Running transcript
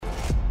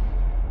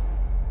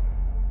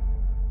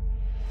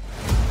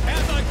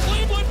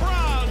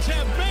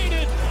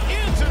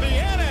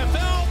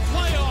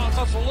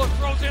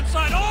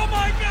inside. Oh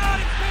my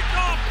God, it's picked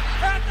off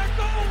at the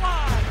goal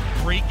line.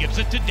 3 gives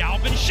it to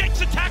Dalvin,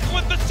 shakes a tackle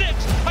at the 6,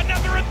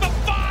 another at the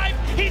 5.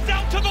 He's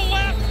out to the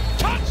left.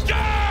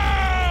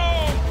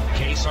 Touchdown!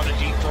 Case on a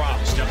deep drop,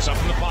 steps up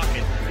in the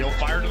pocket. He'll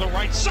fire to the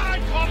right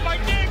side. Caught by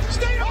Diggs.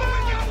 Stay up.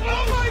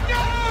 Oh my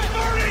God!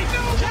 30,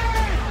 no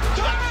way!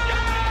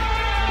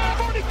 Touchdown!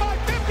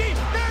 45, 50.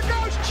 There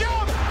goes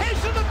Chubb.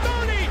 He's to the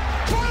 30,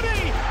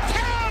 20,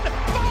 10,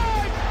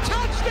 5.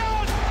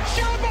 Touchdown!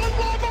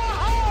 Shabba-lubba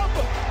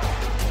hub!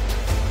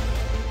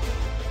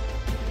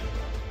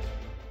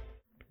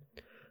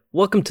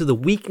 Welcome to the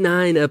Week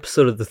 9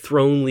 episode of the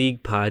Throne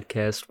League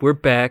podcast. We're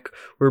back.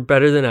 We're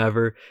better than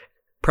ever.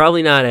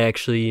 Probably not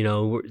actually,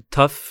 we're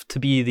tough to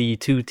be the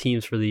two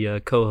teams for the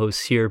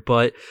co-hosts here,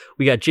 but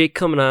we got Jake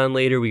coming on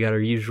later. We got our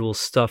usual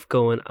stuff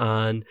going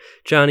on.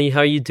 Johnny,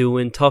 how you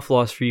doing? Tough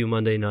loss for you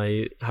Monday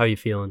night. How you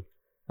feeling?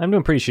 I'm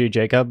doing pretty shitty,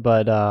 Jacob,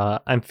 but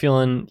I'm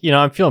feeling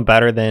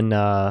better than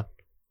I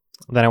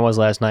was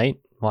last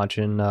night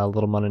watching a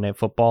little Monday Night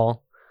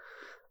Football.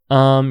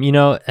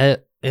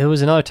 It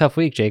was another tough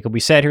week, Jacob. We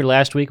sat here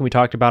last week and we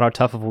talked about how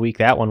tough of a week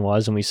that one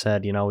was, and we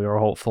said, we were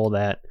hopeful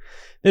that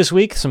this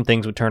week some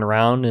things would turn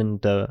around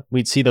and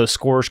we'd see those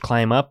scores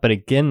climb up. But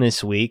again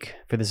this week,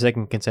 for the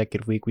second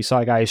consecutive week, we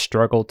saw guys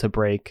struggle to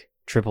break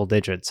triple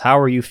digits. How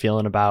are you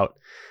feeling about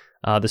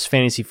this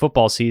fantasy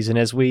football season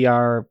as we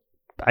are,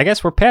 I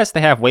guess we're past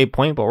the halfway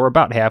point, but we're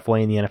about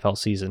halfway in the NFL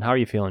season. How are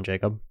you feeling,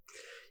 Jacob?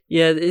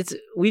 Yeah,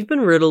 we've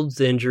been riddled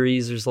with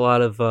injuries. There's a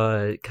lot of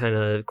kind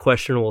of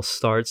questionable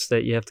starts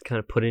that you have to kind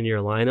of put in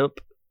your lineup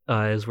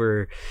as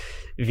we're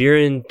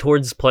veering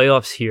towards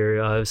playoffs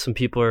here. Some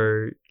people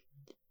are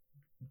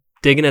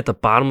digging at the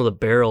bottom of the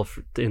barrel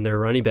in their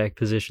running back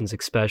positions,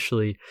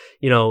 especially.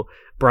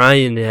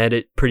 Brian had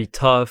it pretty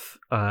tough.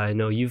 I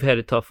know you've had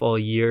it tough all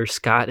year.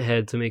 Scott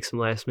had to make some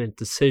last-minute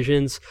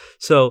decisions.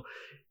 So,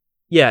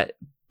 yeah,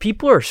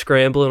 people are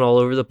scrambling all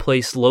over the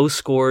place. Low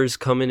scores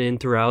coming in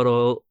throughout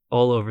all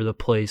over the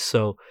place.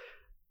 So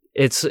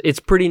it's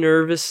pretty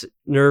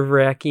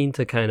nerve-wracking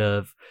to kind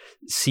of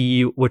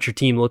see what your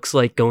team looks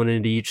like going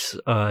into each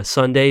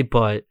Sunday.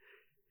 But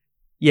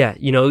yeah,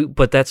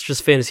 but that's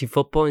just fantasy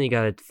football, and you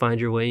got to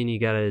find your way and you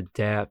got to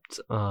adapt.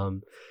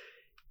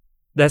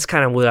 That's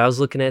kind of what I was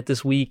looking at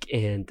this week,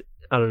 and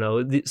I don't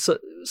know.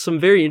 Some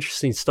very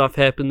interesting stuff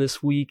happened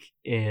this week,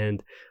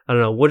 and I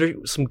don't know. What are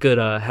some good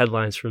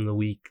headlines from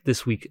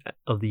this week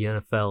of the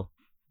NFL?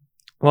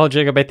 Well,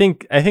 Jacob, I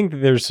think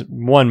there's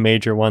one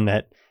major one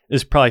that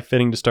is probably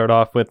fitting to start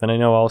off with, and I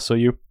know also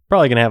you're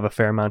probably going to have a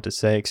fair amount to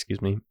say.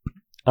 Excuse me.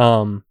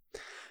 Odell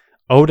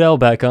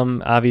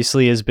Beckham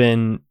obviously has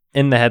been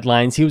in the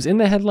headlines. He was in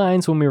the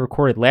headlines when we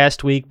recorded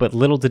last week, but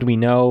little did we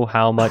know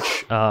how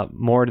much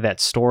more to that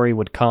story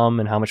would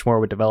come and how much more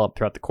would develop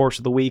throughout the course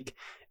of the week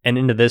and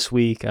into this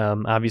week.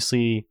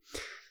 Obviously,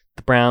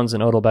 the Browns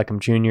and Odell Beckham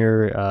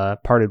Jr.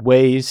 Parted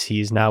ways.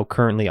 He's now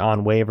currently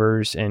on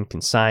waivers and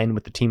can sign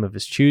with the team of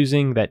his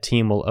choosing. That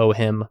team will owe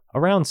him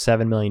around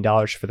 $7 million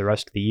for the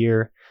rest of the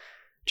year.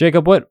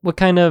 Jacob, what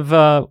kind of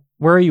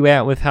where are you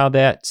at with how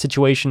that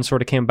situation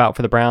sort of came about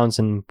for the Browns,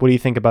 and what do you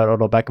think about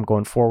Odell Beckham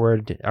going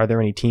forward? Are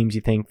there any teams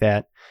you think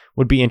that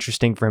would be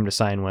interesting for him to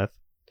sign with?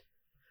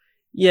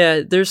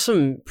 Yeah, there's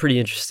some pretty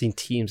interesting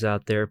teams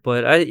out there,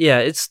 but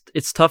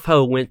it's tough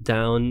how it went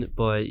down.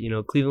 But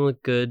Cleveland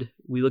looked good.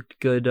 We looked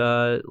good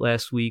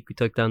last week. We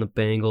took down the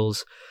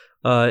Bengals.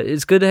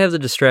 It's good to have the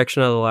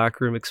distraction out of the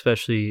locker room,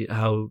 especially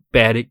how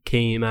bad it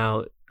came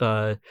out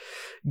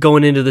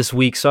going into this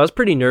week. So I was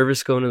pretty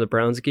nervous going to the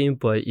Browns game,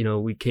 but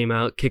we came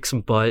out, kicked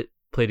some butt,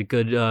 played a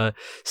good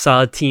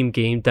solid team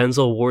game.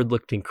 Denzel Ward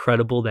looked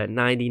incredible, that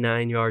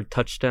 99-yard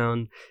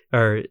touchdown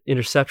or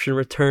interception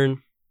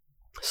return.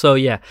 So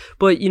yeah,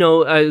 but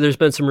there's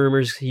been some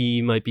rumors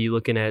he might be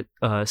looking at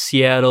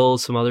Seattle,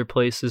 some other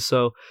places.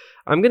 So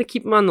I'm gonna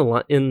keep him in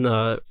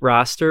the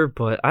roster,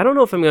 but I don't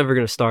know if I'm ever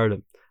gonna start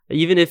him.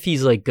 Even if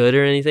he's like good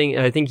or anything,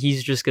 I think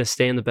he's just gonna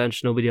stay on the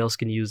bench. Nobody else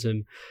can use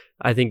him.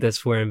 I think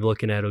that's where I'm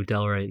looking at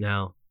Odell right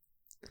now.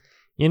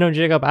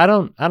 Jacob, I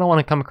don't want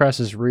to come across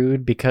as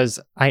rude because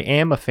I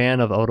am a fan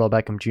of Odell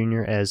Beckham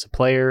Jr. as a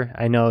player.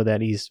 I know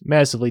that he's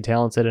massively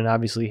talented and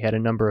obviously had a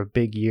number of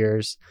big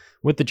years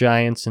with the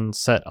Giants and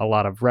set a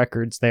lot of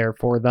records there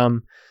for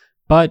them.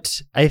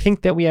 But I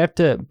think that we have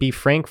to be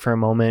frank for a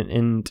moment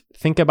and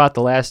think about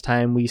the last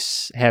time we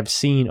have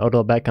seen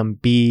Odell Beckham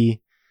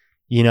be,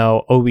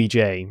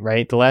 OBJ,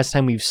 right? The last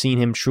time we've seen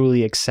him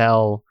truly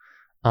excel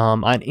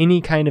on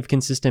any kind of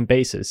consistent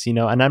basis,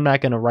 and I'm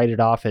not going to write it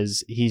off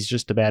as he's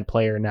just a bad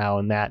player now,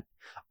 and that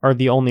are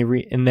the only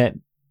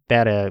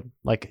that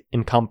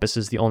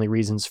encompasses the only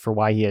reasons for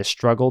why he has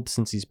struggled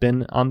since he's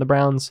been on the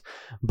Browns.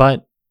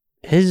 But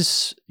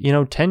his,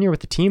 tenure with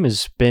the team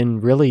has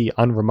been really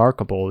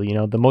unremarkable.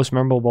 The most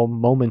memorable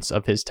moments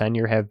of his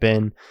tenure have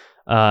been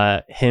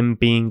him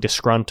being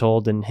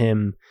disgruntled and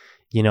him,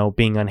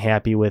 being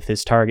unhappy with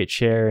his target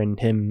share and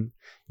him,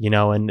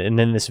 and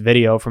then this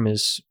video from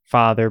his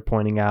father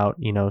pointing out,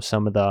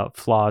 some of the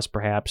flaws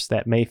perhaps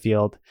that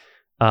Mayfield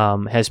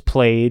has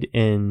played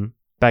in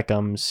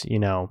Beckham's,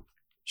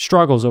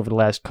 struggles over the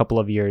last couple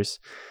of years.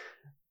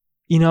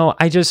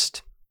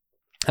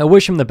 I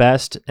wish him the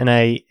best, and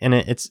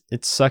it's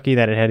sucky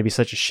that it had to be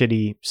such a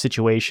shitty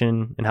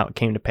situation and how it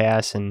came to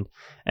pass, and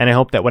I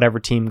hope that whatever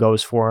team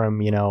goes for him,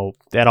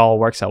 that all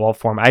works out well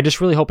for him. I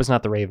just really hope it's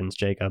not the Ravens,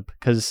 Jacob,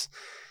 because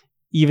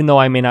even though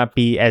I may not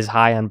be as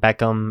high on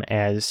Beckham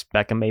as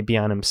Beckham may be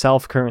on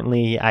himself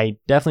currently, I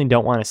definitely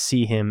don't want to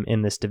see him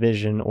in this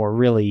division or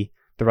really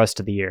the rest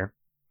of the year.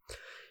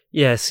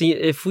 Yeah, see,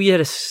 if we had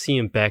to see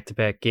him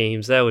back-to-back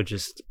games, that would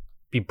just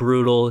be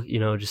brutal,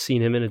 just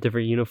seeing him in a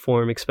different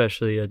uniform,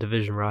 especially a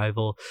division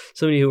rival,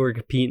 somebody who we're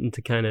competing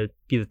to kind of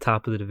be the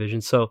top of the division.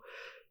 So,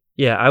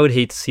 yeah, I would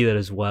hate to see that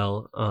as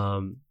well.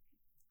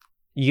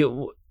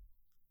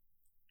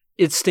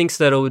 It stinks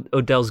that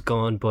Odell's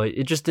gone, but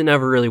it just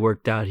never really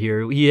worked out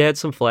here. He had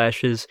some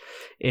flashes,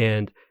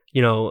 and,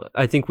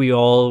 I think we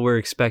all were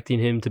expecting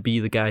him to be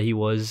the guy he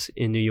was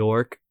in New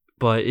York,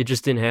 but it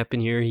just didn't happen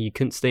here. He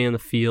couldn't stay on the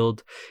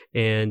field,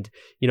 and,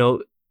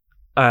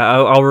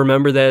 I'll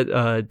remember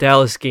that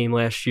Dallas game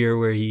last year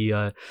where he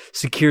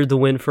secured the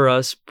win for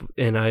us,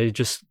 and I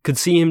just could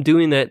see him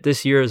doing that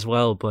this year as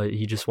well, but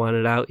he just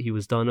wanted out. He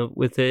was done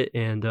with it,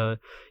 and,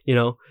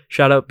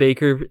 shout out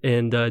Baker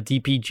and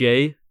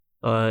DPJ,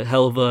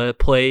 hell of a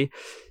play,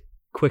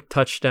 quick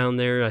touchdown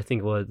there. I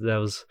think that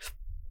was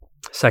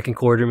second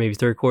quarter, maybe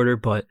third quarter,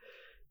 but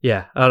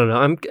yeah, I don't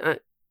know.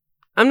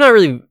 I'm not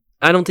really,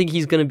 I don't think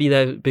he's going to be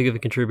that big of a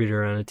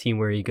contributor on a team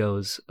where he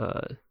goes.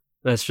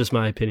 That's just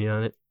my opinion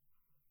on it.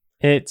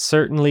 It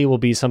certainly will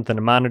be something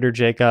to monitor,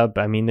 Jacob.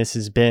 I mean, this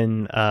has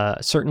been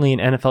certainly an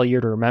NFL year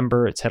to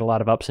remember. It's had a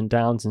lot of ups and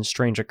downs and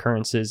strange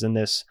occurrences, and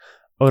this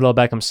Odell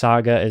Beckham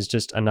saga is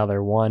just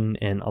another one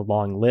in a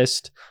long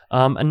list.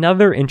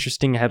 Another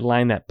interesting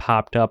headline that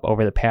popped up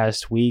over the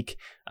past week,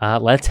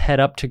 let's head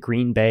up to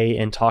Green Bay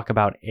and talk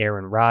about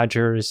Aaron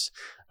Rodgers.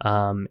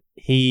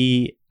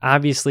 He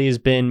obviously has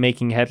been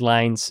making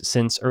headlines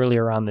since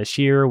earlier on this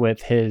year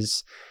with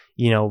his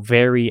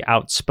very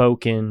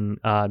outspoken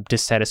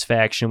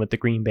dissatisfaction with the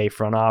Green Bay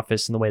front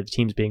office and the way the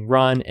team's being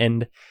run.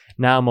 And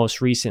now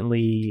most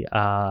recently,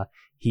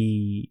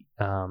 he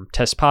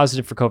tests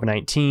positive for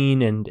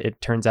COVID-19, and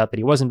it turns out that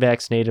he wasn't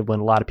vaccinated when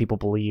a lot of people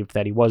believed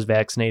that he was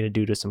vaccinated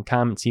due to some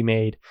comments he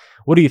made.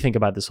 What do you think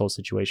about this whole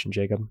situation,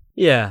 Jacob?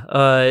 Yeah,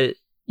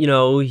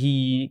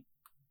 he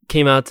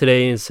came out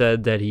today and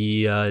said that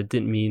he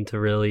didn't mean to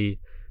really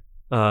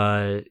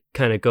kind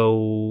of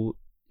go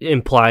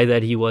imply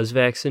that he was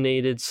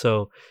vaccinated,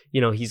 so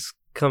he's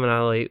coming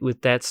out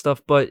with that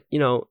stuff, but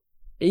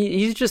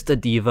he's just a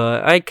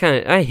diva.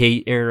 I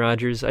hate Aaron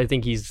Rodgers. I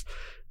think he's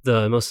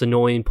the most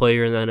annoying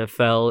player in the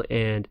NFL,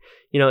 and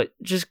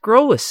just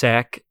grow a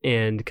sack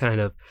and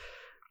kind of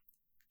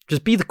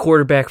just be the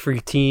quarterback for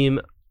your team.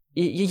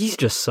 He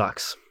just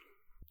sucks.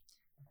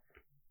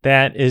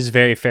 That is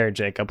very fair,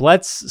 Jacob.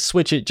 Let's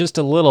switch it just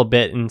a little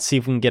bit and see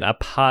if we can get a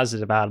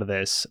positive out of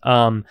this.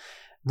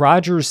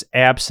 Rodgers'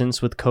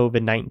 absence with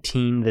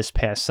COVID-19 this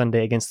past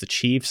Sunday against the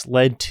Chiefs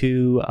led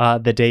to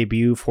the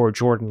debut for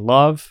Jordan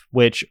Love,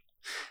 which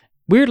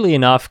weirdly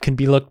enough can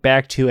be looked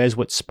back to as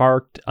what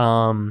sparked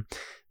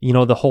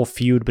the whole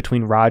feud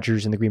between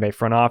Rodgers and the Green Bay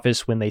front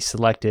office when they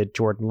selected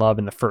Jordan Love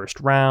in the first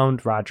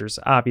round. Rodgers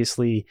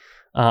obviously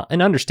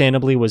and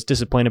understandably was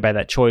disappointed by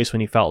that choice when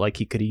he felt like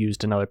he could have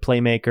used another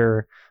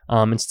playmaker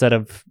instead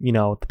of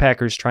the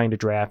Packers trying to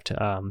draft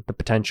the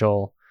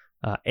potential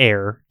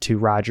heir to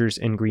Rodgers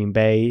in Green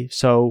Bay.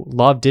 So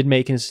Love did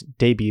make his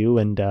debut,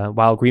 and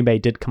while Green Bay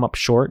did come up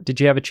short, did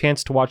you have a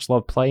chance to watch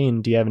Love play,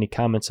 and do you have any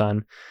comments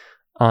on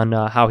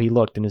how he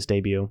looked in his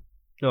debut?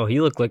 Oh,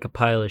 he looked like a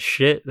pile of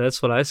shit.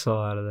 That's what I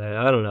saw out of that.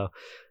 I don't know.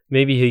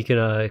 Maybe he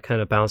can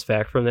kind of bounce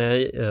back from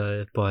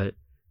that, but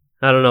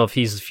I don't know if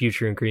he's the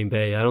future in Green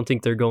Bay. I don't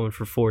think they're going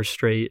for 4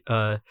 straight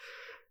Hall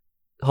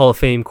of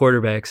Fame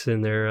quarterbacks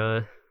in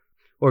their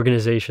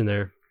organization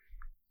there.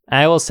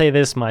 I will say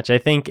this much. I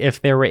think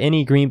if there were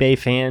any Green Bay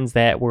fans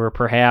that were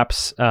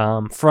perhaps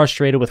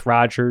frustrated with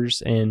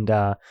Rodgers and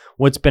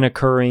what's been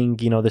occurring,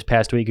 this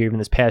past week or even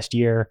this past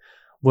year,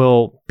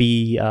 will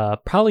be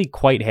probably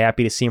quite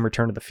happy to see him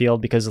return to the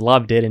field, because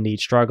Love did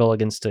indeed struggle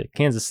against a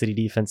Kansas City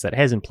defense that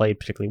hasn't played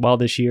particularly well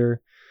this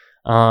year.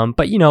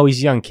 But, he's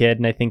a young kid,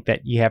 and I think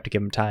that you have to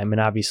give him time. And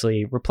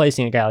obviously,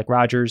 replacing a guy like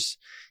Rodgers,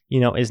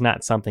 is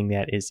not something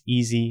that is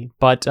easy.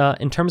 But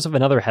in terms of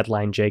another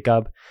headline,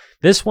 Jacob,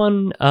 this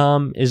one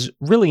is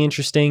really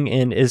interesting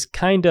and is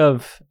kind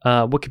of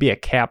what could be a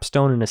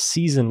capstone in a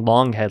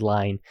season-long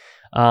headline.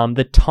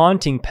 The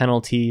taunting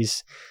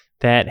penalties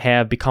that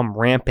have become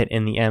rampant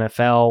in the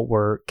NFL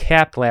were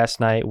capped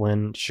last night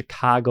when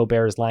Chicago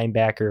Bears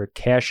linebacker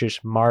Cassius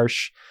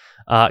Marsh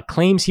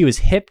claims he was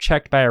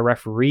hip-checked by a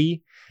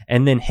referee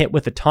and then hit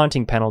with a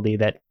taunting penalty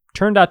that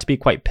turned out to be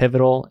quite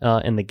pivotal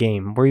in the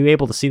game. Were you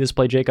able to see this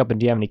play, Jacob, and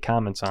do you have any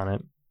comments on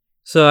it?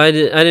 So I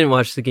didn't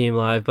watch the game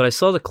live, but I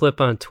saw the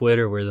clip on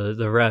Twitter where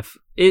the ref,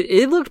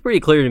 it looked pretty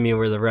clear to me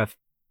where the ref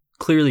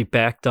clearly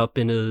backed up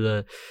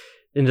into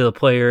the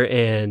player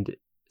and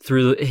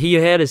he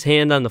had his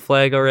hand on the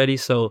flag already,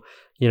 so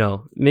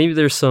maybe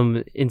there's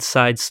some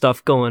inside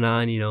stuff going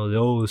on,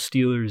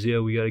 Steelers, yeah,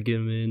 we got to get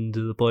them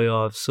into the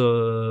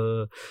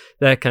playoffs,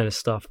 that kind of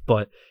stuff.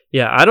 But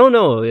yeah, I don't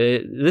know.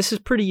 This is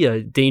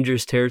pretty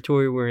dangerous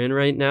territory we're in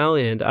right now,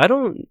 and I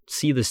don't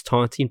see this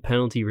taunting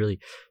penalty really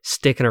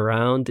sticking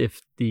around.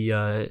 If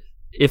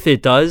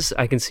it does,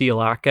 I can see a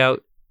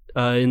lockout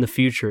in the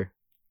future.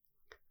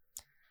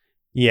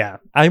 Yeah,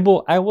 I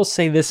will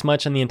say this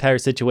much on the entire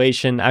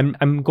situation.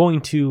 I'm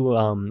going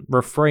to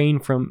refrain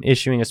from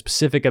issuing a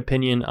specific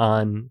opinion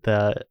on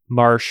the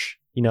Marsh,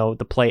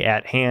 the play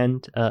at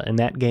hand in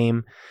that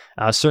game.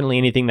 Certainly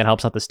anything that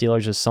helps out the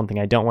Steelers is something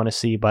I don't want to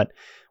see. But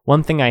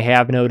one thing I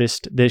have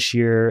noticed this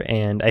year,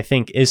 and I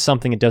think is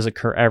something that does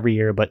occur every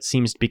year, but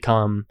seems to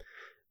become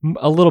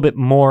a little bit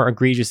more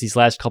egregious these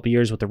last couple of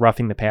years with the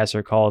roughing the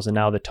passer calls and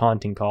now the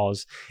taunting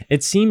calls.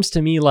 It seems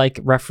to me like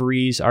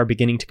referees are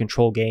beginning to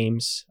control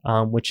games,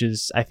 which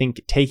is, I think,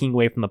 taking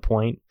away from the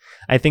point.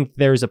 I think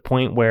there's a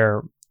point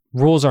where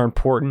rules are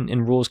important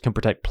and rules can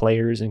protect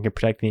players and can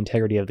protect the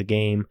integrity of the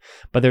game.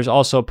 But there's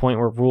also a point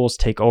where rules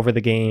take over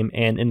the game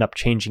and end up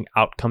changing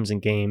outcomes in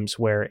games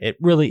where it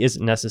really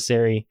isn't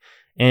necessary.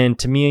 And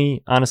to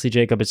me, honestly,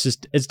 Jacob,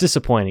 it's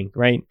disappointing,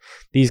 right?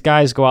 These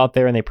guys go out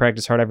there and they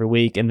practice hard every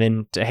week, and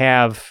then to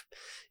have,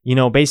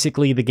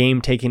 basically the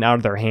game taken out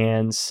of their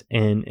hands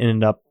and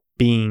end up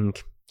being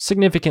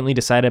significantly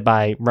decided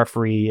by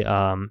referee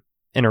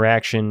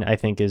interaction, I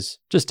think is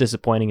just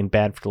disappointing and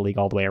bad for the league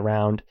all the way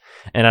around.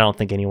 And I don't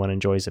think anyone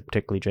enjoys it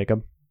particularly,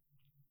 Jacob.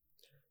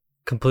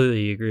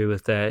 Completely agree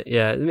with that.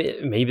 Yeah,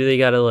 maybe they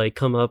got to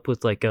come up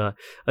with a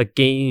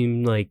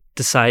game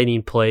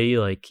deciding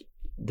play,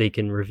 they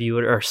can review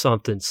it or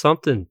something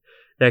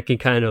that can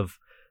kind of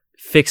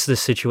fix the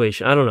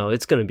situation. I don't know.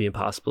 It's going to be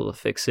impossible to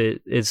fix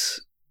it.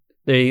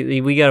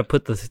 We got to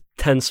put the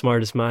 10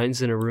 smartest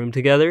minds in a room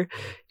together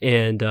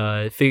and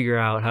figure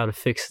out how to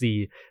fix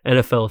the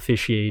NFL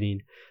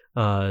officiating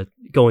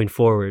going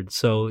forward.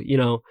 So,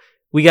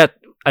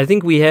 I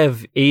think we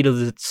have 8 of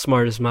the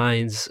smartest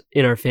minds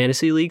in our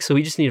fantasy league. So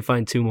we just need to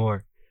find 2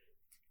 more.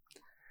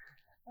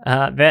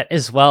 That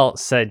is well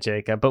said,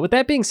 Jacob. But with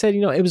that being said,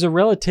 it was a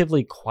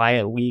relatively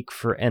quiet week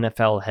for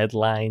NFL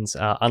headlines.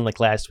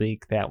 Unlike last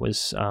week, that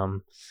was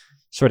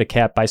sort of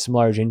capped by some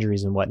large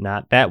injuries and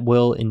whatnot. That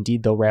will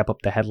indeed, though, wrap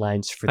up the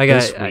headlines for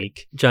this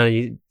week.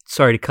 Johnny,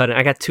 sorry to cut it.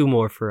 I got 2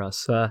 more for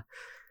us.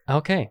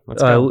 Okay,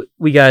 let's go.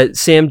 We got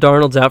Sam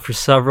Darnold's out for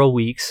several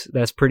weeks.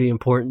 That's pretty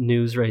important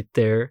news right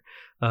there.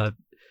 And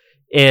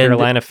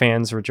Carolina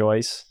fans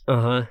rejoice.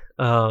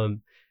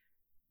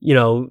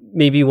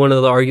 Maybe one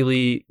of the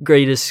arguably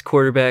greatest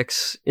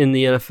quarterbacks in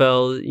the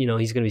NFL,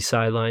 he's going to be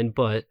sidelined,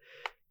 but,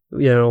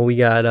 we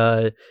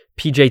got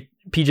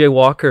PJ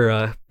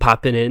Walker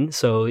popping in.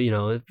 So,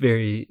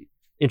 very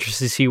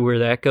interested to see where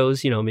that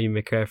goes. Maybe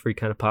McCaffrey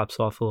kind of pops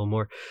off a little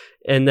more.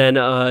 And then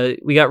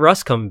we got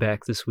Russ coming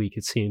back this week,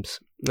 it seems.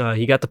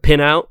 He got the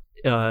pin out.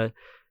 I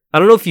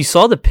don't know if you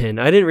saw the pin.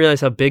 I didn't realize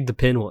how big the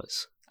pin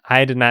was.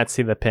 I did not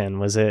see the pin.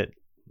 Was it?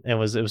 It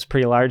was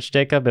pretty large,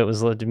 Jacob. It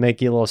was to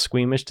make you a little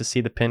squeamish to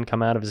see the pin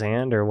come out of his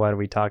hand, or what are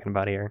we talking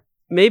about here?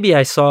 Maybe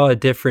I saw a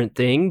different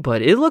thing,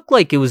 but it looked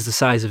like it was the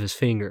size of his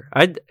finger.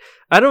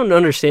 I don't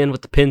understand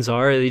what the pins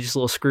are. Are they just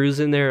little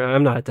screws in there?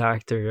 I'm not a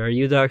doctor. Are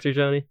you a doctor,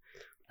 Johnny?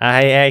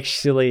 I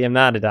actually am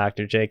not a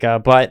doctor,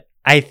 Jacob, but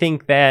I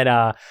think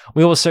that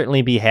we will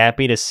certainly be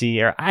happy to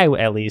see, or I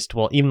at least,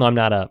 well, even though I'm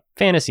not a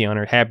fantasy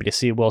owner, happy to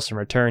see Wilson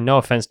return. No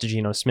offense to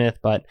Geno Smith,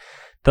 but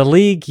the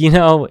league,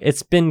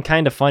 it's been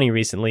kind of funny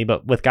recently,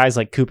 but with guys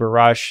like Cooper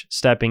Rush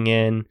stepping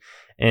in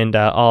and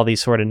all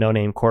these sort of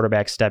no-name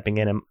quarterbacks stepping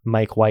in, and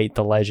Mike White,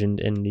 the legend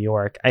in New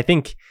York, I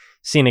think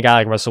seeing a guy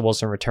like Russell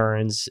Wilson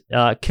returns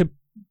could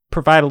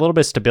provide a little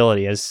bit of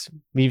stability. As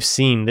we've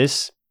seen,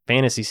 this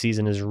fantasy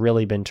season has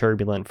really been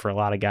turbulent for a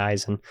lot of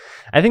guys, and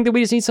I think that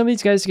we just need some of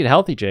these guys to get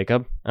healthy,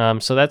 Jacob.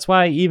 So that's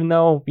why, even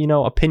though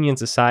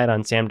opinions aside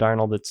on Sam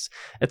Darnold,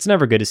 it's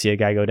never good to see a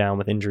guy go down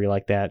with injury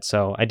like that.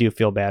 So I do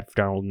feel bad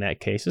for Darnold in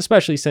that case,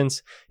 especially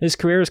since his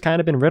career has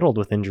kind of been riddled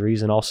with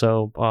injuries and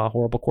also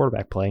horrible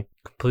quarterback play.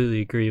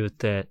 Completely agree with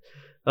that.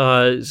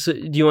 So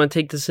do you want to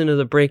take this into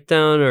the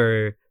breakdown,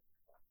 or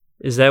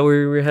is that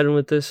where we're heading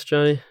with this,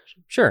 Johnny?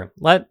 Sure.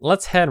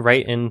 Let's head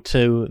right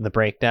into the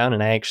breakdown,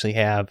 and I actually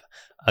have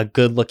a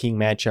good-looking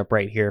matchup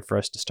right here for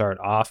us to start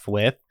off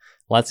with.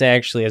 Let's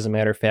actually, as a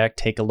matter of fact,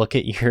 take a look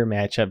at your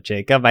matchup,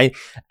 Jacob.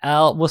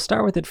 We'll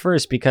start with it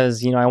first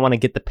because, I want to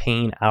get the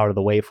pain out of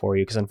the way for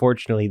you, because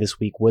unfortunately this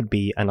week would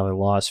be another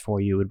loss for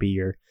you. It would be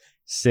your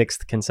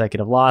 6th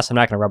consecutive loss. I'm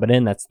not going to rub it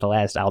in. That's the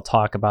last I'll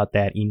talk about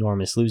that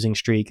enormous losing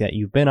streak that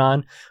you've been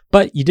on.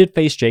 But you did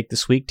face Jake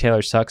this week.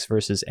 Taylor Sucks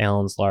versus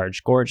Allen's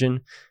Large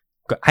Gorgon.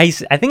 I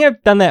think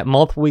I've done that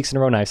multiple weeks in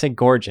a row now. I said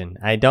Gorgon.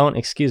 I don't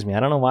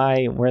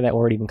know where that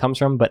word even comes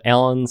from, but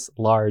Allen's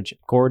Large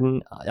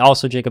Gordon.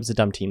 Also, Jacob's a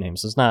dumb team name,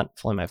 so it's not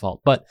fully my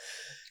fault. But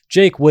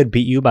Jake would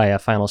beat you by a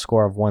final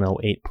score of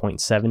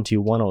 108.7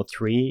 to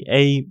 103.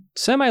 A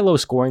semi-low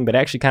scoring, but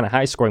actually kind of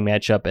high scoring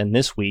matchup in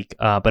this week,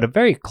 but a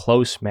very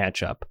close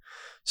matchup.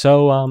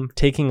 So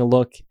taking a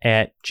look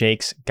at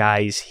Jake's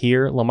guys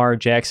here, Lamar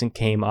Jackson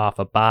came off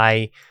a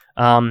bye.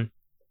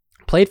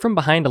 Played from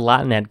behind a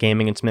lot in that game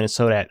against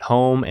Minnesota at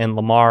home, and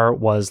Lamar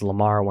was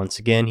Lamar once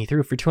again. He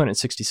threw for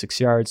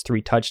 266 yards,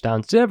 3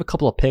 touchdowns, did have a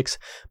couple of picks,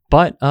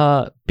 but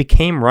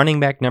became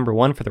running back number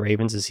 1 for the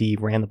Ravens as he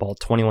ran the ball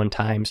 21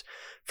 times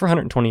for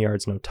 120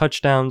 yards, no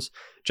touchdowns.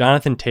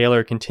 Jonathan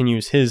Taylor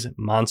continues his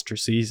monster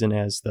season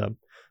as the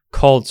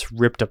Colts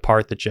ripped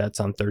apart the Jets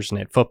on Thursday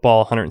Night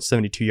Football,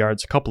 172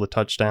 yards, a couple of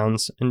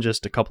touchdowns, and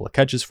just a couple of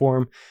catches for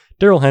him.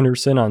 Darrell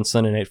Henderson on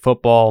Sunday Night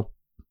Football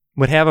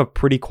would have a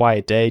pretty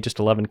quiet day, just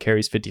 11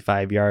 carries,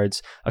 55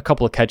 yards, a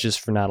couple of catches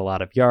for not a lot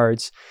of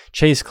yards.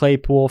 Chase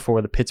Claypool for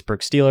the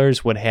Pittsburgh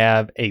Steelers would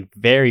have a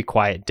very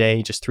quiet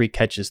day, just 3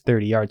 catches,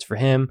 30 yards for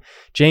him.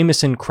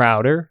 Jamison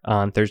Crowder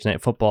on Thursday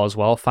Night Football as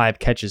well, 5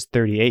 catches,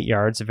 38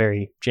 yards, a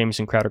very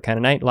Jamison Crowder kind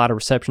of night, a lot of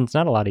receptions,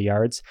 not a lot of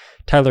yards.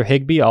 Tyler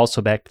Higbee,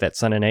 also back to that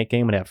Sunday night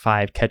game, would have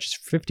 5 catches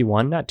for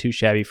 51, not too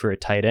shabby for a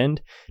tight end.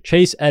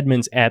 Chase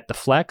Edmonds at the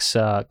flex,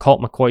 Colt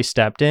McCoy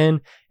stepped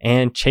in,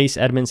 and Chase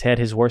Edmonds had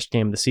his worst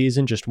game of the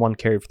season, just 1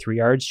 carry for 3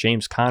 yards.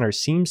 James Conner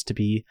seems to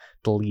be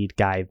the lead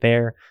guy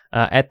there.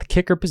 At the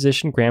kicker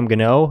position, Graham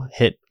Gano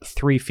hit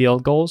 3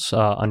 field goals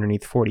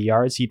underneath 40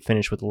 yards. He'd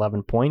finish with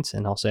 11 points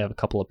and also have a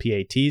couple of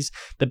PATs.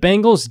 The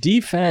Bengals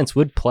defense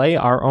would play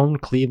our own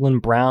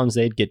Cleveland Browns.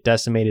 They'd get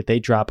decimated.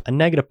 They drop a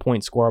negative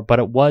point score, but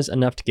it was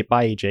enough to get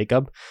by you,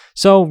 Jacob.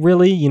 So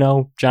really,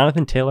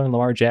 Jonathan Taylor and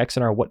Lamar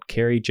Jackson are what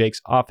carry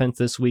Jake's offense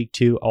this week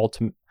to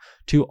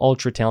two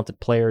ultra-talented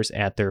players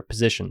at their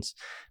positions.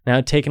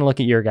 Now, taking a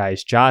look at your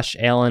guys, Josh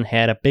Allen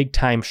had a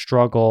big-time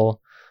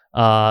struggle.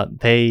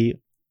 They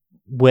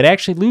would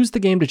actually lose the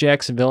game to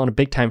Jacksonville in a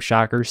big-time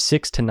shocker,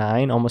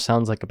 6-9. Almost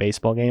sounds like a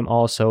baseball game.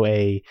 Also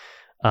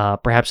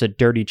perhaps a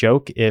dirty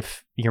joke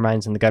if your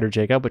mind's in the gutter,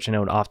 Jacob, which I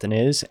know it often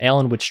is.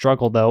 Allen would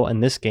struggle, though, in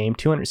this game.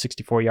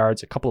 264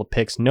 yards, a couple of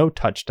picks, no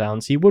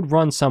touchdowns. He would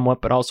run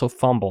somewhat, but also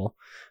fumble.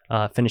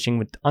 Finishing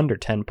with under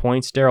 10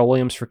 points. Darrell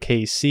Williams for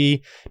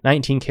KC,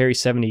 19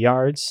 carries, 70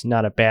 yards.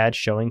 Not a bad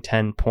showing,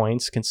 10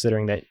 points,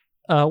 considering that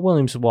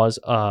Williams was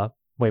a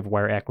waiver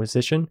wire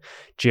acquisition.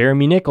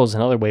 Jeremy Nichols,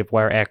 another waiver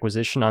wire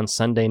acquisition on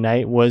Sunday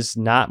night, was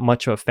not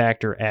much of a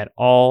factor at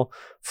all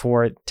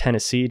for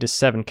Tennessee, to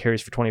 7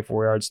 carries for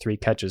 24 yards, 3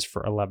 catches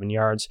for 11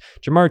 yards.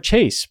 Jamar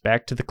Chase,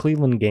 back to the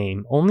Cleveland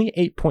game. Only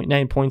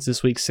 8.9 points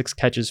this week, 6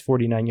 catches,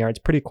 49 yards.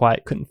 Pretty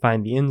quiet, couldn't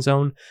find the end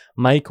zone.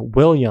 Mike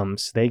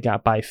Williams, they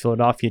got by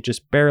Philadelphia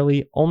just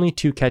barely. Only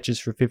 2 catches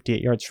for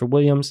 58 yards for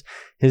Williams.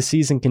 His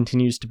season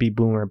continues to be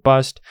boom or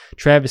bust.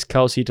 Travis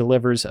Kelce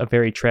delivers a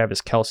very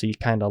Travis Kelce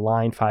kind of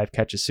line. 5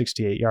 catches,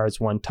 68 yards,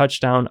 1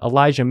 touchdown.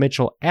 Elijah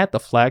Mitchell at the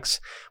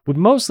flex would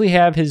mostly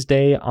have his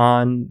day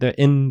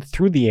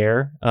through the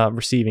air.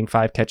 Receiving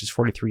 5 catches,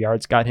 43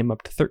 yards, got him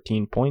up to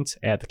 13 points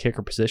at the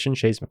kicker position.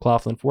 Chase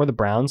McLaughlin for the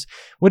Browns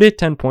would hit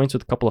 10 points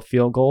with a couple of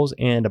field goals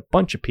and a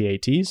bunch of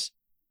PATs.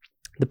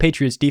 The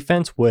Patriots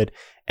defense would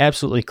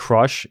absolutely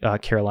crush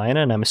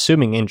Carolina, and I'm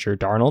assuming injure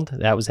Darnold.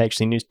 That was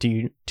actually news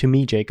to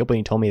me, Jacob, when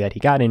he told me that he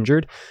got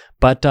injured.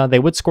 But they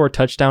would score a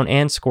touchdown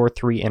and score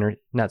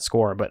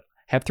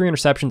have 3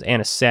 interceptions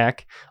and a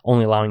sack,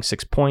 only allowing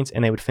 6 points,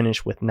 and they would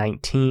finish with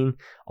 19.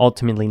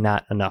 Ultimately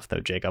not enough,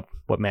 though, Jacob.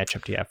 What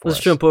matchup do you have for us?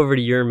 Let's jump over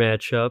to your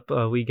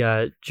matchup. We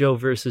got Joe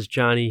versus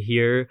Johnny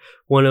here,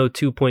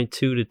 102.2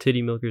 to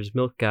Titty Milker's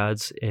Milk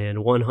Gods, and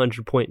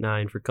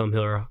 100.9 for Come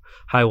Hill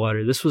High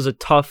Water. This was a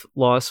tough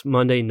loss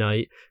Monday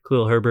night.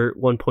 Khalil Herbert,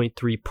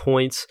 1.3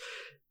 points.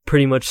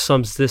 Pretty much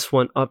sums this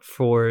one up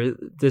for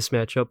this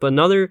matchup.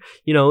 Another,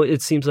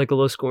 it seems like a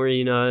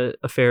low-scoring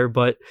affair,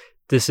 but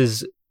this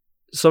is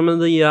some of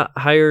the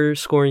higher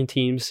scoring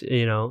teams,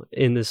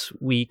 in this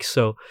week.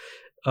 So,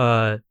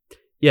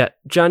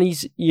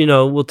 Johnny's,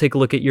 we'll take a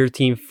look at your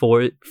team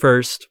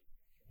first.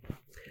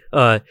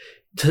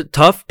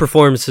 Tough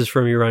performances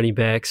from your running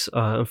backs.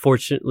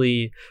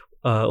 Unfortunately,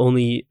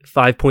 only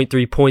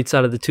 5.3 points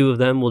out of the 2 of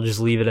them. We'll just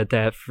leave it at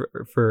that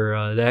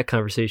for that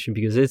conversation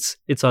because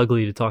it's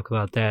ugly to talk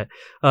about that.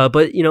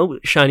 But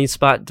shining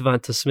spot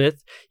Devonta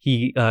Smith.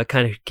 He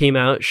kind of came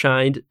out,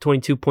 shined,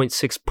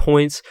 22.6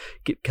 points,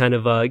 kind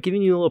of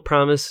giving you a little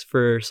promise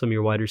for some of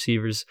your wide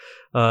receivers.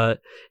 And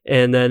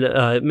then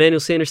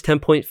Emmanuel Sanders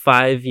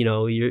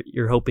 10.5.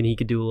 You're hoping he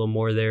could do a little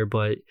more there,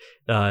 but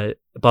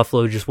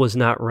Buffalo just was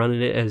not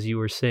running it, as you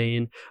were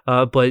saying.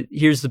 But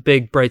here's the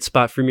big bright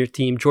spot from your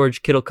team.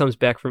 George Kittle comes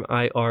back from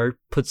IR,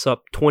 puts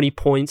up 20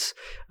 points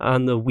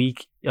on the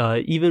week,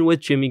 even with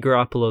Jimmy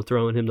Garoppolo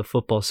throwing him the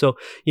football. So,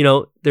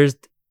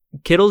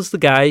 Kittle's the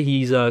guy.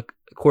 He's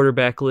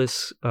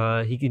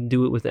quarterbackless. He can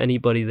do it with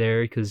anybody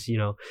there because,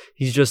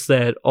 he's just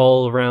that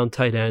all-around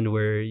tight end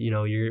where,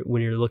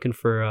 when you're looking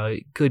for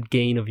a good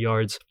gain of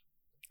yards,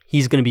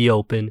 he's going to be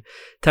open.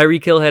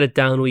 Tyreek Hill had a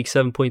down week,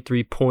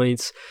 7.3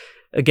 points.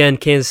 Again,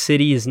 Kansas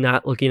City is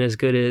not looking as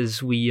good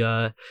as we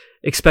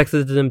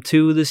expected them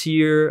to this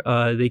year.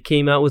 They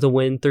came out with a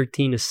win,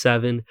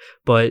 13-7,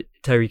 but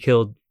Tyreek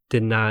Hill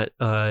did not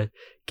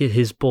get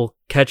his bulk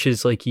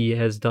catches like he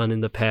has done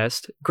in the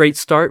past. Great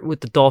start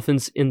with the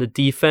Dolphins in the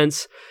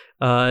defense.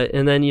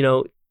 And then,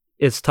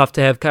 it's tough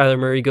to have Kyler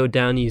Murray go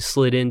down. You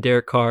slid in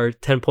Derek Carr,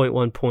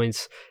 10.1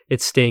 points.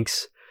 It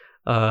stinks.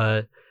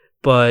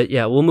 But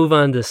yeah, we'll move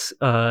on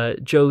to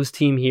Joe's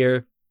team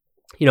here.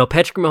 You know,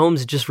 Patrick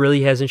Mahomes just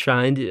really hasn't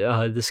shined.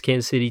 This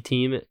Kansas City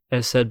team,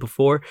 as said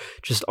before,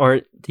 just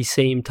aren't the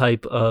same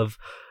type of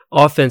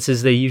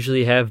offenses they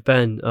usually have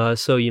been.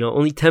 So, you know,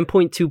 only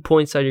 10.2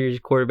 points out of your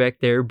quarterback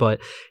there,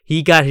 but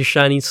he got his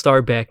shining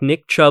star back.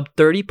 Nick Chubb,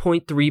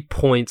 30.3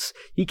 points.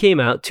 He came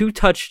out, 2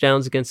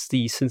 touchdowns against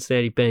the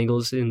Cincinnati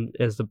Bengals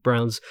as the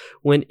Browns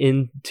went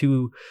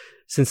into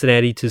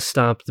Cincinnati to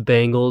stomp the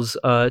Bengals.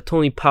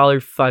 Tony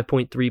Pollard,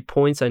 5.3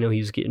 points. I know he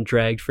was getting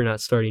dragged for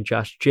not starting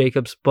Josh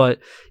Jacobs, but,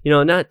 you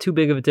know, not too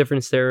big of a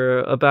difference there,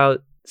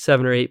 about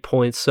 7 or 8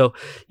 points. So,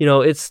 you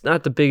know, it's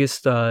not the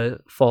biggest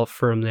fault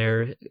for him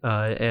there,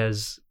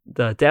 as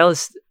the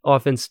Dallas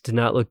offense did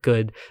not look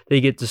good.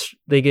 They get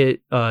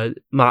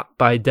mocked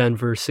by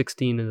Denver,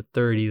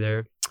 16-30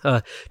 there.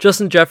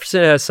 Justin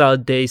Jefferson had a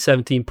solid day,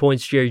 17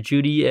 points. Jerry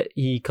Jeudy,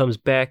 he comes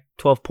back,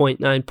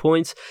 12.9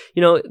 points.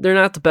 You know, they're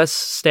not the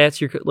best stats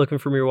you're looking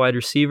from your wide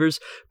receivers,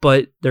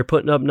 but they're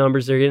putting up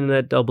numbers. They're getting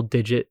that double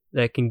digit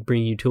that can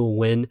bring you to a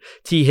win.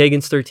 T.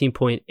 Higgins,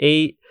 13.8.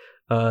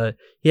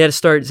 He had to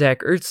start Zach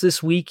Ertz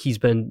this week. He's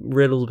been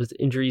riddled with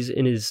injuries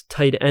in his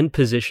tight end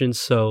position,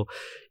 so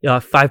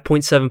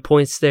 5.7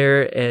 points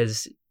there,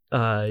 as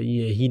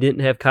he didn't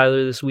have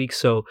Kyler this week.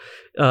 So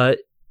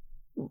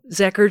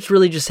Zach Ertz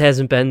really just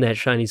hasn't been that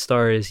shining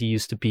star as he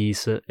used to be.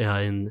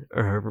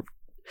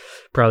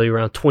 Probably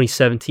around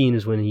 2017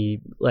 is when he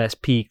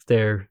last peaked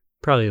there,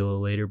 probably a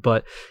little later.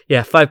 But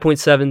yeah,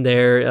 5.7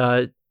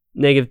 there,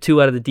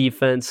 -2 out of the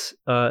defense.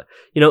 You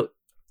know,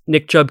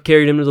 Nick Chubb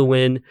carried him to the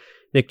win.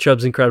 Nick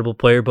Chubb's an incredible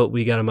player, but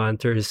we got to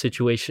monitor his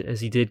situation as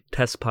he did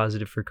test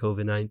positive for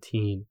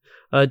COVID-19.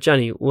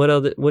 Johnny,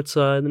 what's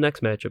the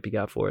next matchup you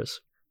got for us?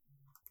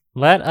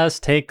 Let us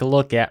take a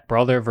look at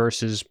brother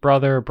versus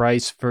brother,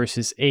 Bryce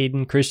versus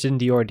Aiden, Christian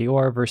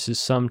Dior versus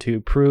Some to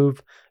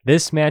Prove.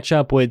 This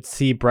matchup would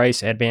see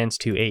Bryce advance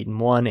to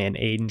 8-1 and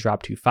Aiden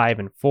drop to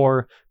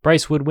 5-4.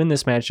 Bryce would win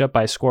this matchup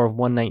by a score of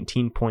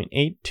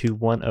 119.8 to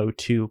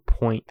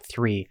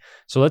 102.3.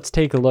 So let's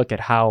take a look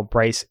at how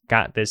Bryce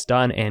got this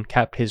done and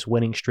kept his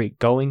winning streak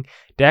going.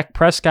 Dak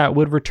Prescott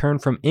would return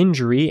from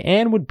injury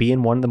and would be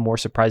in one of the more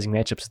surprising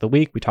matchups of the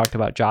week. We talked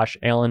about Josh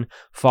Allen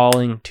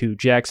falling to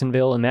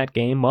Jacksonville in that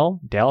game.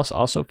 Well, Dallas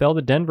also fell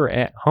to Denver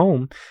at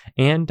home,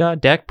 and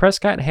Dak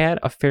Prescott had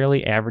a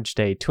fairly average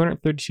day.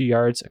 232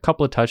 yards, a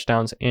couple of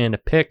touchdowns, and a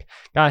pick.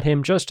 Got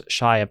him just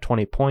shy of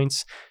 20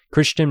 points.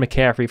 Christian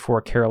McCaffrey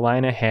for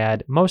Carolina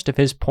had most of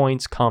his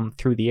points come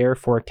through the air,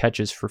 4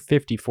 catches for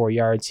 54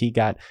 yards. He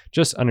got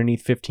just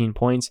underneath 15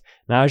 points.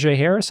 Najee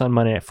Harris on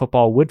Monday Night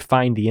Football would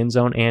find the end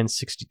zone and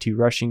 62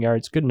 rushing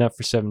yards, good enough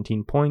for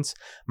 17 points.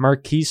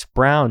 Marquise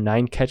Brown,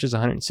 9 catches,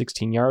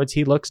 116 yards.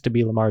 He looks to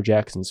be Lamar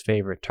Jackson's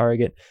favorite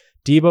target.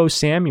 Deebo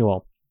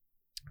Samuel,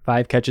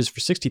 5 catches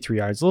for 63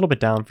 yards, a little bit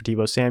down for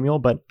Deebo Samuel,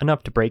 but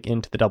enough to break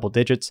into the double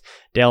digits.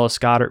 Dallas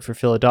Goedert for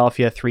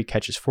Philadelphia, 3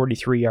 catches,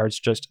 43 yards,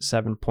 just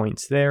 7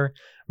 points there.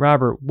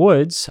 Robert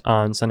Woods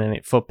on Sunday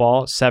Night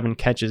Football, 7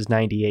 catches,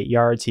 98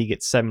 yards. He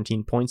gets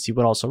 17 points. He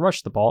would also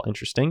rush the ball,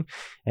 interesting,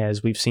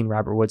 as we've seen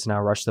Robert Woods now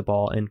rush the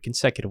ball in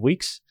consecutive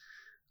weeks.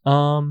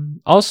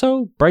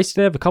 Also, Bryce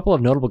did have a couple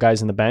of notable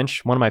guys on the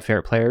bench. One of my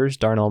favorite players,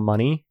 Darnell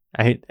Mooney.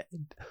 I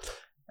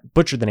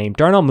butchered the name.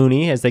 Darnell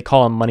Mooney, as they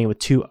call him, Money with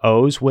 2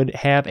 O's, would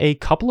have a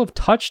couple of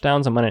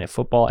touchdowns on Monday Night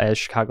Football as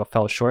Chicago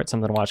fell short.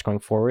 Something to watch going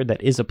forward.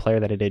 That is a player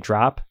that it did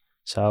drop.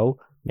 So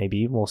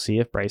maybe we'll see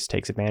if Bryce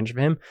takes advantage of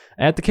him.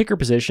 At the kicker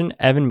position,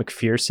 Evan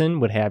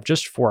McPherson would have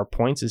just 4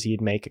 points as he'd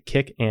make a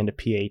kick and a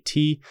PAT.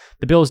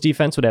 The Bills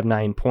defense would have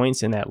 9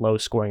 points in that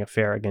low-scoring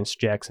affair against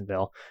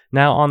Jacksonville.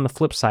 Now on the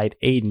flip side,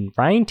 Aiden,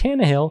 Ryan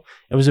Tannehill.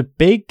 It was a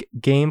big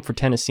game for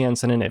Tennessee on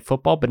Sunday Night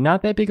Football, but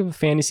not that big of a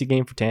fantasy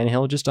game for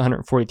Tannehill. Just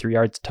 143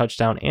 yards, a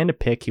touchdown, and a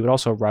pick. He would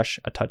also rush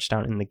a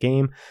touchdown in the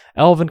game.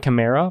 Alvin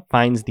Kamara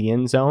finds the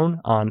end zone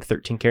on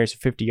 13 carries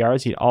for 50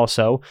 yards. He'd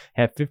also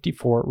have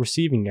 54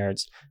 receiving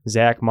yards.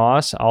 Zach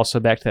Moss, also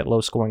back to that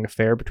low-scoring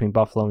affair between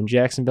Buffalo and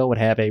Jacksonville, would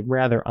have a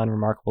rather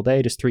unremarkable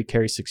day. Just 3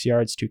 carries, 6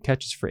 yards, 2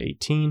 catches for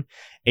 18.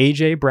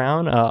 A.J.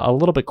 Brown, a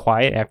little bit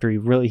quiet after he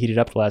really heated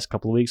up the last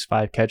couple of weeks.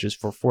 5 catches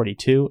for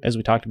 42. As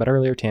we talked about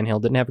earlier,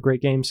 Tannehill didn't have a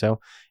great game, so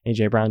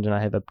A.J. Brown did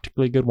not have a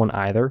particularly good one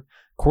either.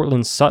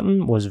 Cortland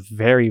Sutton was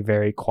very,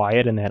 very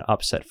quiet in that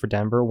upset for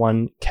Denver.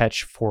 1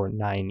 catch for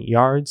 9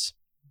 yards.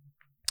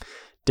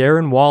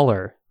 Darren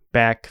Waller,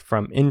 back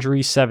from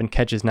injury, 7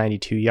 catches,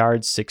 92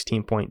 yards,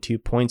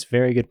 16.2 points.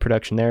 Very good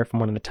production there from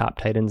one of the top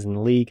tight ends in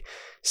the league.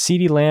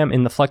 CeeDee Lamb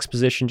in the flex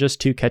position, just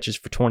 2 catches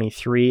for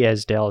 23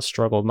 as Dallas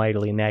struggled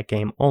mightily in that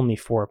game, only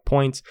 4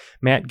 points.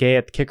 Matt Gay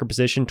at the kicker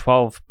position,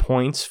 12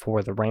 points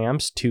for the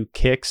Rams, 2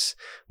 kicks,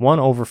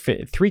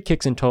 3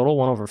 kicks in total,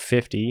 1 over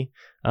 50.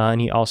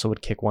 And he also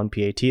would kick 1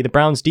 PAT. The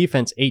Browns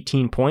defense,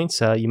 18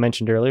 points. You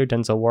mentioned earlier,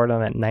 Denzel Ward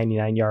on that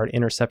 99-yard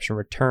interception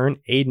return.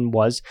 Aiden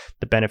was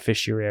the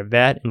beneficiary of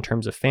that in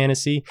terms of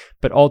fantasy,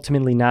 but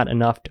ultimately not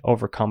enough to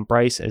overcome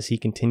Bryce as he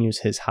continues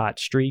his hot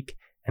streak.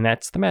 And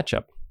that's the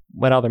matchup.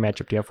 what other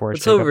matchup do you have for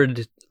us?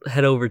 Let's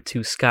head over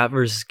to Scott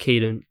versus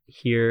Caden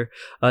here.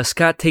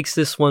 Scott takes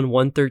this one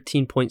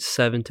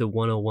 113.7 to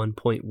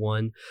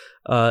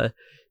 101.1.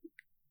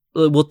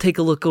 We'll take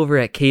a look over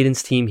at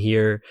Caden's team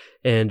here,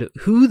 and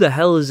who the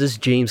hell is this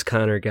James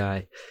Conner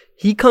guy?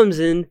 He comes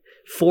in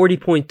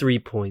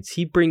 40.3 points.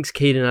 He brings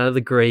Caden out of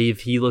the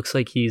grave. He looks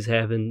like he's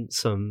having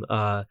some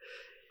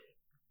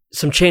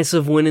chance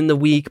of winning the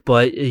week,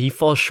 but he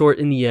falls short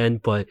in the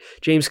end. But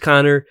James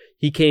Conner,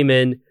 he came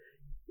in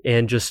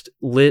and just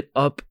lit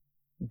up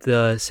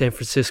the San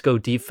Francisco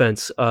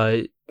defense.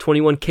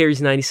 21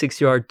 carries,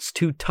 96 yards,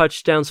 2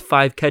 touchdowns,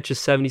 5 catches,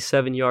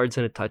 77 yards,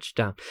 and a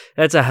touchdown.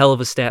 That's a hell of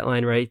a stat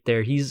line right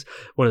there. He's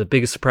one of the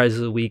biggest surprises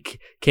of the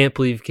week. Can't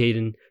believe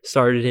Caden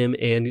started him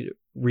and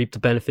reaped the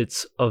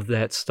benefits of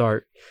that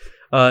start.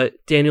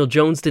 Daniel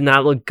Jones did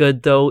not look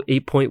good, though,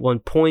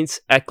 8.1 points.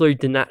 Eckler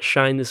did not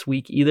shine this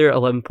week either,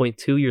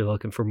 11.2. You're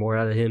looking for more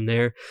out of him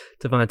there.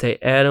 Devontae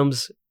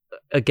Adams,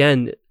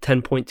 again,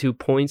 10.2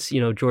 points.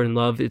 Jordan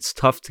Love, it's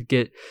tough to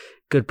get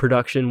good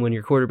production when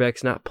your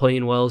quarterback's not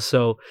playing well,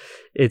 so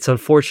it's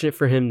unfortunate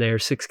for him there.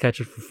 6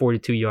 catches for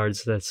 42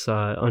 yards. That's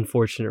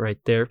unfortunate right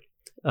there.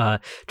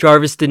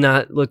 Jarvis did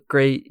not look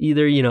great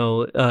either.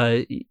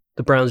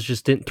 The Browns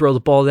just didn't throw the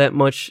ball that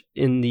much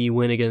in the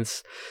win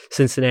against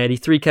Cincinnati.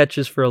 3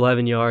 catches for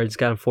 11 yards,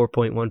 got him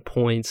 4.1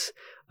 points.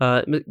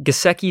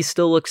 Gesicki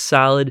still looks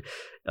solid.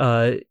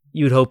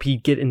 You would hope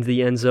he'd get into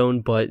the end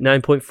zone, but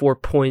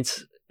 9.4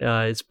 points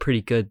is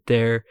pretty good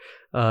there.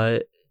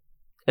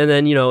 And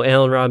then,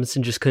 Allen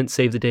Robinson just couldn't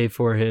save the day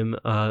for him,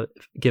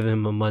 giving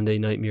him a Monday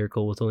night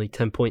miracle with only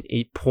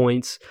 10.8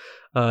 points.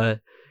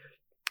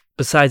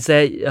 Besides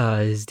that,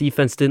 his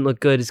defense didn't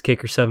look good. His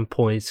kicker, 7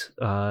 points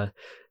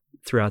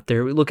throughout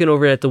there. Looking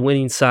over at the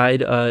winning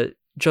side,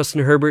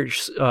 Justin Herbert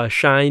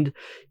shined.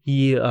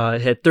 He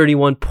had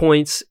 31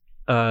 points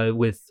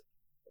with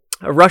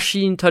a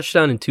rushing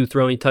touchdown and 2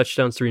 throwing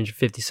touchdowns,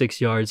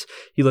 356 yards.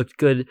 He looked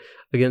good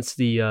against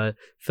the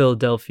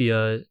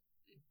Philadelphia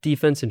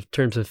defense in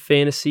terms of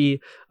fantasy,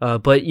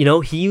 but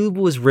he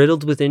was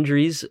riddled with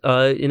injuries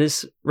in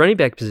his running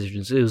back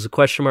positions. It was a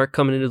question mark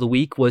coming into the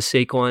week. Was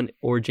Saquon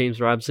or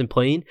James Robinson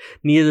playing?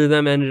 Neither of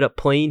them ended up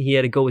playing. He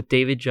had to go with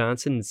David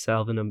Johnson and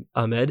Salvin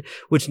Ahmed,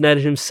 which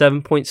netted him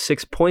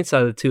 7.6 points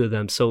out of the 2 of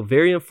them. So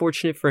very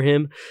unfortunate for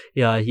him.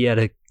 Yeah, he had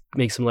to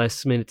make some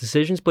last minute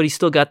decisions, but he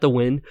still got the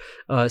win.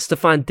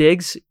 Stephon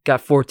Diggs got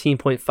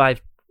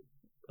 14.5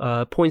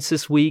 points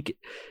this week.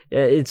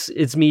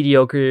 It's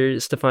mediocre.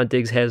 Stephon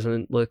Diggs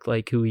hasn't looked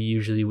like who he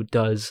usually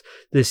does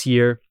this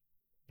year.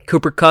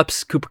 Cooper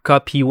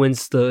Kupp, he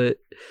wins the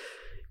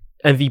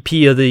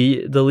MVP of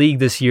the league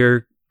this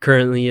year.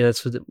 Currently,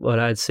 that's what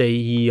I'd say.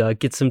 He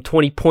gets him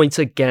 20 points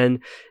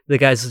again. The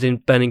guy's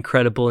been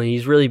incredible, and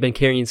he's really been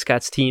carrying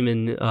Scott's team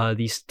in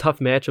these tough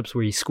matchups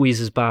where he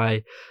squeezes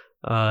by.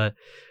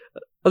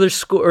 Other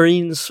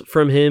scorings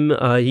from him,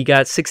 he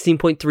got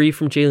 16.3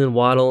 from Jalen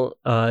Waddle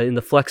in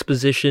the flex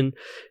position.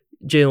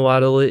 Jalen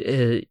Waddle,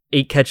 8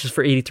 catches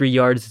for 83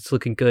 yards. It's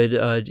looking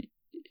good.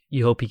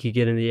 You hope he could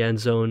get in the end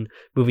zone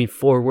moving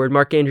forward.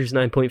 Mark Andrews,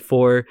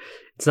 9.4.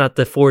 It's not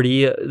the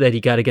 40 that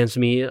he got against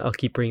me. I'll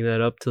keep bringing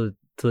that up till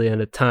the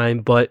end of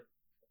time. But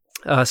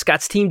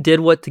Scott's team did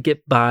what to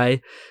get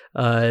by.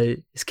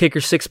 His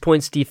kicker, 6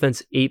 points.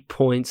 Defense, 8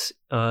 points.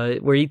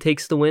 Where he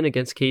takes the win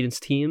against Caden's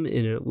team,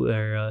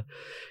 where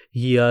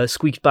he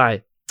squeaked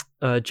by.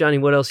 Johnny,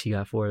 what else you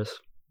got for us?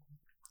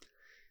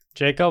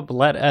 Jacob,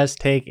 let us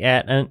take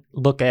a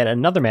look at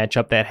another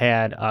matchup that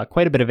had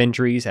quite a bit of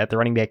injuries at the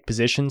running back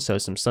position, so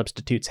some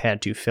substitutes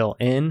had to fill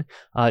in.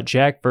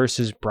 Jack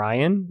versus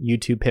Brian,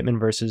 YouTube Pittman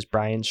versus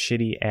Brian's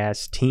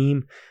shitty-ass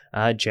team.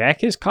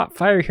 Jack has caught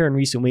fire here in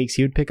recent weeks.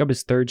 He would pick up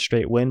his 3rd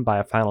straight win by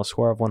a final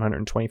score of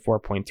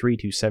 124.3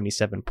 to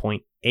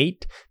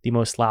 77.8, the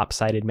most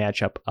lopsided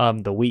matchup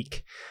of the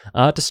week.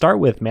 To start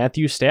with,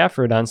 Matthew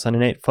Stafford on Sunday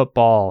Night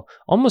Football,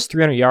 almost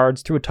 300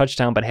 yards, threw a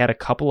touchdown, but had a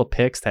couple of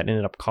picks that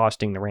ended up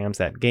costing the Rams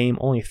that game,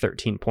 only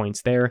 13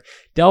 points there.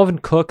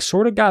 Dalvin Cook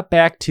sort of got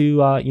back to,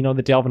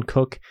 the Dalvin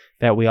Cook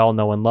that we all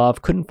know and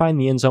love. Couldn't find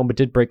the end zone, but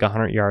did break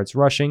 100 yards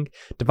rushing.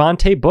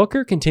 Devontae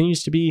Booker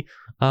continues to be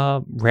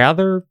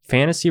rather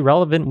fantasy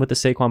relevant with the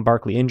Saquon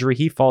Barkley injury.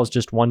 He falls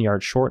just 1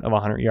 yard short of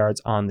 100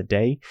 yards on the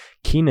day.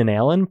 Keenan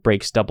Allen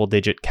breaks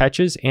double-digit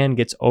catches and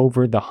gets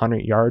over the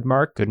 100-yard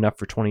mark, good enough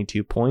for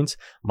 22 points.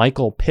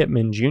 Michael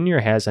Pittman Jr.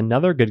 has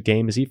another good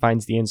game as he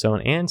finds the end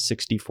zone and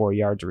 64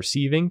 yards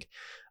receiving.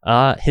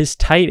 His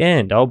tight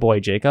end, oh boy,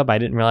 Jacob, I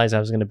didn't realize I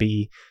was going to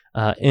be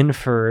in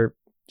for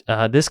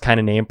this kind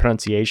of name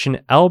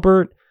pronunciation.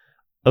 Albert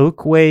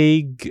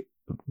Okwuegbunam.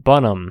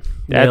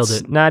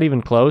 That's not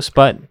even close,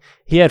 but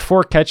he had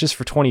 4 catches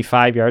for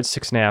 25 yards,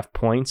 6.5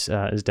 points,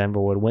 as Denver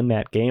would win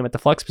that game. At the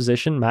flex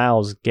position,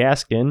 Myles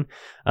Gaskin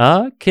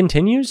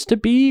continues to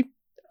be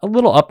a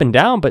little up and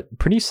down, but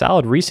pretty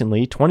solid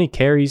recently. 20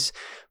 carries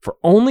for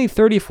only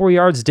 34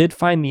 yards, did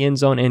find the end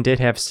zone and did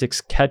have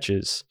 6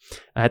 catches.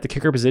 At the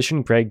kicker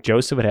position, Greg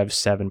Joseph would have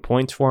 7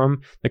 points for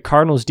him. The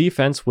Cardinals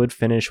defense would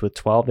finish with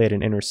 12. They had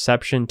an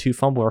interception, 2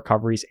 fumble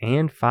recoveries,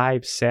 and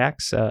 5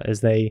 sacks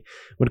as they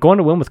would go on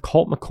to win with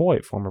Colt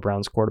McCoy, former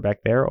Browns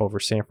quarterback there, over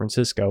San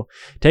Francisco.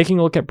 Taking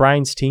a look at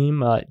Brian's team,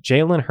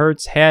 Jalen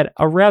Hurts had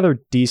a rather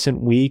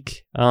decent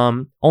week.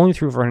 Only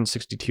threw for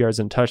 162 yards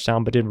and a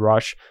touchdown, but did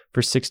rush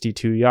for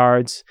 62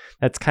 yards.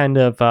 That's kind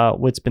of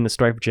what's been the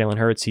story for Jalen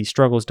Hurts. He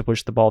struggles to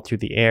push the ball through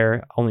the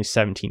air, only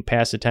 17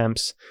 pass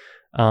attempts.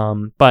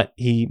 But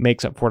he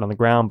makes up for it on the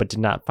ground, but did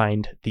not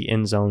find the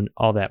end zone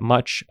all that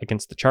much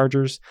against the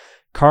Chargers.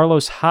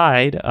 Carlos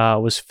Hyde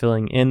was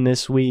filling in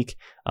this week,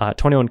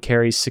 21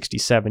 carries,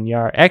 67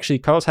 yards. Actually,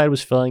 Carlos Hyde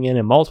was filling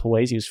in multiple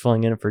ways. He was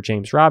filling in for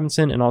James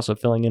Robinson and also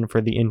filling in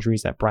for the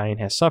injuries that Brian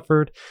has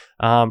suffered.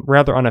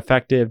 Rather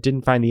ineffective,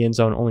 didn't find the end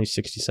zone, only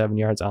 67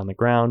 yards on the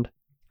ground.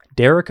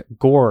 Derek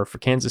Gore for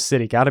Kansas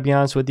City. Got to be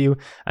honest with you,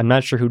 I'm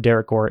not sure who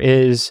Derek Gore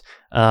is,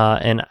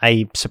 and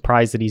I'm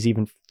surprised that he's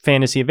even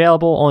fantasy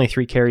available. Only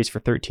 3 carries for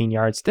 13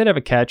 yards. Did have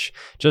a catch,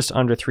 just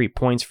under 3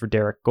 points for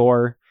Derek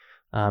Gore.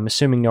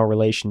 Assuming no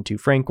relation to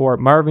Frank Gore.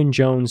 Marvin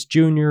Jones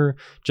Jr.,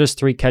 just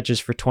 3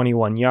 catches for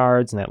 21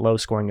 yards in that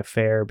low-scoring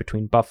affair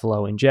between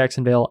Buffalo and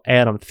Jacksonville.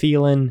 Adam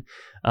Thielen,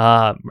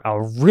 a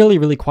really,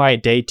 really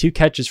quiet day. 2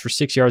 catches for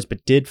 6 yards,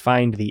 but did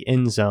find the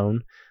end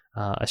zone.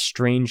 A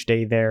strange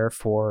day there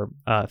for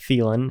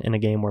Thielen in a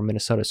game where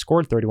Minnesota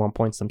scored 31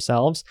 points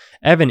themselves.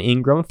 Evan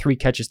Ingram, 3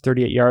 catches,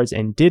 38 yards,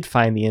 and did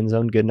find the end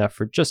zone, good enough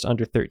for just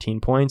under 13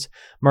 points.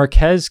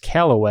 Marquez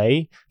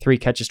Callaway, 3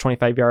 catches,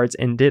 25 yards,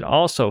 and did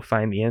also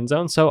find the end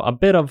zone. So a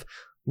bit of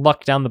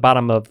luck down the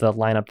bottom of the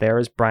lineup there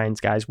as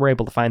Brian's guys were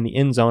able to find the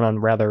end zone on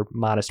rather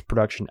modest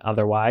production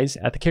otherwise.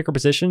 At the kicker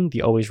position,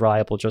 the always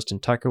reliable Justin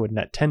Tucker would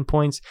net 10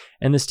 points,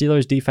 and the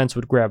Steelers defense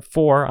would grab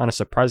 4 on a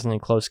surprisingly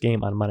close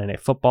game on Monday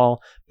Night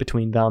Football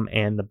between them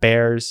and the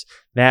Bears.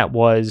 That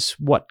was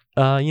what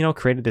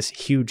created this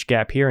huge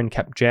gap here and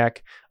kept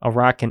Jack a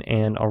rockin'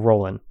 and a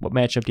rollin'. What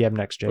matchup do you have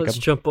next, Jacob? Let's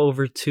jump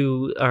over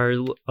to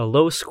a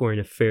low-scoring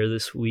affair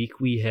this week.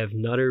 We have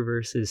Nutter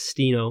versus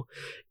Steno,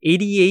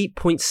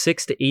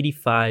 88.6 to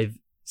 85.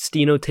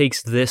 Steno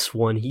takes this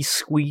one. He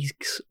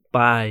squeaks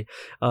by.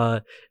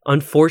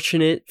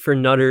 Unfortunate for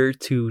Nutter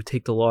to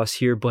take the loss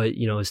here, but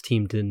his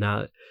team did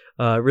not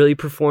really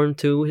perform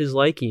to his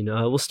liking.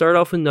 We'll start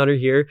off with Nutter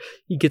here.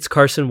 He gets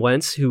Carson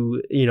Wentz,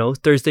 who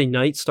Thursday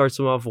night starts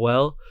him off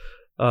well,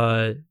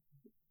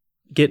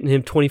 getting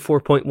him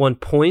 24.1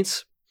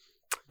 points,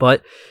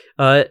 but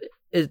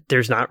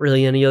there's not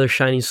really any other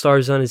shining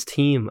stars on his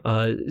team.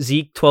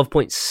 Zeke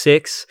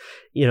 12.6,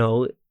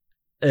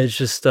 it's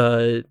just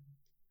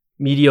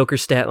mediocre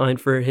stat line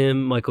for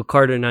him. Michael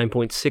Carter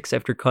 9.6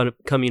 after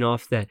coming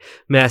off that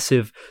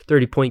massive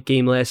 30-point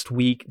game last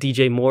week.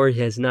 DJ Moore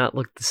has not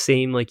looked the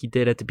same like he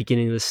did at the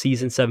beginning of the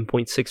season,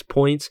 7.6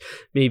 points.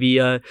 Maybe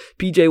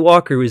PJ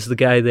Walker was the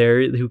guy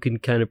there who can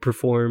kind of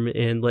perform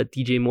and let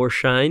DJ Moore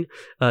shine.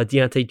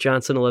 Deontay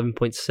Johnson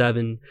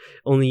 11.7,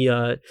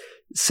 only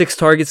 6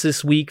 targets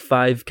this week,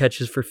 5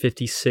 catches for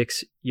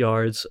 56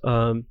 yards.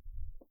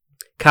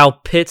 Kyle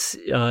Pitts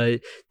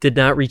did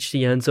not reach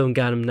the end zone,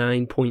 got him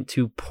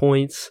 9.2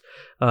 points,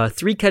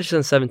 3 catches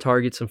on 7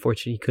 targets.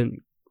 Unfortunately, he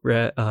couldn't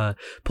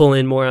pull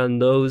in more on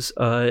those.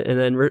 And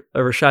then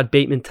Rashad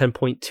Bateman,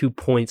 10.2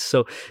 points.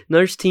 So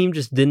Nutter's team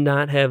just did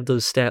not have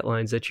those stat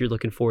lines that you're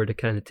looking for to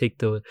kind of take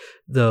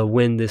the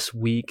win this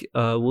week.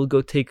 We'll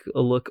go take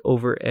a look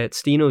over at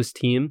Steno's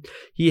team.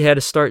 He had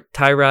to start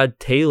Tyrod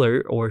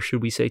Taylor, or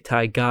should we say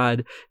Ty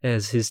God,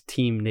 as his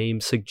team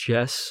name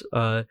suggests.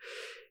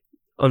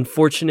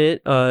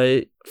 Unfortunate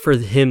for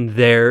him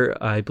there.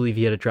 I believe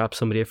he had to drop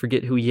somebody. I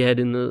forget who he had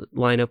in the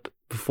lineup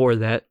before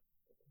that.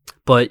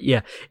 But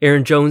yeah,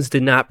 Aaron Jones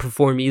did not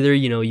perform either.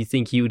 You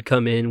think he would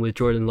come in with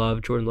Jordan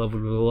Love. Jordan Love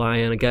would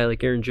rely on a guy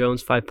like Aaron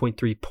Jones,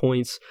 5.3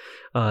 points.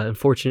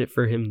 Unfortunate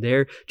for him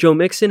there. Joe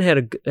Mixon had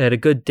a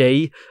good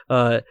day.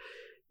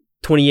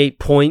 28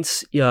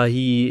 points.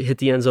 He hit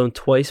the end zone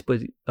twice, but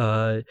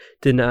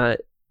did not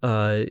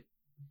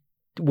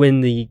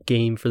win the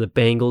game for the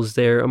Bengals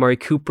there. Amari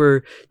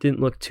Cooper didn't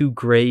look too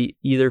great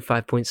either,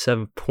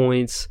 5.7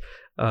 points.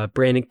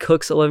 Brandon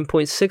Cooks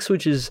 11.6,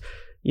 which is,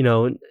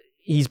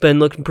 he's been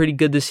looking pretty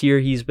good this year.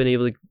 He's been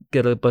able to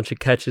get a bunch of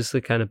catches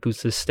to kind of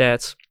boost his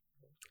stats.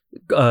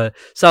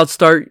 Solid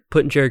start,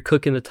 putting Jared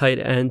Cook in the tight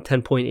end,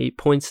 10.8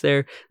 points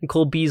there. And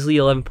Cole Beasley,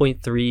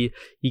 11.3.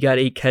 He got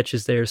 8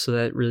 catches there, so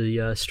that really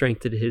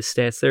strengthened his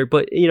stats there.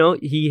 But,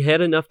 he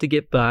had enough to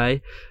get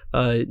by.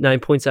 9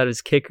 points out of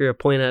his kicker, a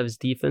point out of his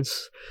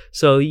defense.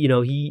 So,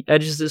 he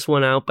edges this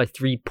one out by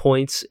 3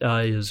 points.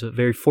 It was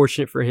very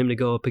fortunate for him to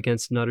go up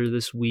against Nutter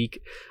this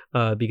week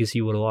because he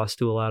would have lost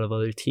to a lot of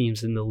other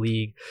teams in the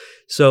league.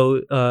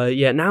 So,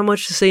 not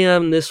much to say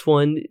on this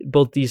one.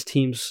 Both these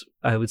teams,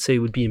 I would say,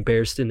 would be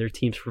embarrassed in their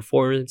team's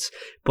performance,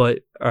 but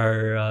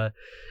are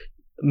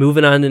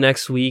moving on to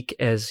next week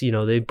as,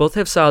 they both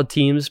have solid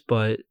teams,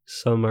 but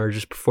some are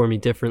just performing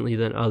differently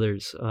than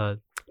others.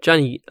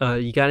 Johnny,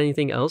 you got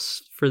anything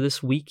else for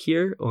this week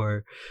here,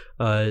 or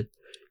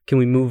can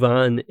we move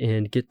on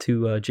and get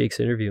to Jake's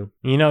interview?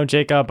 You know,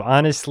 Jacob,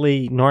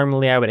 honestly,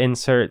 normally I would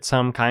insert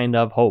some kind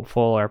of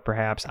hopeful or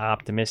perhaps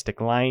optimistic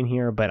line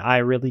here, but I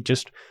really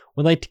just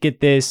would like to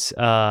get this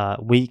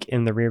week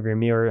in the rearview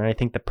mirror, and I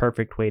think the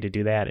perfect way to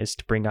do that is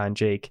to bring on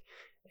Jake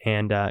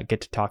and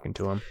get to talking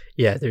to him.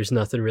 Yeah, there's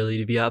nothing really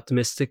to be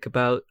optimistic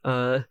about,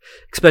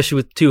 especially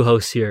with two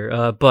hosts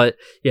here. But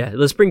yeah,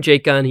 let's bring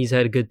Jake on. He's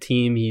had a good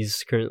team.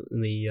 He's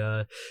currently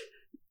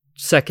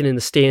second in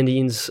the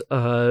standings,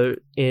 and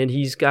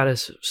he's got a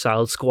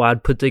solid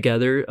squad put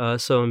together.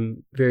 So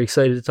I'm very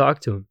excited to talk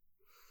to him.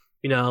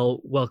 You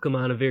know, welcome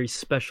on a very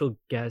special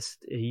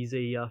guest. He's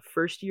a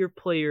first-year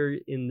player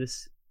in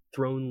this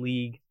Throne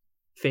League,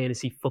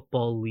 Fantasy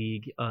Football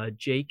League.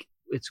 Jake,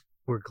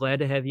 we're glad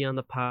to have you on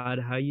the pod.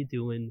 How you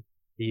doing?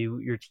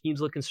 Your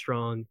team's looking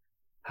strong.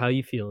 How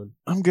you feeling?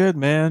 I'm good,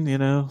 man. You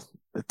know,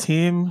 the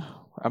team,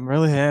 I'm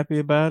really happy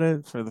about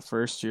it for the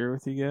first year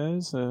with you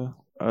guys.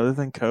 Other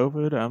than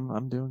COVID,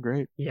 I'm doing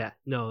great. Yeah,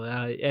 no,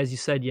 as you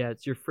said, yeah,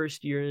 it's your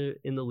first year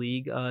in the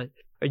league. Are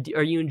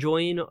you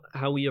enjoying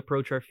how we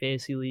approach our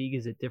fantasy league?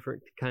 Is it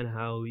different to kind of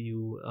how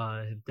you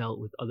have dealt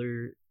with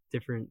other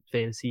different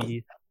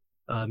fantasy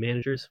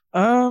managers?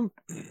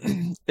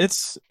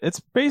 It's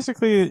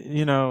basically,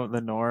 you know,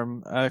 the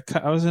norm. I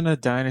was in a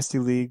dynasty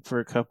league for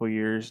a couple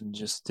years and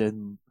just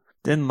didn't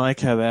like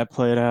how that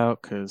played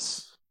out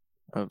because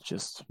of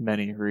just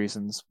many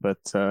reasons. But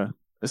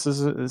this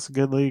is a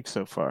good league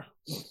so far.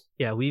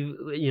 Yeah,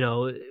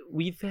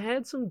 we've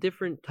had some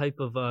different type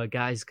of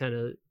guys kind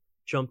of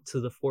jump to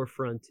the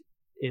forefront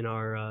in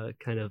our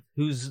kind of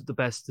who's the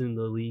best in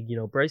the league. You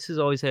know, Bryce has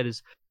always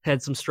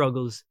had some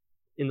struggles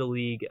in the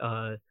league.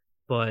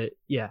 But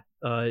yeah,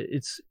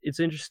 it's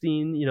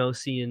interesting, you know,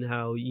 seeing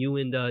how you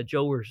and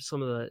Joe were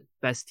some of the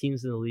best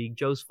teams in the league.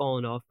 Joe's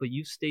fallen off, but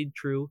you stayed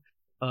true.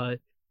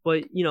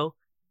 But you know,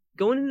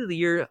 going into the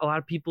year, a lot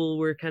of people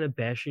were kind of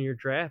bashing your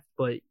draft,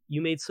 but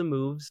you made some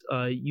moves.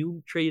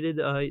 You traded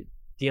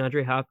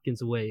DeAndre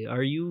Hopkins away.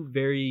 Are you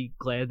very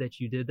glad that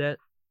you did that?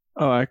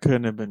 Oh, I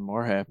couldn't have been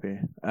more happy.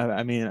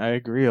 I mean, I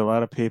agree. A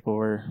lot of people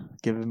were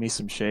giving me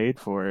some shade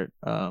for it.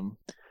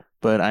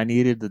 But I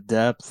needed the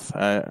depth.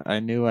 I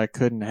knew I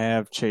couldn't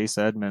have Chase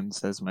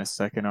Edmonds as my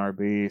second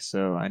RB,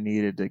 so I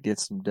needed to get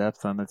some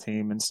depth on the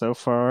team. And so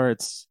far,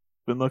 it's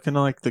been looking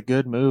like the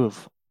good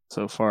move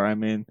so far. I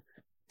mean,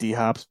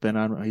 D-Hop's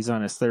he's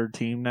on his third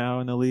team now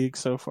in the league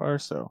so far,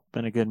 so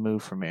been a good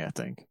move for me, I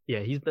think. Yeah,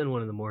 he's been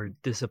one of the more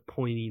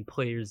disappointing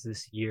players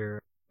this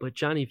year. But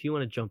Johnny, if you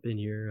want to jump in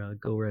here,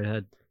 go right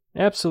ahead.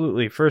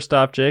 Absolutely. First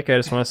off, Jake, I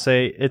just want to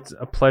say it's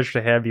a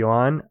pleasure to have you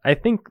on. I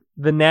think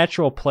the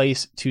natural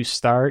place to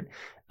start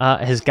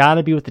has got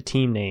to be with the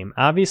team name.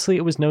 Obviously,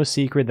 it was no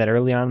secret that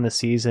early on in the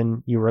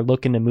season, you were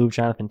looking to move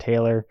Jonathan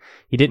Taylor.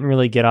 He didn't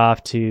really get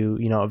off to,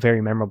 a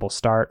very memorable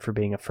start for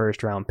being a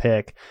first-round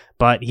pick,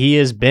 but he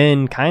has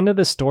been kind of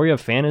the story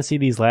of fantasy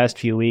these last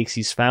few weeks.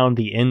 He's found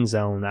the end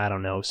zone, I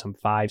don't know, some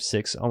 5,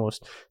 6,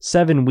 almost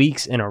 7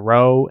 weeks in a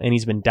row, and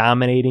he's been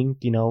dominating.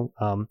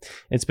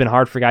 It's been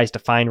hard for guys to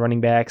find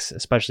running backs,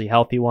 especially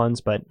healthy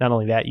ones, but not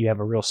only that, you have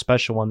a real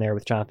special one there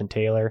with Jonathan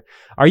Taylor.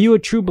 Are you a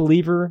true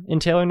believer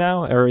in Taylor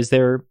now, or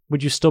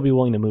would you still be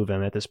willing to move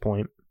him at this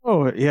point?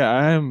 Oh, yeah,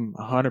 I'm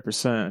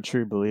 100% a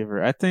true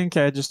believer. I think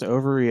I just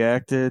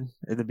overreacted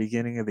at the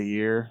beginning of the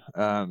year.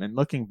 And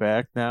looking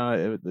back now,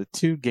 the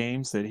 2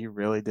 games that he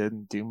really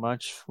didn't do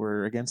much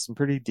were against some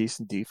pretty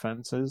decent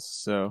defenses.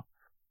 So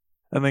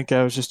I think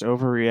I was just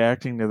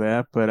overreacting to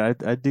that. But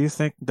I do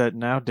think that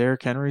now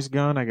Derrick Henry's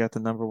gone, I got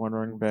the number 1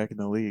 running back in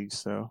the league.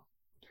 So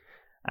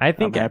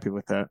I'm happy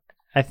with that.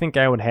 I think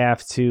I would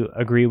have to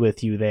agree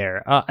with you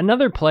there.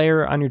 Another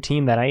player on your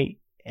team that I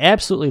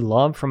absolutely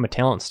love from a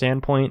talent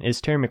standpoint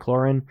is Terry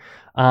McLaurin.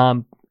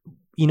 For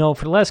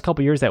the last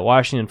couple of years, that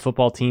Washington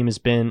football team has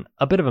been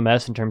a bit of a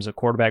mess in terms of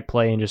quarterback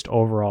play and just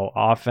overall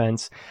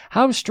offense.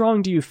 How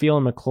strong do you feel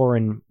in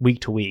McLaurin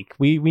week to week?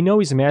 We know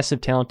he's a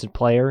massive talented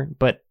player,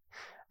 but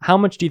how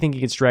much do you think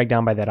he gets dragged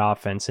down by that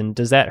offense? And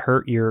does that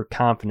hurt your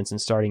confidence in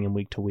starting him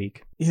week to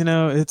week?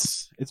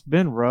 It's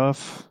been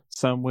rough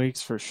some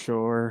weeks for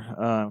sure,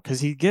 because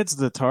he gets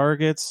the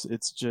targets.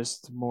 It's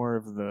just more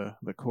of the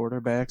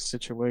quarterback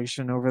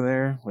situation over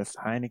there with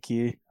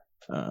Heineke.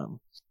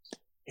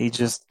 He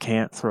just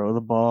can't throw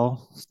the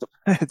ball,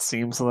 it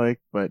seems like.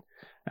 But,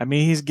 I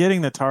mean, he's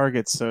getting the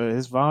targets, so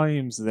his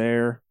volume's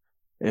there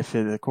if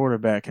the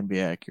quarterback can be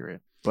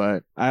accurate.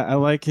 But I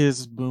like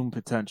his boom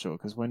potential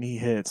because when he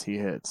hits,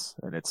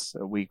 and it's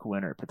a week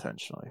winner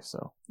potentially.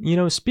 So,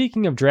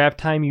 speaking of draft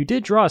time, you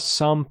did draw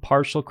some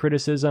partial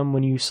criticism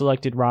when you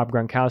selected Rob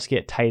Gronkowski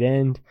at tight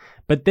end,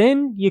 but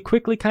then you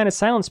quickly kind of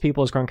silenced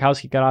people as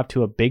Gronkowski got off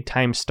to a big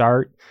time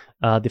start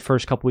the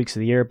first couple weeks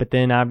of the year, but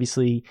then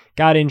obviously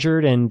got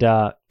injured and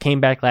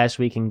came back last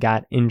week and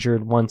got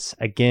injured once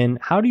again.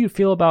 How do you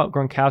feel about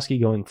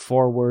Gronkowski going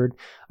forward?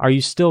 Are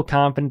you still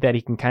confident that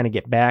he can kind of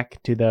get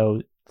back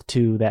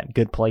to that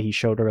good play he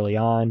showed early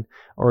on,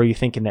 or are you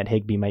thinking that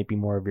Higbee might be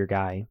more of your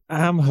guy?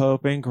 I'm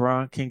hoping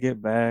Gronk can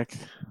get back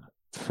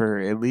for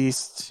at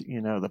least,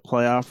 the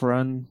playoff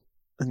run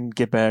and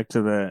get back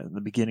to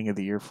the beginning of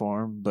the year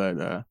form,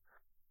 but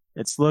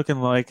it's looking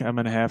like I'm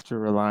going to have to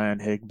rely on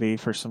Higbee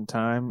for some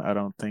time. I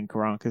don't think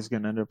Gronk is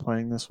going to end up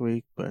playing this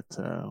week, but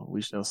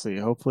we shall see.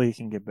 Hopefully he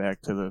can get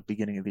back to the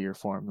beginning of the year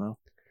form, though.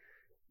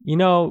 You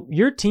know,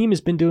 your team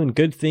has been doing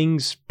good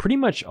things pretty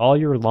much all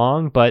year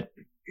long, but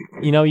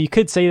you know, you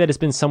could say that it's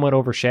been somewhat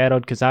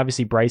overshadowed because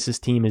obviously Bryce's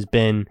team has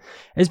been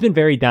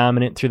very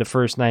dominant through the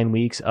first 9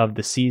 weeks of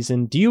the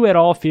season. Do you at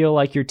all feel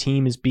like your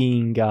team is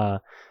being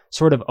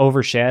sort of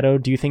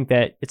overshadowed? Do you think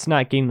that it's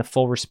not getting the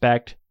full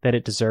respect that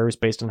it deserves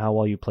based on how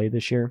well you played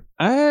this year?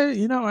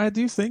 I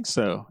do think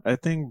so. I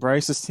think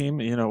Bryce's team,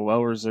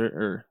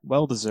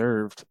 well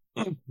deserved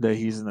that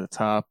he's in the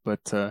top,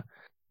 but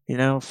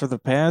for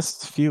the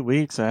past few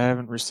weeks, I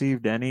haven't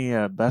received any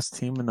best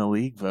team in the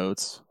league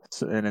votes,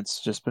 and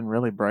it's just been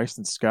really Bryce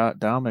and Scott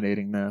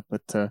dominating that.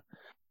 But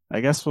I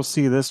guess we'll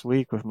see this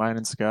week with mine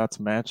and Scott's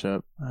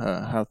matchup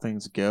how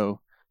things go.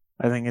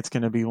 I think it's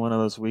going to be one of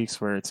those weeks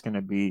where it's going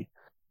to be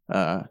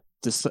a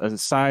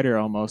decider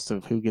almost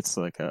of who gets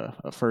like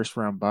a first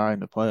round bye in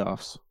the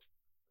playoffs.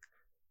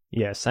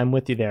 Yes, I'm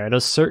with you there.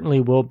 It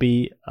certainly will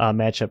be a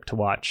matchup to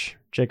watch.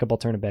 Jacob, I'll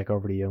turn it back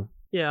over to you.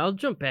 Yeah, I'll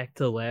jump back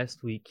to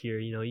last week here.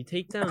 You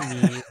take down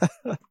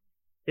me.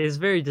 It's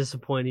very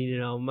disappointing.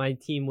 My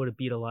team would have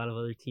beat a lot of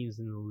other teams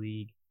in the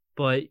league.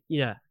 But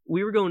yeah,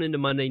 we were going into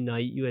Monday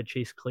night. You had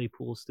Chase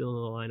Claypool still in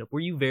the lineup. Were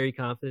you very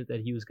confident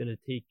that he was going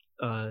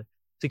to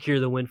secure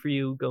the win for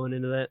you going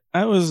into that?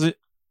 I was,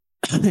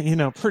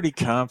 pretty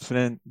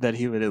confident that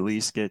he would at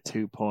least get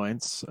 2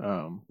 points.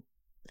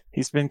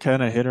 He's been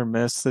kind of hit or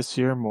miss this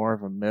year, more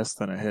of a miss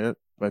than a hit.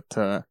 But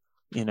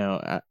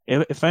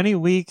if any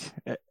week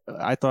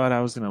I thought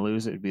I was going to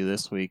lose, it'd be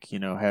this week.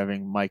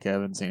 Having Mike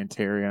Evans and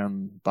Terry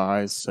on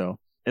buys, so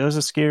it was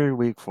a scary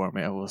week for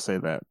me. I will say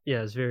that.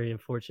 Yeah, it's very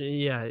unfortunate.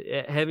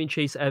 Yeah, having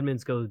Chase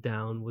Edmonds go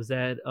down, was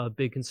that a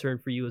big concern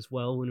for you as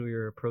well when we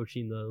were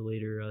approaching the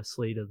later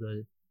slate of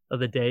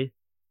the day?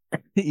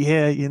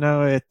 Yeah,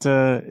 it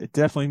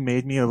definitely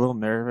made me a little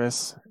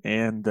nervous,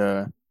 and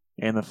the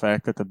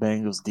fact that the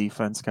Bengals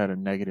defense got a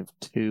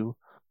 -2,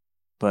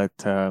 but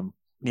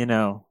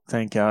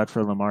thank God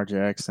for Lamar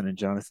Jackson and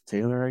Jonathan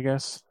Taylor. I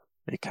guess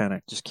it kind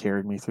of just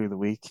carried me through the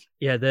week.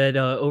 Yeah, that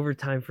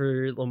overtime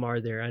for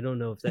Lamar there, I don't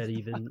know if that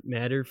even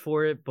mattered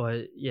for it,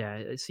 but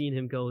yeah, seeing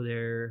him go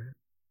there,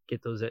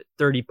 get those at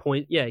 30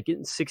 points,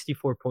 getting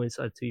 64 points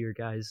out to your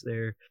guys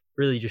there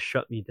really just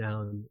shut me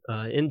down.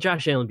 And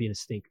Josh Allen being a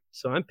stinker,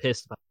 so I'm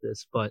pissed about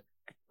this, but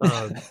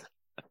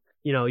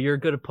you're a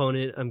good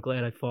opponent. I'm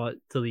glad I fought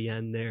till the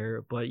end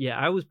there, but yeah,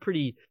 I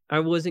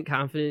wasn't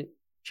confident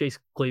Chase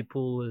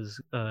Claypool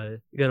was going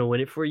to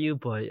win it for you,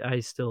 but I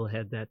still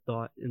had that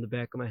thought in the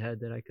back of my head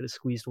that I could have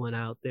squeezed one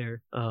out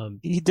there.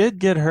 He did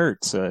get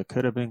hurt, so it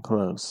could have been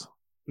close.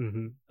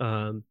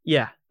 Mm-hmm.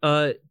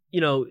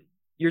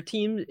 Your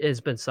team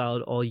has been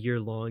solid all year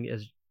long,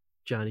 as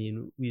Johnny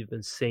and we've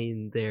been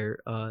saying there,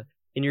 and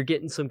you're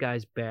getting some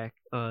guys back.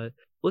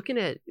 Looking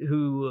at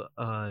who,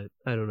 I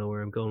don't know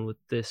where I'm going with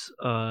this.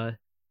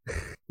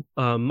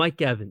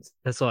 Mike Evans.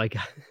 That's all I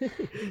got.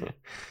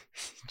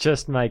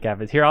 Just Mike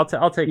Evans. Here, I'll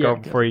take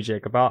over for you,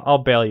 Jacob. I'll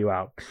bail you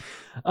out.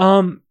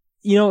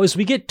 As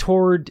we get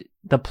toward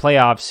the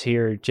playoffs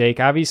here, Jake,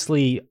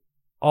 obviously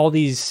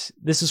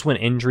this is when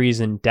injuries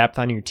and depth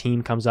on your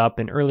team comes up.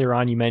 And earlier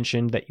on, you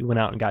mentioned that you went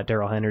out and got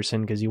Darrell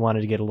Henderson because you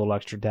wanted to get a little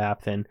extra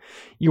depth, and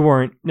you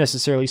weren't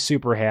necessarily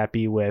super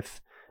happy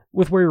with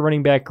where your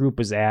running back group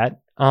was at.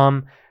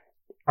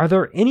 Are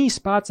there any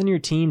spots on your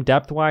team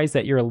depth-wise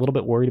that you're a little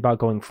bit worried about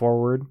going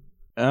forward?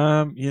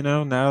 Now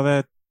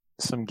that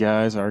some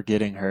guys are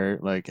getting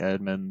hurt, like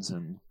Edmonds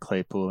and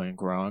Claypool and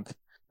Gronk,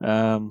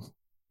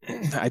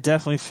 I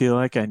definitely feel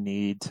like I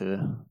need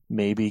to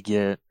maybe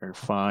get or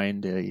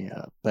find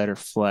a better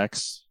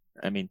flex.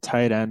 I mean,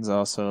 tight end's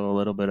also a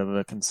little bit of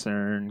a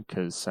concern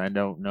because I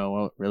don't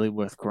know really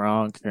with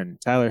Gronk and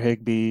Tyler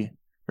Higbee.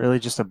 Really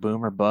just a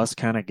boomer bust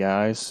kind of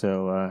guy.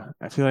 So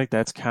I feel like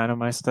that's kind of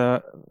my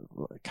stuff,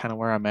 kind of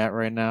where I'm at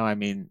right now. I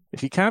mean,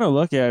 if you kind of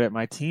look at it,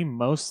 my team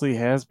mostly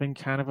has been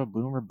kind of a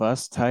boomer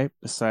bust type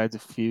besides a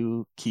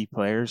few key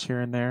players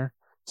here and there.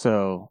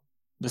 So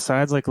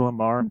besides like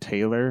Lamar and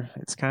Taylor,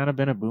 it's kind of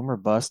been a boomer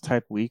bust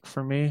type week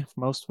for me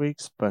most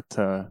weeks, but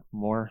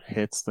more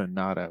hits than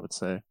not, I would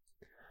say.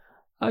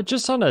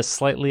 Just on a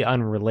slightly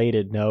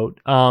unrelated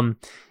note,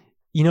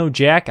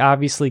 Jack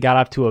obviously got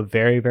off to a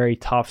very, very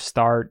tough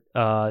start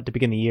to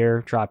begin the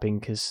year,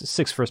 dropping his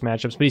 6 first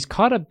matchups, but he's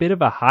caught a bit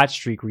of a hot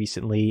streak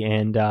recently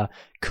and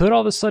could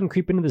all of a sudden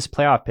creep into this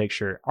playoff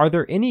picture. Are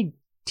there any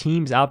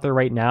teams out there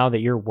right now that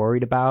you're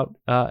worried about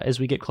as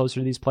we get closer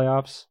to these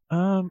playoffs?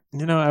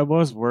 I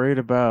was worried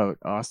about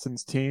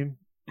Austin's team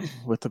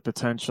with the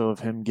potential of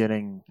him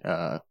getting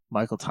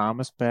Michael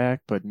Thomas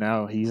back, but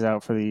now he's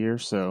out for the year,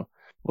 so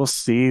we'll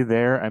see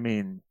there. I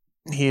mean,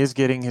 he is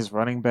getting his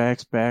running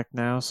backs back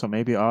now, so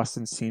maybe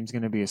Austin's team's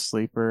going to be a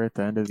sleeper at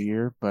the end of the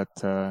year, but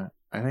I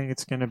think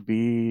it's going to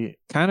be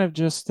kind of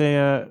just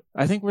I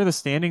think where the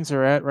standings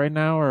are at right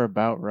now are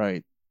about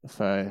right.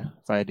 If I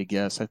had to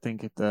guess, I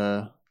think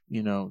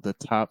the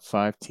top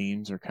 5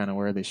 teams are kind of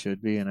where they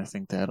should be, and I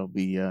think that'll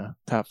be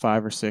top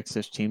 5 or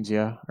 6-ish teams,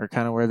 are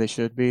kind of where they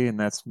should be, and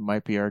that's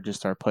might be our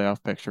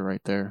playoff picture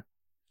right there.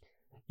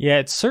 Yeah,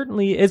 it's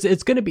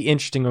going to be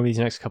interesting over these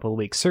next couple of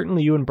weeks.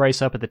 Certainly you and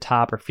Bryce up at the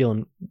top are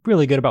feeling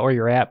really good about where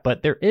you're at,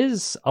 but there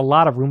is a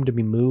lot of room to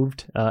be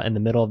moved in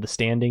the middle of the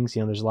standings.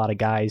 There's a lot of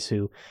guys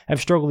who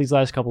have struggled these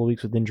last couple of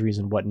weeks with injuries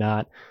and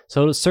whatnot.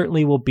 So it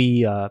certainly will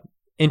be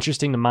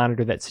interesting to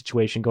monitor that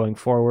situation going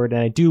forward.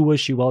 And I do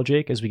wish you well,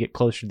 Jake, as we get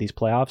closer to these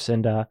playoffs.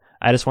 And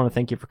I just want to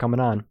thank you for coming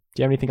on. Do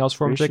you have anything else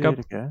for him, Jacob?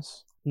 It,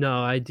 guys. No,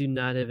 I do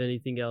not have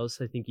anything else.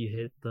 I think you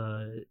hit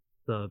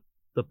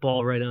the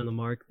ball right on the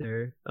mark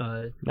there.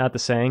 Not the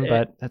saying,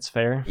 but that's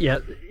fair. Yeah,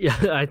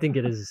 I think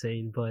it is a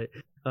saying, but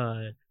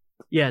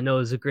it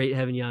was a great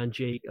having you on,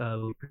 Jake.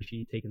 We appreciate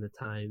you taking the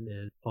time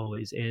as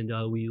always, and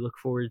we look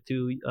forward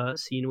to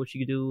seeing what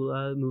you can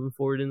do moving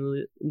forward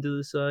into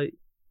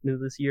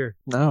this year.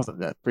 No,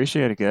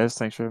 appreciate it, guys.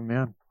 Thanks for having me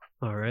on.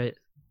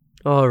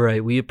 All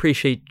right. We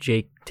appreciate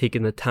Jake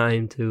taking the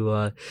time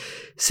to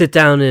sit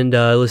down and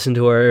listen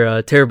to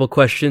our terrible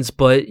questions,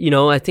 but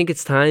I think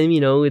it's time.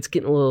 It's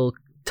getting a little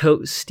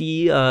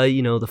toasty.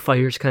 The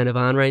fire's kind of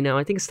on right now.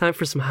 I think it's time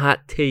for some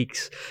hot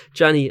takes.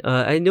 Johnny,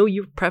 I know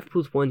you're prepped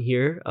with one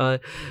here.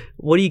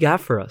 What do you got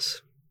for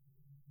us?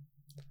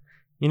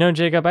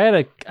 Jacob,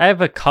 I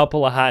have a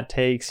couple of hot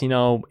takes, in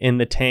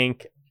the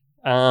tank.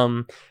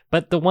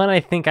 But the one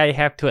I think I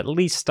have to at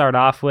least start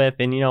off with,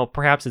 and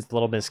perhaps it's a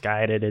little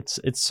misguided, it's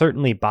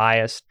certainly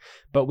biased,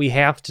 but we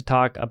have to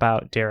talk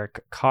about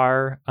Derek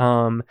Carr.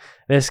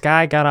 This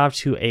guy got off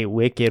to a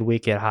wicked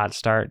hot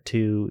start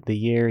to the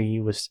year. He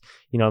was,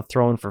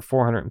 throwing for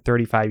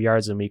 435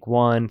 yards in week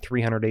 1,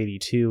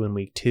 382 in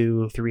week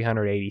 2,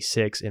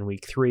 386 in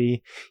week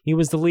 3. He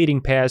was the leading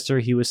passer.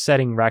 He was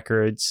setting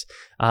records.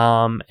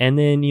 And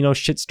then,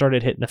 shit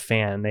started hitting the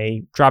fan.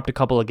 They dropped a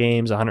couple of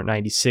games,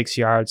 196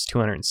 yards,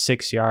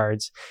 206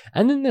 yards.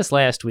 And then this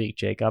last week,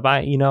 Jacob,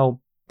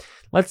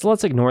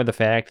 let's ignore the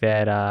fact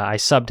that I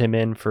subbed him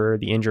in for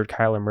the injured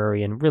Kyler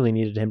Murray and really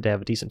needed him to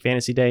have a decent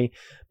fantasy day.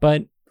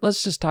 But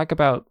let's just talk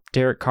about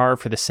Derek Carr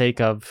for the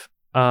sake of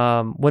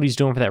what he's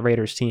doing for that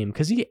Raiders team,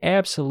 because he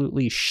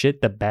absolutely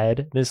shit the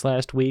bed this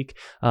last week.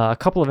 A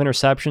couple of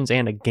interceptions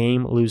and a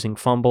game-losing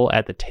fumble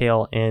at the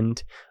tail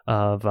end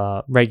of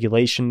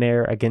regulation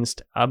there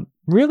against a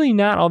really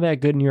not all that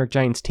good New York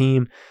Giants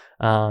team.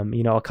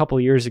 A couple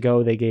of years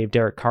ago, they gave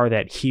Derek Carr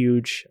that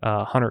huge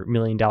 $100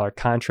 million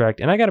contract.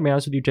 And I got to be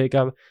honest with you,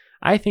 Jacob,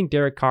 I think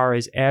Derek Carr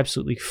is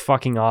absolutely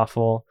fucking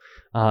awful.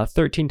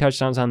 13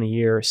 touchdowns on the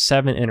year,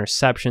 7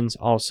 interceptions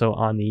also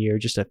on the year,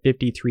 just a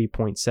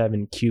 53.7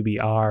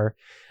 QBR.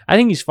 I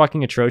think he's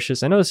fucking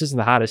atrocious. I know this isn't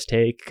the hottest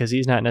take because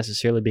he's not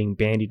necessarily being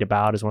bandied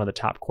about as one of the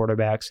top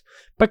quarterbacks,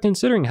 but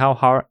considering how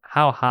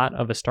hot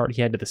of a start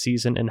he had to the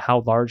season and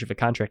how large of a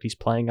contract he's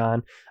playing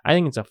on, I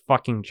think it's a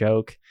fucking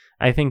joke.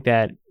 I think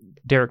that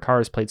Derek Carr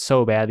has played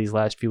so bad these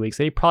last few weeks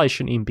that he probably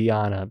shouldn't even be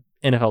on a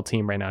NFL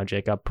team right now,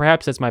 Jacob.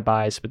 Perhaps that's my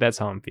bias, but that's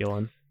how I'm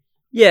feeling.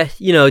 Yeah,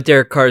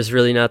 Derek Carr is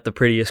really not the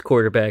prettiest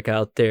quarterback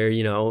out there.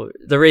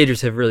 The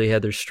Raiders have really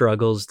had their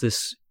struggles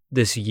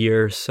this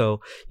year. So,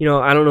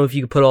 I don't know if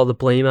you could put all the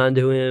blame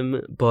onto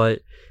him,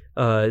 but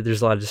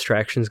there's a lot of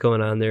distractions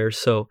going on there.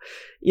 So,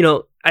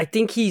 I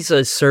think he's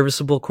a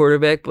serviceable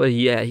quarterback, but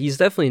yeah, he's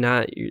definitely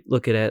not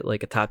looking at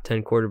like a top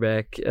 10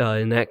 quarterback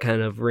in that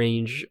kind of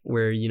range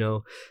where,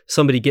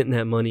 somebody getting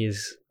that money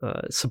is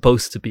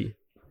supposed to be.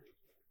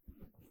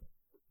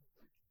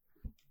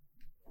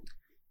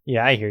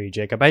 Yeah, I hear you,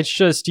 Jacob. It's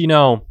just,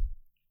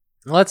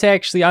 let's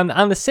actually,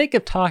 on the sake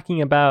of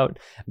talking about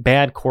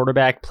bad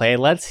quarterback play,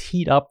 let's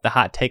heat up the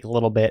hot take a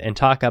little bit and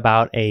talk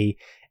about a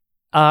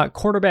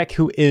quarterback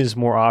who is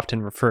more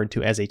often referred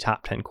to as a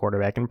top 10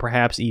 quarterback, and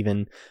perhaps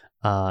even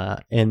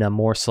in a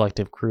more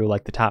selective crew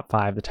like the top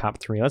 5, the top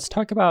 3. Let's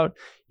talk about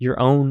your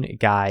own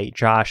guy,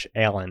 Josh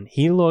Allen.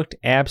 He looked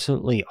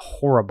absolutely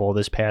horrible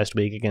this past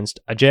week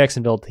against a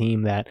Jacksonville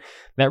team that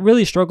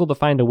really struggled to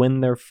find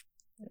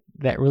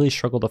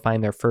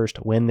their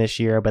first win this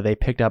year, but they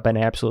picked up an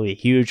absolutely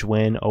huge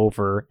win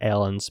over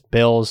Allen's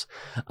Bills.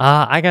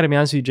 I got to be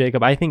honest with you,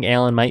 Jacob. I think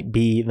Allen might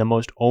be the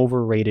most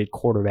overrated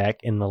quarterback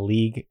in the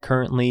league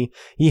currently.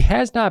 He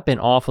has not been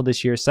awful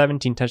this year.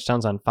 17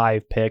 touchdowns on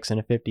 5 picks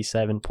and a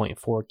 57.4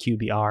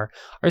 QBR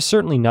are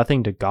certainly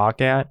nothing to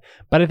gawk at,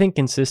 but I think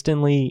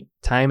consistently,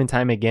 time and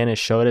time again, has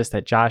showed us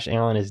that Josh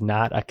Allen is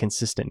not a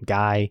consistent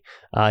guy.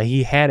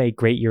 He had a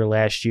great year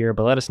last year,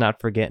 but let us not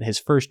forget his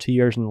first 2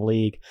 years in the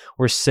league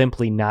were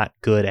simply not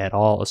good at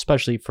all,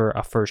 especially for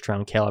a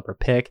first-round caliber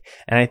pick.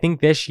 And I think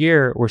this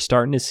year we're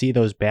starting to see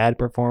those bad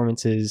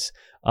performances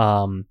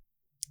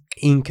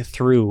ink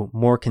through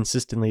more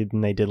consistently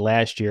than they did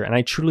last year. And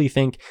I truly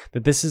think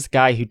that this is a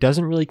guy who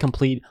doesn't really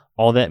complete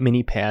all that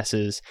many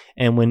passes.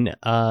 And when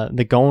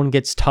the going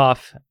gets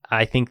tough,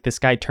 I think this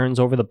guy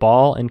turns over the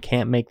ball and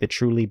can't make the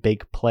truly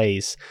big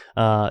plays.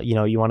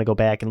 You want to go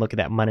back and look at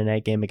that Monday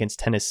night game against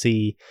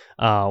Tennessee,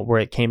 where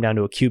it came down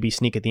to a QB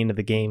sneak at the end of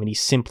the game, and he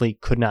simply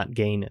could not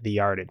gain the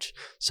yardage.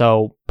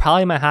 So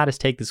probably my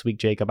hottest take this week,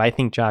 Jacob. I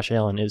think Josh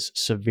Allen is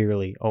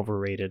severely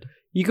overrated.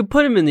 You could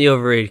put him in the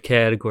overrated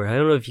category. I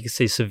don't know if you could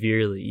say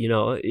severely.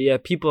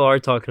 People are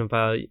talking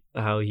about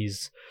how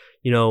he's,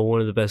 one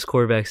of the best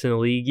quarterbacks in the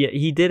league. Yeah,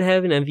 he did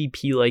have an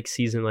MVP-like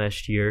season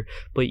last year,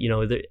 but,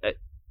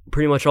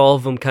 pretty much all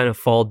of them kind of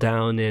fall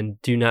down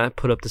and do not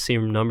put up the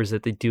same numbers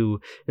that they do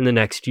in the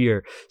next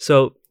year.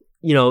 So,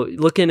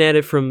 looking at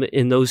it from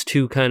in those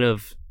two kind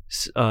of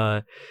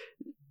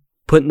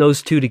putting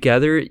those two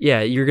together,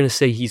 yeah, you're going to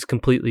say he's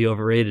completely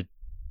overrated.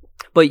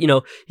 But,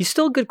 he's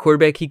still a good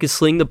quarterback. He could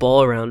sling the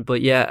ball around.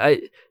 But, yeah,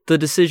 the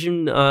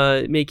decision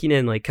making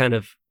and, like, kind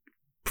of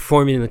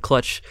performing in the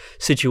clutch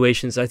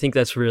situations, I think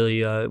that's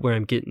really where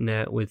I'm getting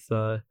at with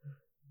the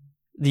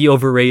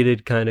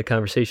overrated kind of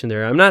conversation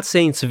there. I'm not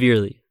saying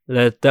severely.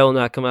 That will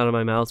not come out of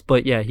my mouth.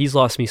 But, yeah, he's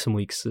lost me some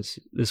weeks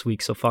this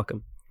week, so fuck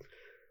him.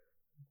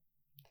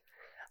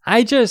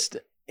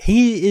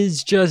 He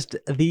is just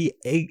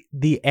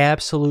the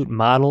absolute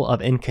model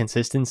of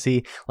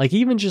inconsistency. Like,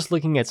 even just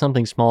looking at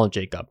something small,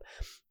 Jacob,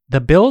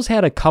 the Bills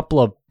had a couple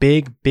of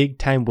big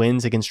time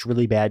wins against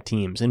really bad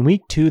teams. In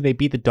week 2, they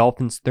beat the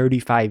Dolphins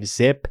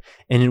 35-0,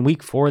 and in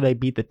week 4, they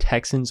beat the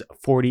Texans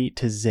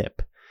 40-0.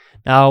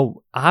 Now,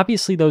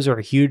 obviously, those are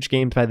huge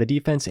games by the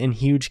defense and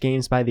huge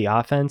games by the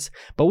offense.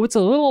 But what's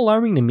a little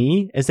alarming to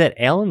me is that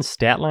Allen's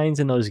stat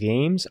lines in those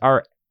games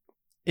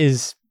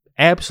is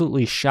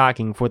absolutely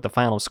shocking for what the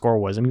final score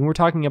was. I mean, we're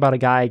talking about a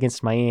guy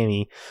against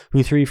Miami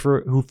who threw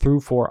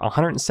for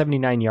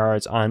 179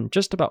 yards on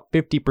just about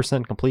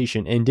 50%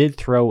 completion and did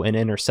throw an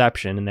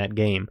interception in that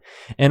game.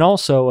 And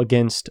also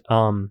against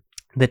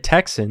the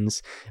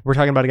Texans, we're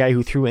talking about a guy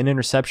who threw an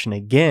interception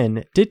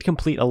again, did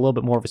complete a little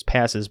bit more of his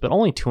passes, but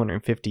only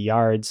 250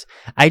 yards.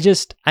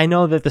 I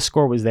know that the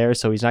score was there,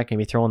 so he's not going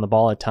to be throwing the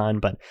ball a ton,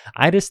 but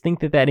I just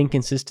think that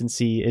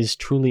inconsistency is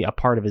truly a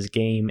part of his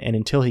game, and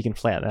until he can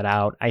flatten that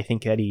out, I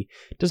think that he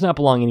does not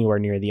belong anywhere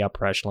near the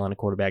upper echelon of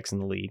quarterbacks in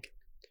the league.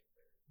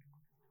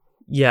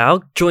 Yeah,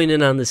 I'll join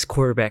in on this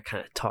quarterback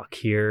kind of talk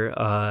here.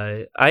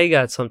 I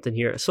got something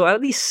here. So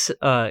at least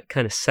kind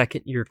of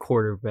second-year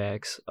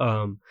quarterbacks,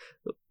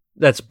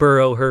 that's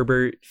Burrow,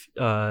 Herbert,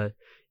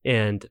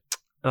 and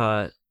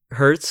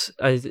Hurts.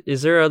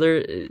 Is there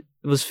other?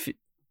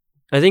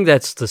 I think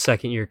that's the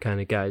second-year kind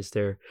of guys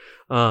there.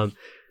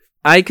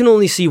 I can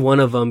only see one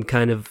of them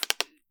kind of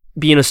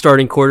being a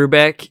starting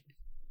quarterback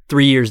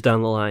 3 years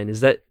down the line. Is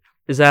that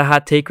a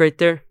hot take right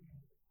there?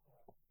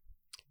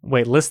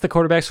 Wait, list the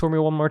quarterbacks for me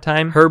one more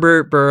time.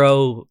 Herbert,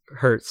 Burrow,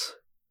 Hurts.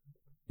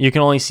 You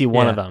can only see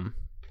one of them.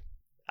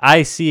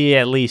 I see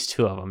at least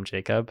 2 of them,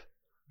 Jacob.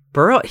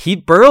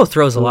 Burrow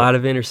throws a lot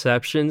of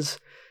interceptions.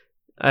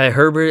 I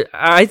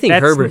think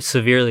Herbert's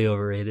severely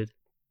overrated.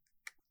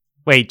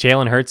 Wait,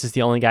 Jalen Hurts is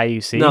the only guy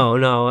you see? No.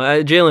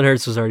 Jalen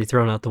Hurts was already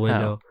thrown out the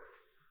window.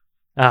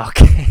 Oh,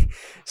 okay.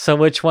 So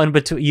which one?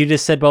 You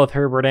just said both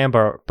Herbert and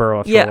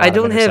Burrow. Yeah, I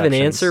don't have an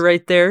answer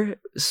right there.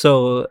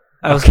 So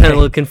I was kind of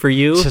looking for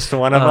you. Just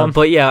one of them?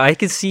 But yeah, I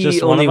could see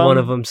only one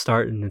of them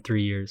starting in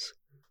 3 years.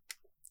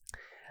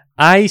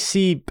 I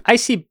see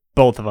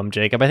both of them,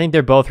 Jacob. I think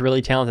they're both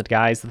really talented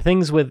guys. The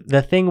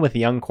thing with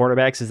young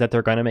quarterbacks is that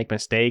they're going to make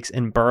mistakes,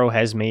 and Burrow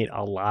has made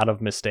a lot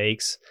of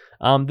mistakes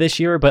this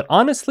year. But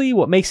honestly,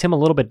 what makes him a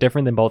little bit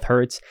different than both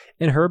Hurts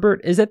and Herbert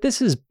is that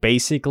this is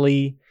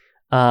basically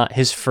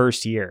his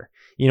first year.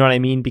 You know what I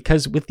mean?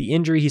 Because with the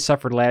injury he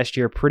suffered last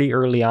year pretty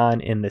early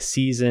on in the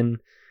season,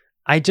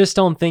 I just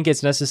don't think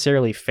it's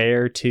necessarily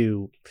fair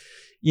to,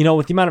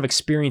 with the amount of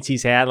experience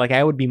he's had, like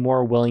I would be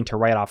more willing to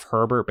write off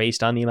Herbert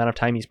based on the amount of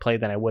time he's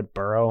played than I would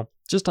Burrow,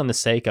 just on the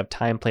sake of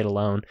time played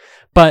alone.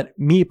 But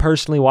me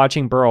personally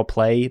watching Burrow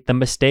play, the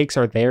mistakes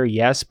are there,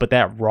 yes, but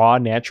that raw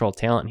natural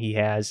talent he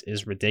has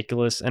is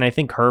ridiculous. And I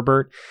think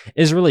Herbert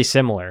is really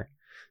similar.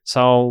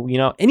 So,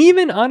 and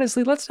even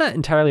honestly, let's not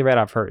entirely write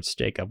off Hurts,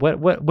 Jacob.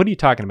 What are you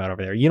talking about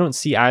over there? You don't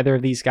see either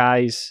of these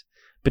guys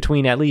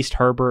between at least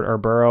Herbert or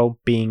Burrow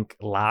being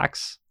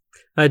locks?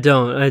 I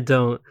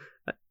don't.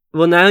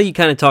 Well, now you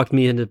kind of talked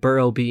me into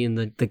Burrow being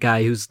the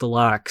guy who's the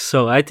lock.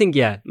 So I think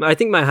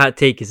my hot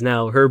take is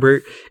now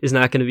Herbert is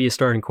not going to be a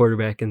starting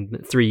quarterback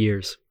in 3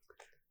 years.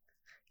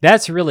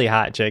 That's really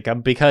hot,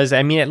 Jacob, because,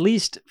 I mean, at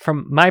least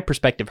from my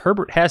perspective,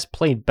 Herbert has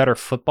played better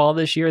football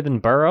this year than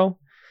Burrow.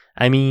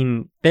 I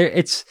mean,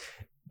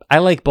 I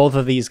like both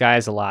of these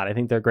guys a lot. I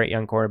think they're great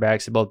young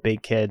quarterbacks. They're both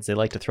big kids. They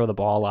like to throw the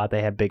ball a lot.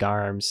 They have big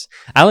arms.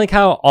 I like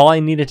how all I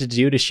needed to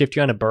do to shift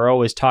you onto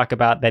Burrow is talk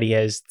about that he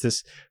has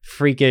this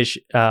freakish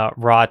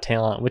raw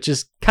talent, which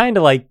is kind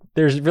of like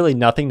there's really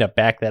nothing to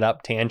back that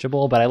up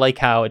tangible, but I like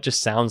how it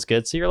just sounds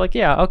good. So you're like,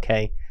 yeah,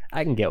 okay,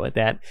 I can get with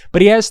that.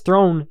 But he has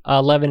thrown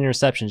 11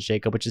 interceptions,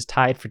 Jacob, which is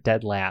tied for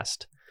dead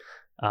last.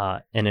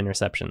 in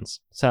interceptions.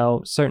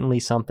 So certainly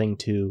something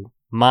to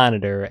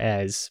monitor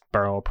as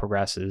Burrow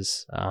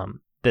progresses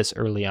this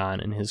early on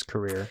in his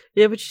career.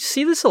 Yeah, but you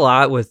see this a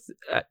lot with,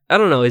 I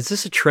don't know, is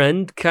this a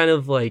trend kind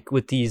of like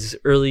with these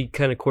early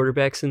kind of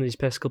quarterbacks in these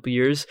past couple of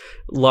years?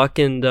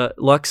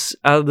 Luck's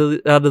out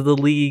of the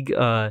league,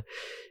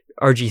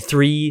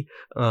 RG3,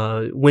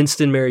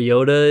 Winston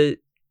Mariota,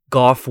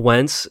 Goff,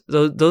 Wentz,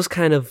 those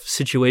kind of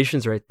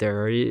situations right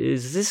there.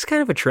 Is this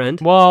kind of a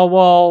trend?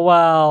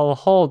 Well,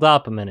 hold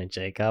up a minute,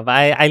 Jacob.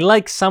 I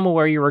like some of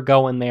where you were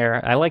going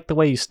there. I like the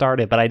way you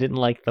started, but I didn't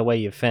like the way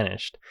you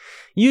finished.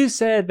 You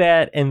said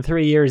that in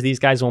 3 years, these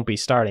guys won't be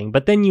starting,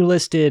 but then you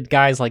listed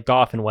guys like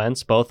Goff and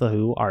Wentz, both of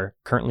who are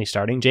currently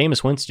starting.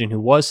 Jameis Winston, who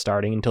was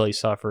starting until he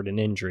suffered an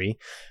injury.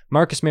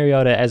 Marcus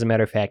Mariota, as a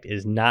matter of fact,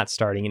 is not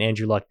starting, and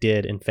Andrew Luck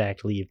did, in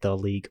fact, leave the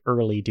league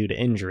early due to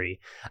injury.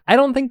 I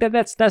don't think that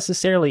that's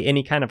necessarily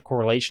any kind of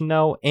correlation,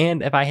 though,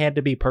 and if I had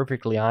to be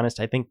perfectly honest,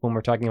 I think when we're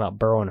talking about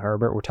Burrow and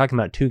Herbert, we're talking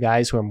about two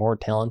guys who are more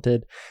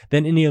talented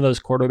than any of those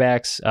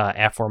quarterbacks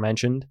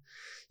aforementioned.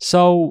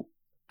 So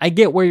I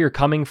get where you're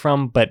coming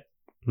from, but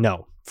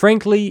no.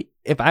 Frankly,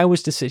 if I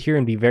was to sit here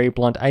and be very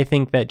blunt, I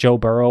think that Joe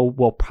Burrow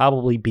will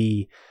probably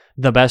be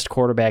the best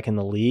quarterback in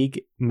the league,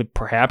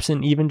 perhaps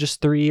in even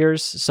just 3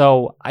 years.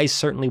 So I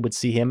certainly would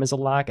see him as a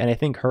lock, and I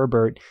think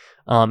Herbert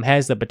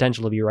has the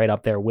potential to be right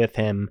up there with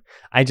him.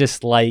 I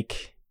just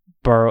like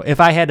Burrow. If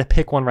I had to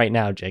pick one right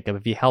now, Jacob,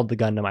 if you held the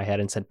gun to my head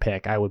and said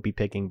pick, I would be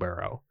picking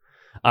Burrow.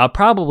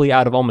 Probably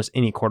out of almost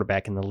any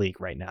quarterback in the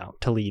league right now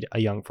to lead a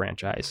young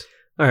franchise.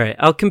 All right,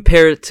 I'll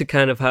compare it to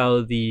kind of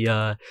how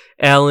the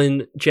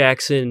Allen,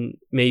 Jackson,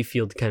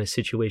 Mayfield kind of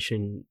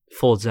situation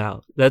folds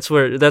out. That's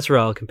where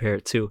I'll compare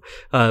it to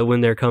when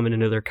they're coming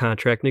into their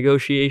contract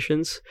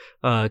negotiations,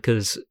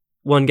 because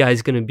one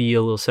guy's going to be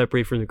a little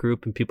separate from the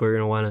group, and people are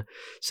going to want to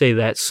say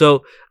that.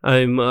 So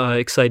I'm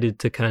excited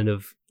to kind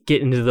of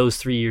get into those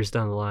 3 years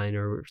down the line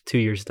or 2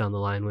 years down the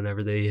line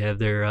whenever they have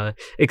their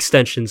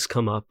extensions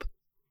come up.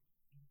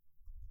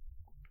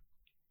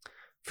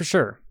 For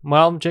sure.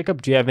 Well,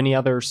 Jacob, do you have any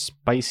other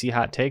spicy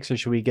hot takes, or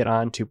should we get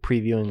on to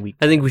previewing week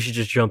 10? I think we should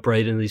just jump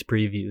right into these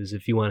previews.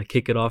 If you want to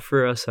kick it off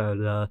for us,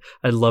 I'd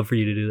love for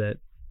you to do that.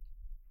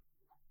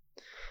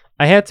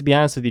 I have to be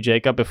honest with you,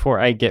 Jacob, before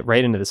I get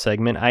right into the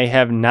segment, I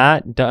have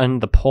not done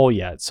the poll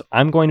yet. So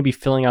I'm going to be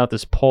filling out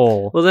this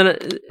poll. Well, then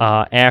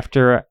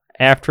after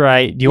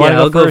I... Do you want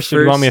to go first, or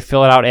do you want me to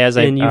fill it out as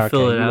I... And you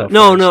fill it out.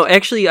 No,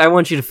 actually, I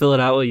want you to fill it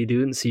out while you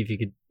do it and see if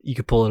you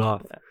could pull it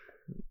off.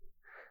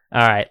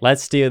 All right,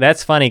 let's do.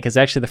 That's funny because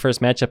actually the first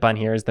matchup on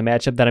here is the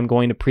matchup that I'm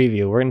going to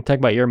preview. We're going to talk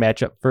about your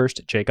matchup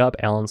first, Jacob.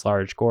 Allen's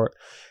Large Gordon.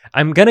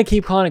 I'm going to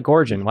keep calling it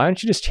Gordon. Why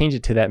don't you just change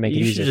it to that? Make it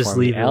easier for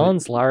me.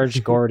 Allen's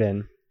Large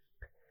Gordon.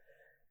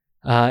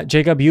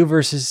 Jacob, you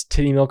versus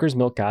Titty Milkers,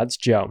 Milk Gods,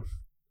 Joe.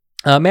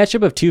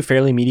 Matchup of two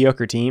fairly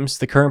mediocre teams.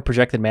 The current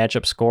projected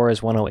matchup score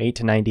is 108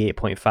 to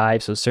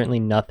 98.5, so certainly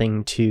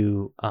nothing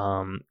to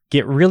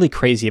get really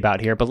crazy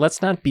about here, but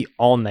let's not be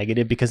all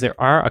negative because there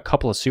are a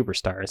couple of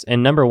superstars.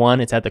 And number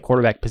one, it's at the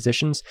quarterback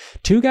positions.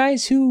 Two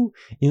guys who,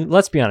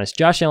 let's be honest,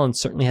 Josh Allen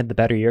certainly had the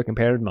better year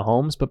compared to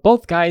Mahomes, but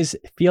both guys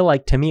feel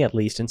like, to me at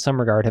least, in some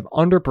regard, have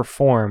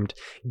underperformed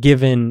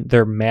given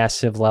their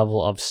massive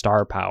level of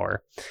star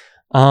power.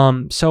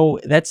 So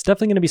that's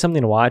definitely going to be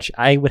something to watch.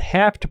 I would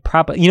have to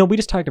probably, we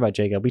just talked about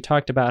Jacob. We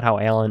talked about how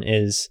Allen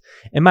is,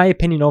 in my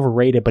opinion,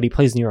 overrated, but he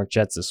plays the New York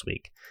Jets this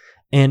week.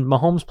 And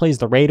Mahomes plays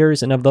the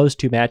Raiders, and of those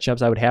two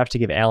matchups, I would have to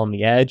give Allen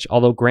the edge.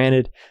 Although,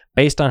 granted,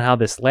 based on how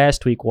this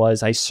last week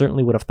was, I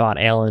certainly would have thought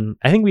Allen,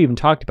 I think we even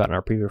talked about in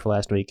our preview for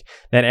last week,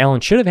 that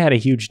Allen should have had a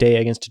huge day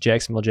against a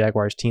Jacksonville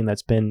Jaguars team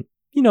that's been,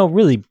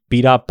 really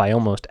beat up by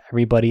almost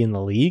everybody in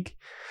the league.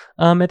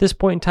 At this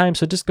point in time.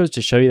 So it just goes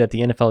to show you that the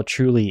NFL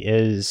truly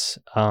is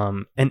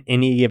an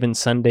any given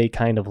Sunday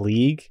kind of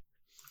league.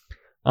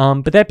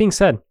 But that being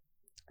said,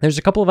 there's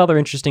a couple of other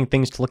interesting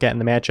things to look at in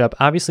the matchup.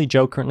 Obviously,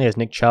 Joe currently has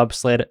Nick Chubb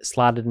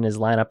slotted in his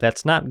lineup.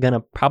 That's not going to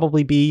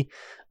probably be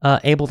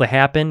able to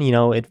happen.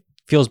 It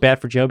feels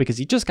bad for Joe because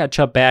he just got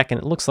Chubb back,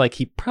 and it looks like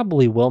he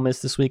probably will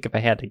miss this week if I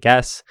had to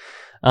guess.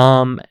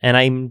 And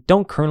I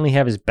don't currently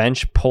have his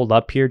bench pulled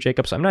up here,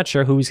 Jacob, so I'm not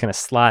sure who he's going to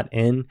slot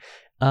in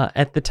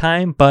at the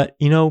time, but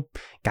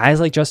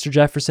guys like Justin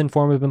Jefferson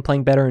for him have been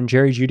playing better, and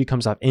Jerry Jeudy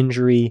comes off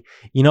injury.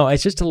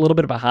 It's just a little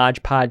bit of a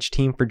hodgepodge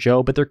team for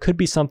Joe, but there could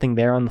be something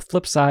there. On the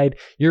flip side,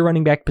 your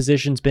running back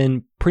position's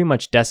been pretty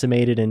much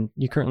decimated, and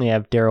you currently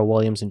have Darrell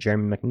Williams and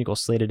Jeremy McNichols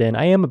slated in.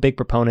 I am a big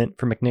proponent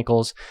for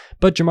McNichols,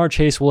 but Jamar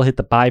Chase will hit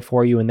the bye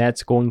for you, and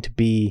that's going to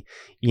be,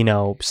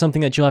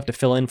 something that you'll have to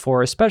fill in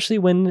for, especially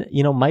when,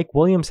 Mike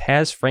Williams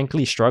has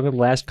frankly struggled the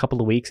last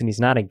couple of weeks, and he's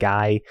not a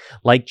guy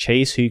like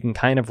Chase who you can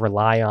kind of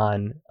rely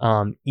on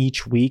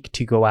each week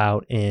to go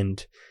out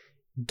and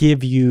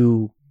give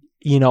you,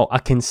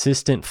 a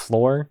consistent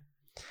floor.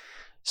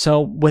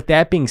 So with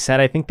that being said,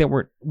 I think that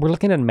we're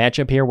looking at a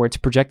matchup here where it's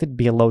projected to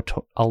be a low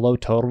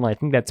total, and I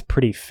think that's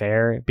pretty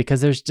fair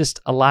because there's just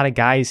a lot of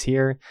guys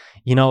here.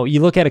 You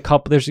look at a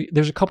couple.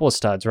 There's a couple of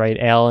studs, right?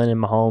 Allen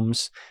and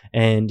Mahomes,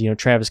 and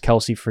Travis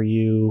Kelce for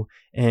you,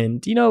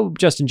 and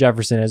Justin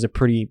Jefferson has a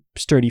pretty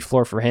sturdy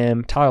floor for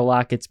him. Tyler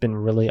Lockett's been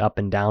really up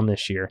and down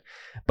this year.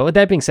 But with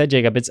that being said,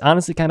 Jacob, it's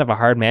honestly kind of a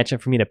hard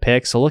matchup for me to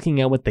pick. So looking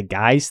at what the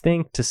guys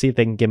think to see if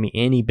they can give me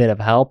any bit of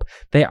help,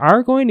 they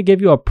are going to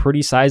give you a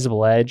pretty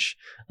sizable edge.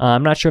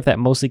 I'm not sure if that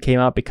mostly came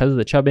out because of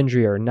the Chubb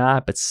injury or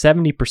not, but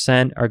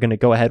 70% are going to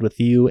go ahead with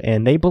you,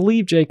 and they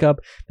believe, Jacob,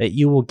 that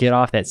you will get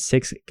off that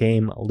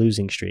 6-game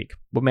losing streak.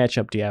 What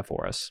matchup do you have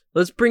for us?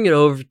 Let's bring it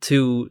over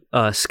to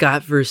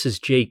Scott versus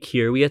Jake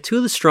here. We got two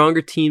of the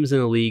stronger teams in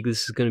the league.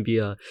 This is going to be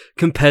a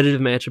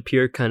competitive matchup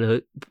here, kind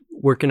of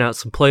working out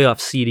some playoff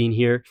seeding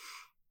here.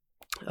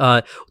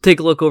 We'll take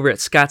a look over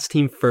at Scott's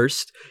team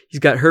first. He's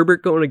got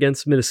Herbert going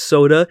against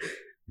Minnesota.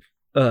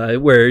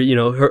 Where,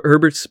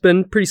 Herbert's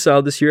been pretty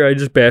solid this year. I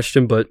just bashed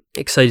him, but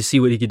excited to see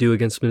what he could do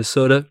against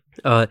Minnesota.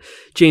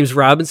 James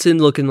Robinson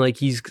looking like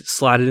he's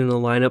slotted in the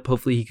lineup.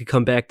 Hopefully he could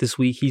come back this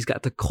week. He's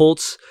got the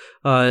Colts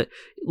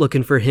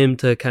looking for him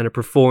to kind of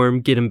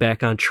perform, get him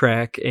back on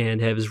track,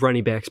 and have his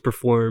running backs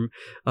perform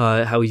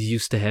how he's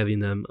used to having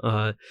them.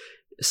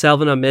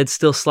 Salvon Ahmed's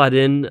still slot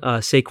in.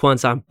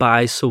 Saquon's on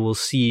bye, so we'll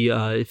see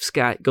if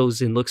Scott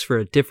goes and looks for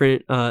a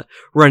different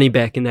running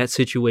back in that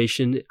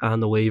situation on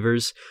the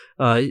waivers.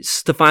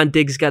 Stephon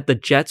Diggs got the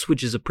Jets,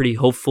 which is a pretty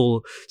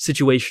hopeful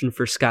situation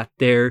for Scott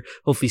there.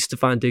 Hopefully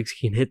Stephon Diggs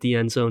can hit the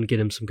end zone,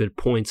 get him some good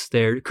points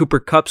there. Cooper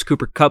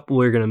Kupp,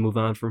 we're going to move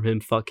on from him.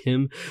 Fuck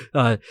him.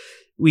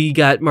 We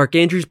got Mark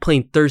Andrews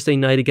playing Thursday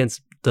night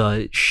against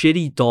the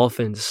shitty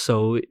Dolphins,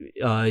 so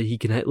he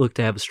can look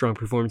to have a strong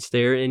performance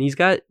there. And he's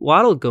got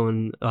Waddle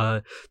going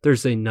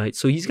Thursday night,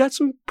 so he's got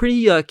some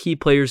pretty key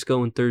players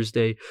going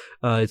Thursday.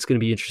 It's going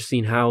to be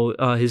interesting how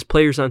his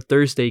players on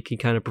Thursday can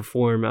kind of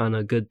perform on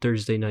a good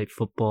Thursday night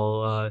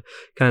football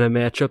kind of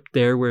matchup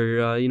there,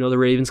 where the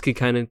Ravens could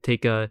kind of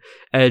take a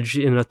edge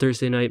in a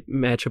Thursday night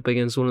matchup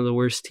against one of the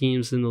worst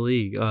teams in the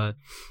league.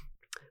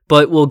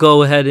 But we'll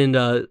go ahead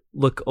and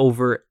look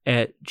over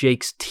at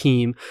Jake's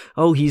team.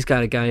 Oh, he's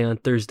got a guy on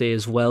Thursday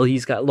as well.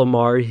 He's got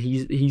Lamar.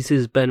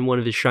 He's been one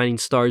of his shining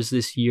stars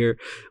this year.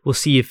 We'll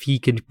see if he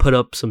can put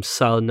up some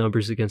solid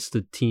numbers against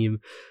the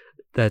team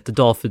that the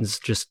Dolphins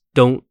just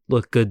don't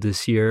look good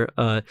this year.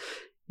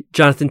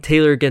 Jonathan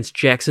Taylor against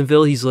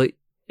Jacksonville.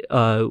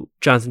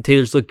 Jonathan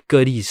Taylor's looked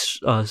good. He's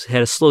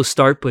had a slow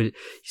start, but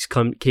he's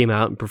came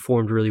out and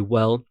performed really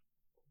well.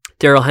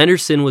 Darrell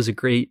Henderson was a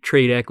great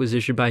trade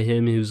acquisition by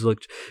him, who's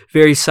looked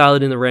very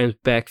solid in the Rams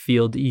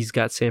backfield. He's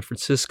got San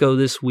Francisco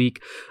this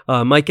week.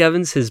 Mike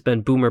Evans has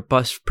been boom or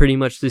bust pretty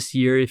much this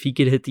year. If he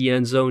could hit the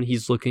end zone,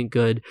 he's looking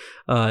good,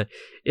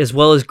 as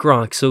well as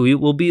Gronk. So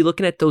we'll be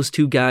looking at those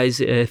two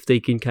guys if they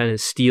can kind of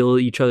steal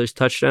each other's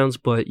touchdowns.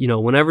 But,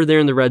 whenever they're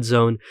in the red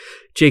zone,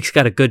 Jake's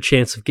got a good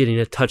chance of getting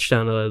a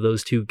touchdown out of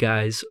those two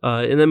guys.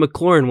 And then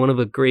McLaurin, one of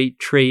the great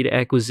trade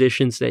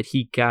acquisitions that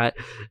he got.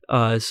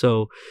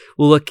 So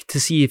we'll look to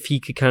see if he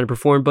could kind of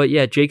perform. But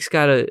yeah, Jake's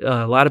got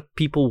a lot of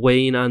people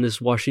weighing on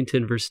this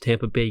Washington versus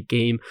Tampa Bay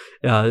game.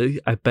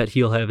 I bet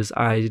he'll have his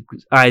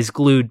eyes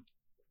glued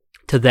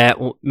to that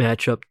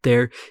matchup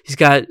there. He's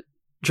got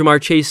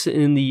Jamar Chase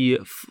in the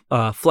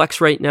flex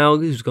right now,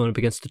 who's going up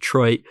against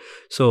Detroit.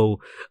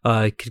 So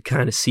could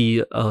kind of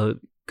see a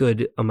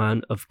good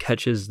amount of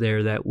catches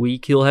there that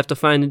week. He'll have to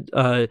find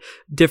a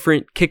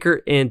different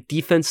kicker and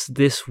defense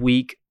this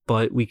week,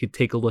 but we could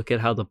take a look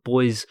at how the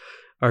boys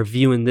are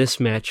viewing this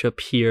matchup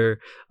here.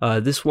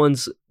 This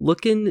one's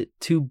looking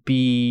to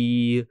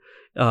be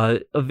a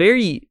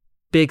very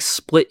big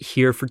split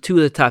here for two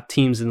of the top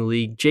teams in the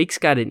league. Jake's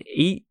got an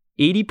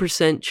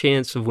 80%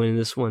 chance of winning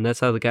this one. That's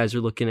how the guys are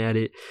looking at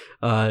it.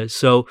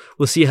 So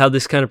we'll see how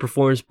this kind of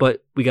performs,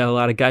 but we got a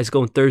lot of guys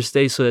going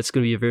Thursday, so that's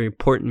going to be a very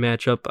important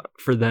matchup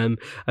for them.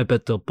 I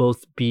bet they'll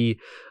both be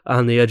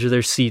on the edge of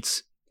their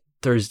seats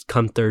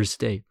come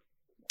Thursday.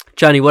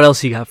 Johnny, what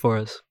else you got for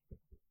us?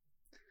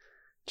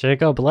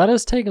 Jacob, let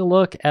us take a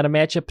look at a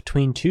matchup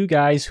between two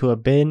guys who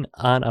have been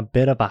on a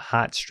bit of a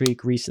hot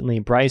streak recently.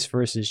 Bryce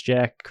versus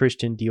Jack,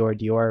 Christian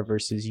Dior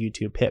versus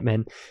YouTube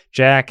Pittman.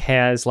 Jack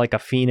has, like a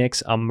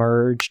phoenix,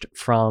 emerged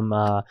from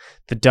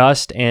the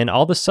dust and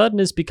all of a sudden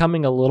is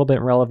becoming a little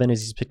bit relevant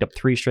as he's picked up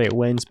 3 straight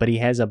wins, but he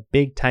has a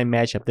big-time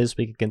matchup this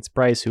week against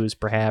Bryce, who is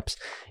perhaps,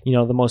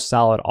 the most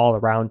solid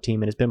all-around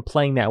team and has been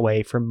playing that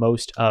way for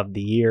most of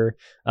the year.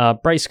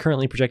 Bryce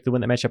currently projected to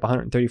win that matchup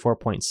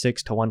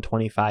 134.6 to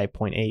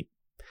 125.8.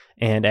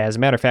 And as a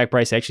matter of fact,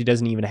 Bryce actually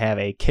doesn't even have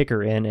a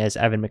kicker in, as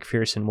Evan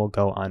McPherson will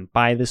go on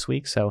bye this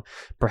week. So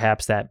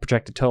perhaps that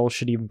projected total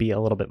should even be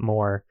a little bit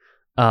more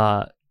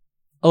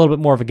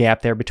of a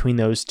gap there between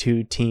those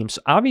two teams.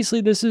 Obviously,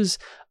 this is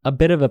a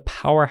bit of a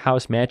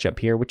powerhouse matchup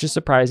here, which is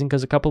surprising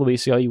because a couple of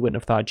weeks ago you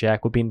wouldn't have thought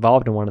Jack would be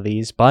involved in one of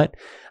these, but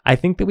I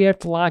think that we have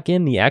to lock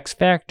in the X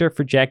factor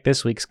for Jack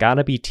this week's got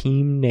to be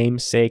team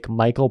namesake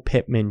Michael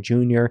Pittman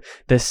Jr.,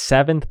 the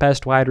 7th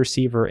best wide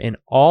receiver in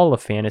all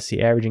of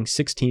fantasy, averaging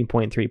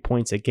 16.3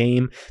 points a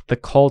game. The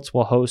Colts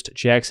will host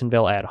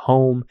Jacksonville at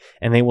home,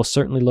 and they will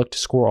certainly look to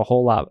score a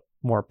whole lot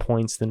more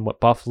points than what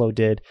Buffalo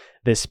did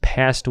this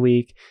past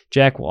week.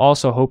 Jack will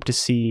also hope to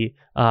see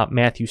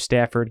Matthew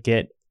Stafford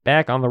get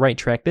back on the right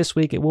track this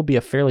week. It will be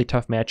a fairly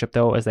tough matchup,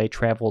 though, as they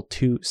travel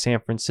to San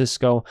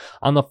Francisco.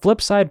 On the flip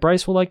side,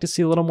 Bryce will like to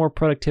see a little more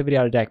productivity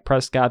out of Dak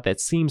Prescott.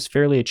 That seems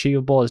fairly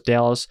achievable as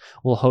Dallas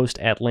will host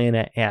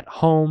Atlanta at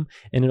home,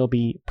 and it'll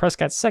be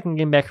Prescott's second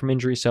game back from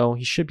injury, so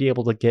he should be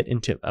able to get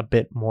into a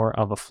bit more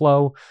of a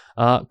flow.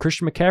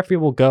 Christian McCaffrey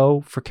will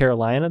go for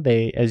Carolina.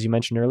 They, as you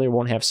mentioned earlier,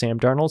 won't have Sam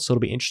Darnold, so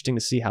it'll be interesting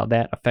to see how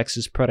that affects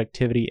his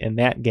productivity in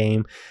that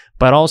game.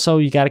 But also,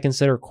 you got to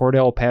consider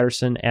Cordell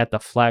Patterson at the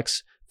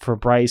flex for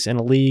Bryce in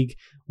a league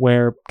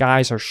where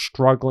guys are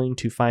struggling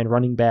to find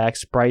running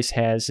backs. Bryce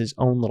has his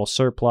own little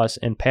surplus,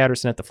 and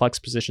Patterson at the flex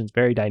position is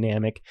very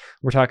dynamic.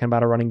 We're talking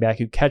about a running back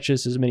who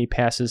catches as many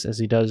passes as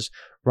he does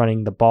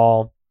running the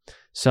ball.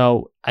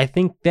 So I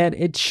think that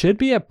it should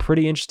be a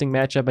pretty interesting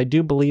matchup. I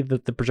do believe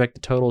that the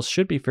projected totals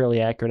should be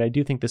fairly accurate. I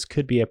do think this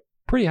could be a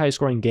pretty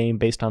high-scoring game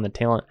based on the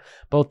talent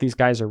both these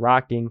guys are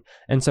rocking.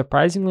 And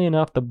surprisingly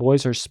enough, the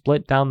boys are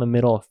split down the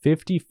middle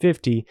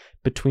 50-50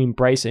 between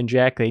Bryce and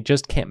Jack. They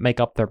just can't make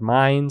up their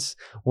minds.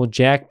 Will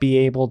Jack be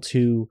able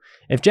to...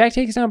 If Jack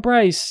takes down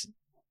Bryce,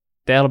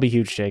 that'll be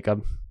huge,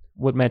 Jacob.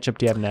 What matchup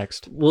do you have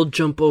next? We'll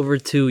jump over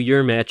to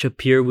your matchup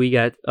here. We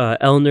got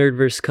El Nerd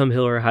versus Come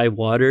Hill or High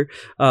Water.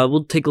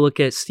 We'll take a look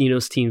at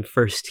Stino's team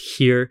first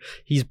here.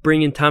 He's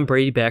bringing Tom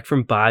Brady back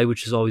from bye,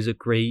 which is always a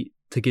great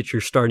to get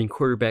your starting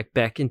quarterback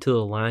back into the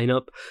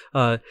lineup.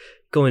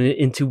 Going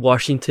into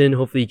Washington,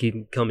 hopefully he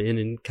can come in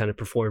and kind of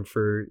perform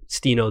for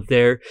Stino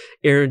there.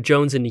 Aaron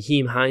Jones and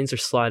Nyheim Hines are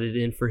slotted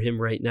in for him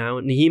right now.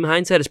 Nyheim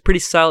Hines had a pretty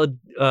solid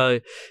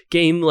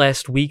game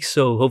last week,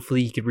 so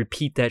hopefully he could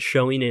repeat that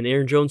showing. And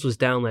Aaron Jones was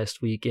down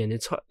last week, and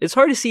it's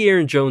hard to see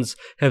Aaron Jones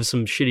have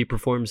some shitty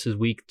performances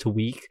week to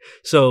week.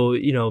 So,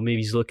 maybe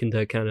he's looking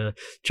to kind of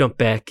jump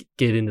back,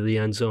 get into the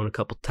end zone a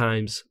couple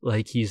times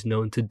like he's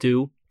known to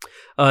do.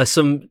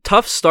 Some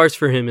tough starts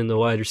for him in the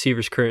wide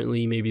receivers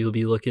currently. Maybe he'll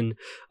be looking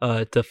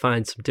to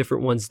find some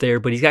different ones there.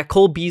 But he's got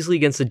Cole Beasley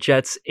against the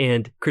Jets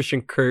and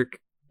Christian Kirk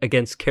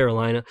against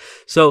Carolina.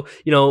 So,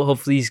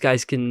 hopefully these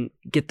guys can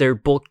get their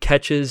bulk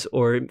catches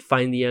or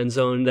find the end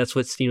zone. That's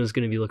what Stino's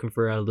going to be looking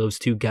for out of those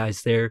two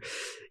guys there.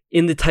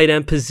 In the tight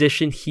end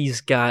position, he's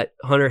got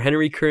Hunter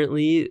Henry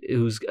currently,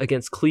 who's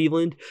against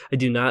Cleveland. I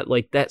do not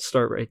like that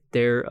start right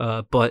there.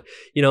 But,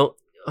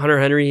 Hunter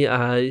Henry,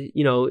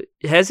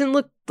 hasn't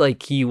looked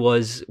like he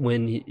was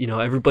when,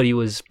 everybody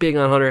was big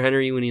on Hunter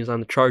Henry when he was on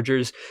the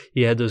Chargers.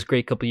 He had those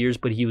great couple years,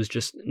 but he was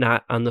just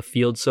not on the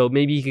field. So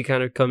maybe he could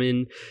kind of come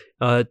in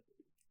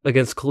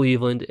against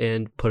Cleveland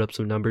and put up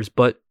some numbers.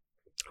 But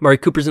Amari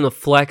Cooper's in the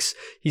flex.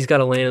 He's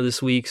got Atlanta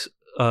this week.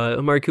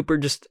 Amari Cooper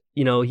just,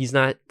 he's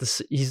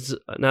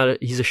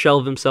a shell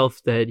of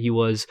himself that he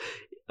was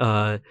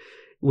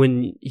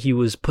when he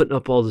was putting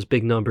up all those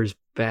big numbers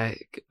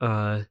back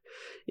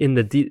in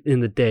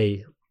the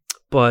day.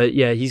 But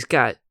yeah, he's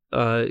got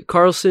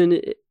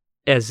Carlson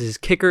as his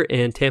kicker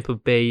and Tampa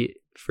Bay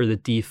for the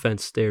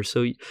defense there.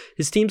 So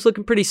his team's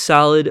looking pretty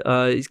solid.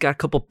 He's got a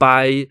couple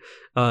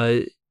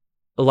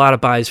a lot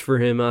of buys for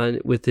him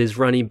with his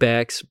running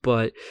backs,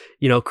 but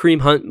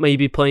Kareem Hunt may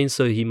be playing,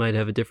 so he might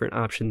have a different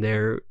option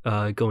there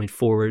going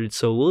forward.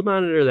 So we'll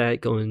monitor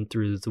that going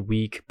through the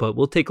week, but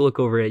we'll take a look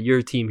over at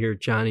your team here,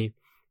 Johnny.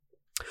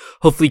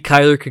 Hopefully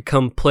Kyler could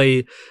come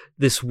play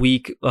this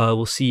week.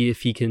 We'll see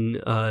if he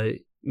can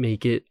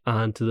make it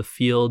onto the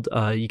field.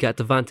 You got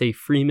Devontae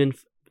Freeman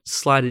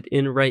slotted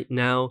in right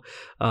now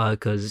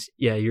because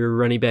your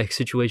running back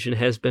situation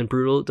has been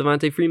brutal.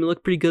 Devontae Freeman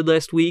looked pretty good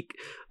last week.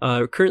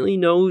 Currently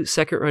no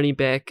second running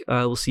back.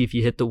 We'll see if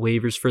you hit the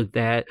waivers for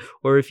that,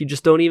 or if you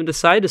just don't even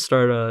decide to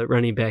start a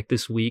running back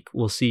this week.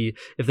 We'll see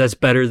if that's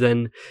better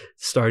than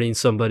starting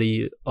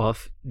somebody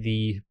off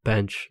the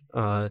bench.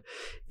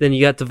 Then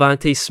you got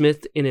Devontae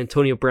Smith and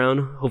Antonio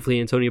Brown.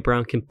 Hopefully Antonio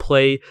Brown can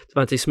play.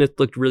 Devontae Smith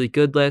looked really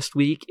good last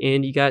week,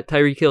 and you got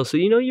Tyreek Hill. So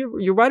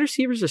your wide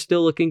receivers are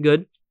still looking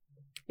good.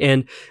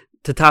 And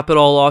to top it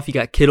all off, you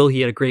got Kittle.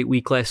 He had a great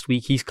week last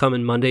week. He's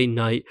coming Monday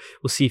night.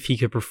 We'll see if he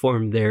can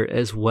perform there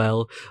as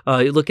well.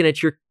 Looking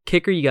at your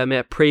kicker, you got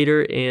Matt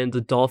Prater and the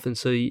Dolphins.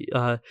 So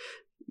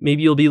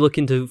maybe you'll be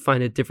looking to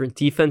find a different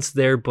defense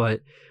there,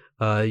 but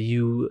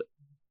you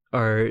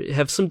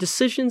have some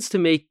decisions to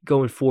make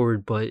going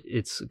forward. But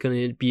it's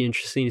going to be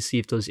interesting to see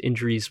if those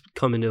injuries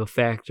come into a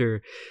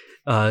factor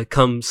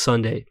come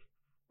Sunday.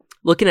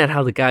 looking at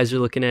how the guys are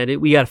looking at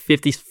it, we got a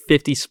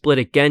 50-50 split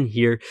again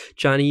here.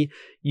 Johnny,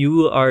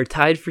 you are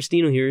tied for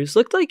Steno here. It's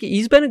looked like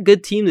he's been a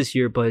good team this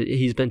year, but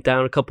he's been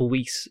down a couple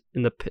weeks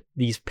in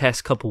these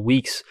past couple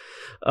weeks.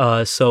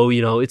 So,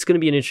 it's going to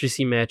be an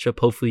interesting matchup.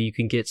 Hopefully you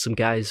can get some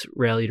guys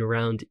rallied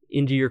around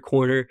into your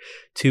corner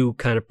to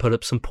kind of put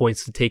up some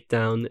points to take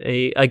down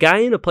a guy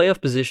in a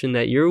playoff position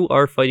that you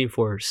are fighting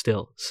for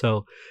still.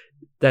 So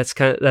that's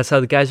how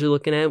the guys are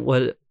looking at.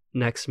 What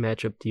next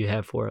matchup do you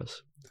have for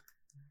us?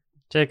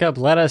 Jacob,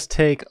 let us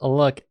take a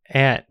look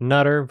at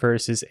Nutter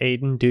versus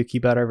Aiden,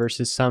 Dookie Butter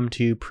versus Some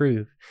to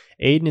Prove.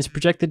 Aiden is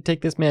projected to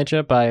take this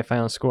matchup by a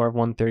final score of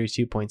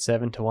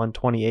 132.7 to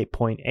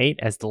 128.8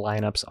 as the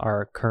lineups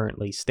are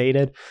currently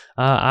stated.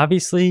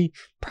 Obviously,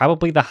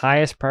 probably the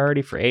highest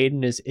priority for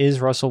Aiden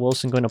is Russell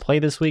Wilson going to play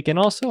this week? And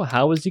also,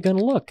 how is he going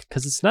to look?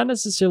 Because it's not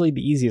necessarily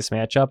the easiest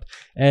matchup,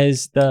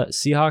 as the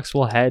Seahawks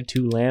will head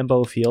to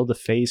Lambeau Field to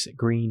face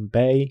Green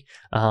Bay.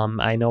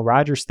 I know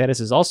Rodgers' status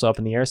is also up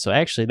in the air, so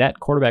actually that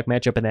quarterback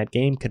matchup in that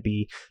game could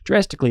be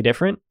drastically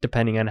different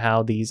depending on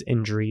how these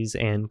injuries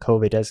and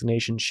COVID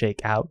designations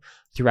shake out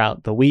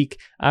throughout the week.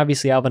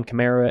 Obviously, Alvin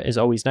Kamara is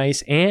always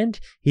nice, and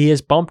he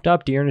has bumped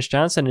up Dearness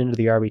Johnson into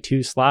the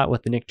RB2 slot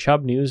with the Nick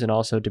Chubb news and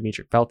also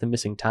Demetric Felton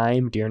missing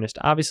time. Dearness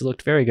obviously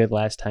looked very good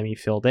last time he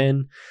filled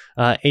in.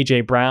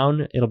 A.J.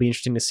 Brown, it'll be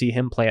interesting to see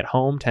him play at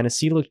home.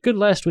 Tennessee looked good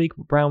last week,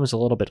 but Brown was a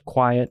little bit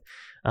quiet.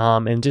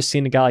 And just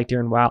seeing a guy like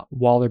Darren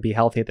Waller be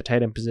healthy at the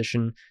tight end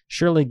position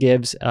surely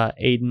gives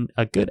Aiden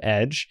a good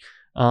edge.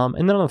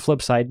 And then on the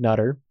flip side,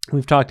 Nutter,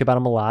 we've talked about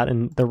him a lot,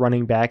 and the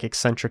running back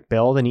eccentric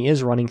build, and he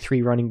is running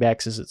 3 running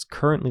backs as it's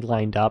currently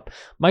lined up.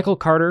 Michael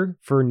Carter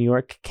for New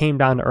York came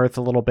down to earth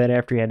a little bit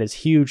after he had his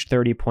huge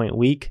 30-point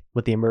week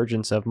with the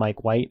emergence of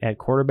Mike White at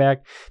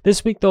quarterback.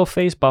 This week they'll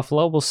face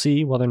Buffalo. We'll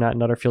see whether or not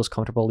Nutter feels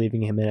comfortable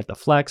leaving him in at the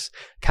flex.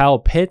 Kyle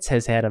Pitts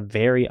has had a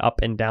very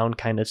up and down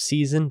kind of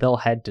season. They'll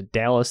head to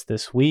Dallas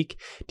this week.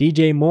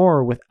 DJ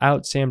Moore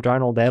without Sam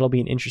Darnold, that'll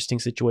be an interesting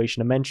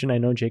situation to mention. I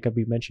know, Jacob,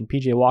 you mentioned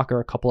PJ Walker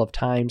a couple of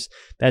times.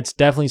 That's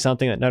definitely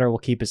something that Nutter will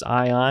keep his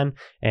eye on,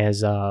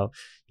 as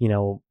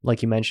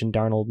like you mentioned,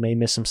 Darnold may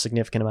miss some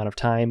significant amount of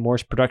time.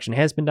 Moore's production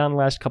has been down the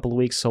last couple of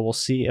weeks, so we'll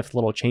see if a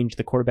little change to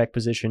the quarterback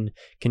position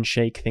can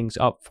shake things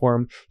up for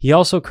him. He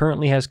also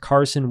currently has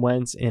Carson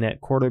Wentz in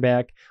at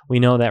quarterback. We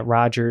know that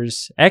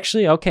Rodgers,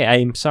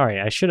 I'm sorry,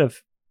 I should have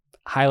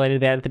highlighted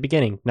that at the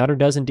beginning. Nutter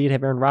does indeed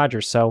have Aaron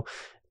Rodgers, so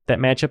that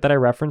matchup that I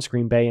referenced,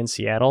 Green Bay and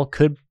Seattle,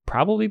 could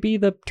probably be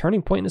the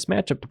turning point in this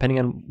matchup, depending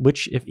on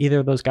if either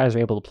of those guys are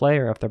able to play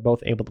or if they're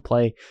both able to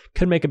play.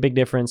 Could make a big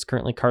difference.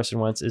 Currently, Carson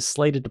Wentz is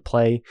slated to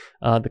play.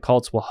 The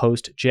Colts will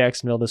host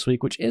Jacksonville this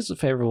week, which is a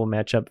favorable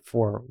matchup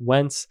for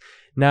Wentz.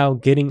 Now,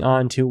 getting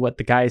on to what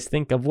the guys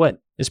think of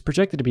what is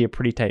projected to be a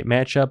pretty tight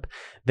matchup.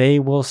 They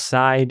will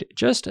side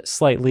just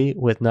slightly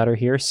with Nutter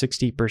here,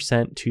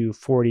 60% to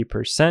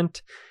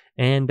 40%.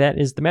 And that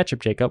is the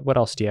matchup, Jacob. What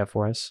else do you have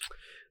for us?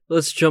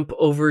 Let's jump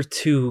over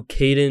to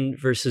Caden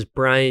versus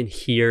Brian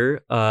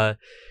here.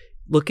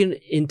 Looking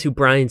into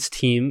Brian's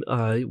team,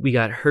 we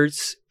got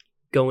Hurts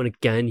going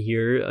again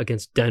here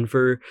against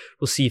Denver.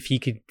 We'll see if he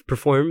could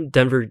perform.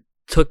 Denver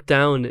took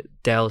down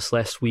Dallas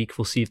last week.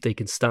 We'll see if they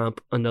can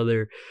stomp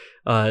another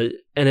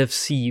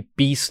NFC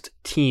beast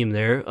team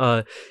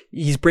there.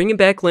 He's bringing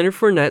back Leonard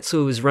Fournette,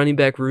 so his running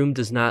back room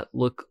does not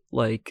look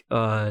like,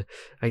 I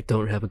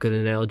don't have a good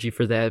analogy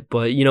for that,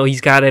 but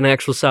he's got an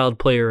actual solid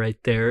player right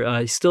there.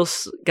 He still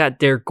got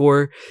Derek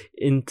Gore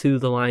into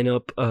the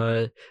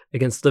lineup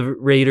against the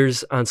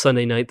Raiders on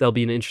Sunday night. That'll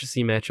be an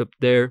interesting matchup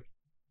there.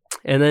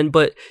 And then,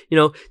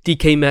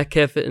 DK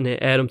Metcalf and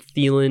Adam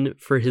Thielen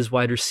for his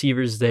wide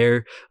receivers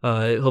there.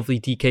 Hopefully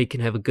DK can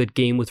have a good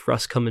game with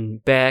Russ coming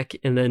back.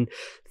 And then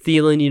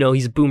Thielen,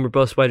 he's a boomer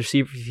bust wide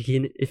receiver.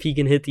 If he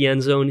can hit the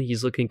end zone,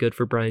 he's looking good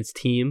for Brian's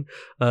team.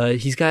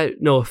 He's got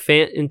Noah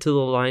Fant into the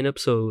lineup,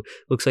 so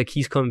looks like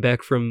he's coming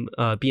back from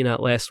being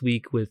out last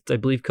week with, I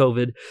believe,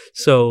 COVID.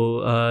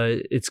 So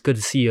it's good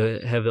to see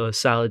have a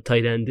solid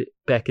tight end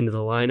back into the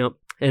lineup.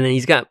 And then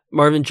he's got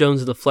Marvin Jones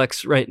in the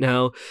flex right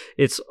now.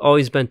 It's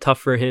always been tough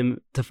for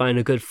him to find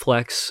a good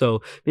flex,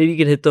 so maybe he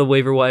can hit the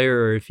waiver wire,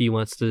 or if he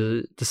wants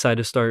to decide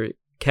to start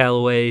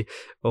Callaway,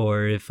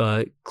 or if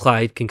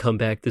Clyde can come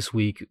back this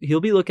week. He'll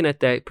be looking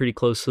at that pretty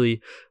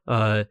closely.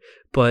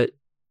 But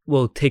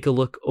we'll take a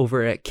look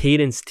over at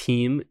Caden's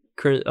team.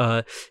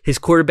 His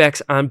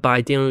quarterback's on bye.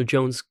 Daniel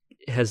Jones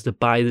has the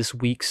bye this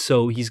week,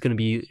 so he's going to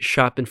be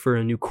shopping for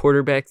a new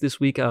quarterback this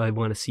week. I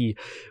want to see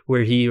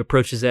where he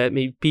approaches that.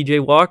 Maybe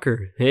PJ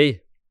Walker.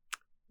 Hey,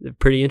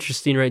 pretty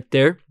interesting right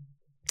there.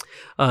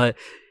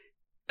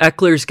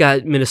 Eckler's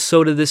got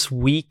Minnesota this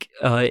week,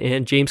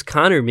 and James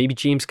Conner. Maybe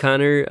James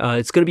Conner.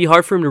 It's going to be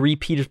hard for him to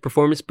repeat his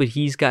performance, but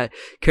he's got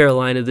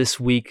Carolina this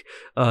week,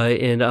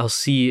 and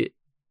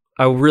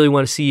I really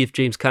want to see if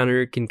James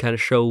Conner can kind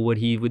of show what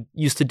he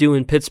used to do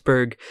in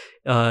Pittsburgh.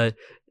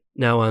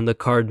 Now on the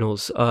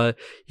Cardinals.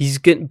 He's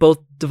getting both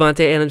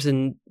Devontae Adams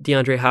and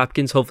DeAndre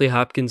Hopkins. Hopefully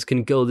Hopkins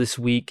can go this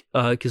week,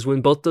 because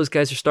when both those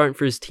guys are starting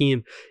for his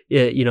team,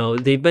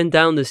 they've been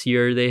down this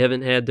year. They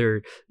haven't had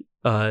their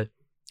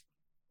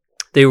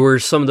They were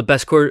some of the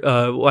best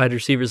wide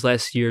receivers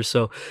last year.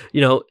 So,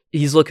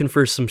 he's looking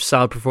for some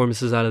solid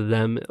performances out of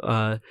them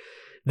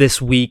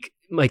this week.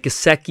 Mike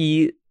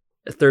Gesicki,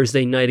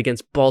 Thursday night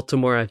against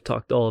Baltimore. I've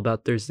talked all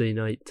about Thursday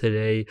night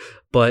today,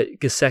 but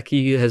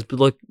Gesicki has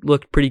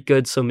looked pretty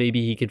good, so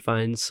maybe he could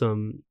find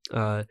some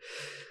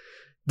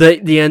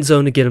the end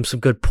zone to get him some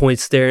good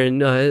points there.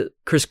 And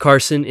Chris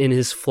Carson in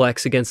his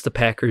flex against the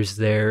Packers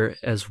there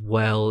as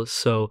well.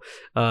 So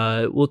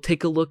we'll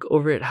take a look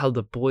over at how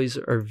the boys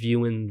are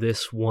viewing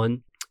this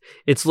one.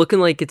 It's looking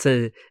like it's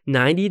a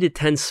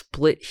 90-10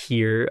 split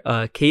here.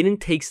 Caden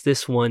takes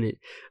this one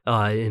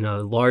in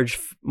a large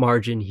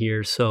margin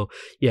here. So,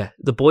 yeah,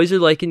 the boys are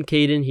liking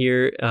Caden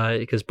here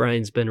because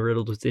Brian's been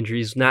riddled with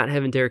injuries. Not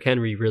having Derrick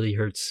Henry really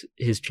hurts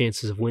his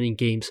chances of winning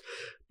games.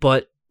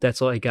 But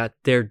that's all I got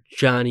there,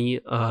 Johnny.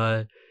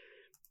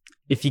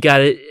 If you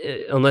got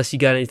it, unless you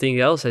got anything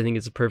else, I think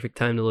it's a perfect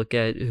time to look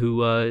at who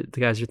the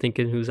guys are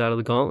thinking who's out of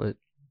the gauntlet.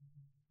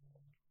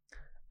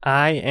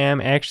 I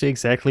am actually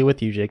exactly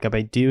with you, Jacob.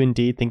 I do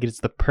indeed think it's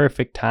the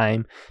perfect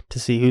time to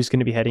see who's going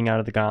to be heading out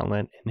of the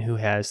gauntlet and who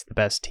has the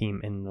best team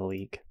in the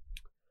league.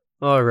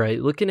 All right,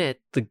 looking at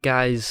the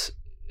guys,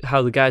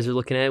 how the guys are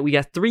looking at it, we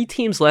got 3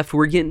 teams left.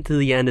 We're getting to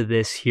the end of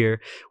this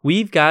here.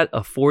 We've got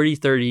a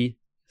 40-30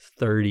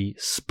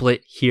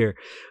 split here.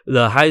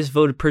 The highest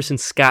voted person,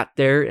 Scott,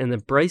 there, and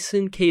then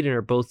Bryson, Caden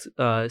are both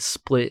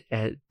split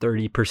at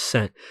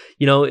 30%.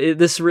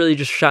 This is really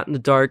just shot in the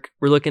dark.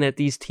 We're looking at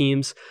these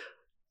teams.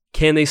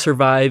 Can they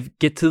survive,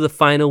 get to the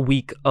final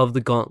week of the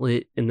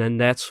gauntlet, and then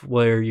that's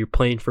where you're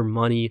playing for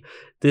money.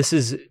 This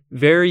is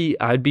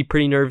I'd be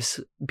pretty nervous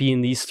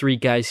being these 3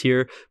 guys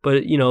here,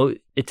 but,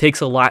 it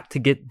takes a lot to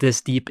get this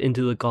deep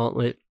into the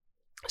gauntlet.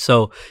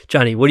 So,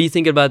 Johnny, what do you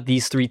think about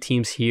these 3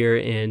 teams here,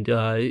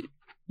 and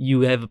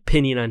you have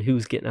opinion on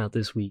who's getting out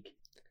this week?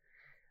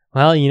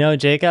 Well,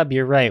 Jacob,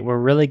 you're right. We're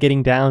really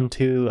getting down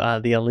to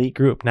the elite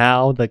group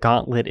now. The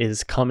gauntlet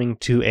is coming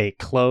to a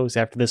close.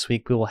 After this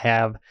week, we will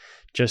have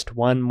just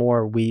one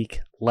more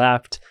week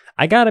left.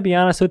 I gotta be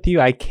honest with you,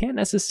 I can't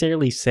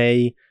necessarily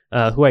say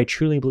who I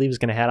truly believe is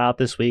going to head out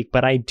this week,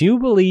 but I do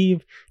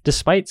believe,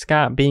 despite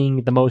Scott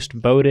being the most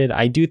voted,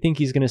 I do think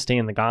he's going to stay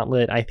in the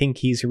gauntlet. I think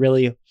he's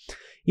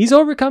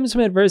overcome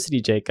some adversity,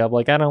 Jacob.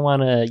 I don't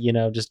want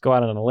to, just go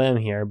out on a limb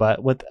here,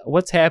 but with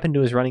what's happened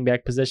to his running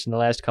back position the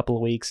last couple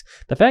of weeks,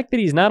 the fact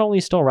that he's not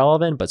only still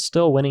relevant, but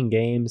still winning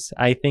games,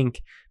 I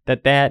think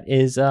that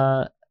is,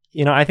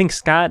 I think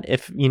Scott,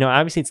 if,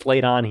 obviously it's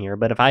late on here,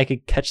 but if I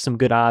could catch some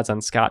good odds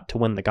on Scott to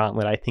win the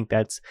gauntlet, I think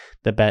that's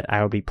the bet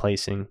I would be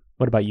placing.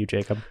 What about you,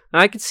 Jacob?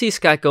 I could see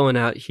Scott going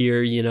out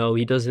here.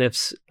 He doesn't have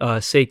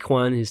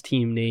Saquon, his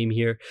team name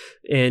here,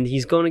 and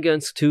he's going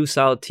against 2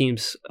 solid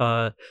teams.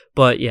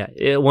 But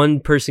yeah, one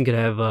person could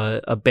have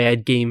a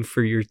bad game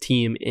for your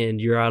team, and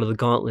you're out of the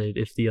gauntlet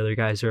if the other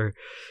guys are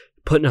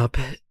putting up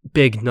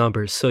big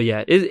numbers. So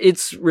yeah,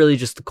 it's really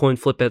just a coin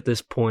flip at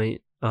this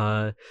point.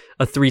 A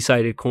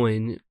 3-sided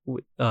coin,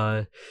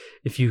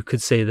 if you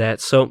could say that.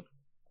 So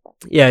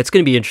yeah, it's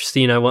going to be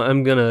interesting.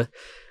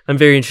 I'm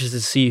very interested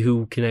to see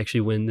who can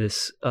actually win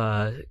this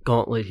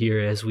gauntlet here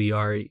as we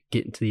are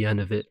getting to the end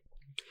of it.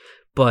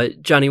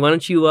 But Johnny, why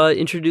don't you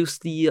introduce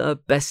the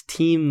best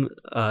team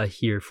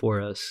here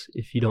for us,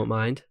 if you don't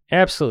mind?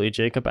 Absolutely,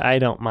 Jacob. I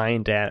don't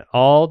mind at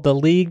all. The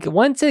league,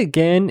 once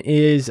again,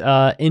 is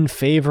in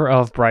favor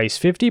of Bryce.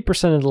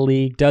 50% of the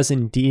league does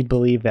indeed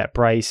believe that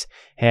Bryce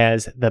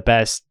has the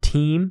best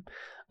team.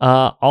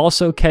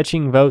 Also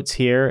catching votes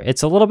here.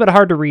 It's a little bit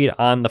hard to read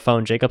on the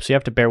phone, Jacob, so you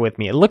have to bear with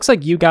me. It looks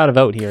like you got a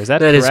vote here. Is that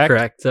correct? That is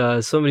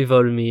correct. Somebody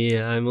voted me.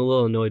 I'm a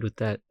little annoyed with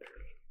that.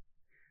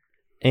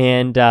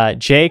 And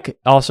Jake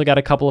also got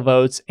a couple of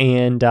votes,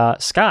 and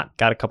Scott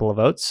got a couple of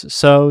votes.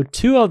 So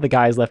 2 of the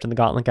guys left in the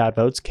gauntlet got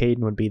votes. Caden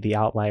would be the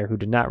outlier who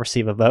did not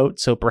receive a vote.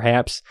 So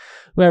perhaps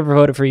whoever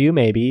voted for you,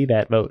 maybe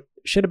that vote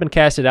should have been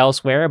casted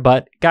elsewhere.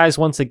 But guys,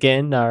 once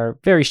again, are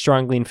very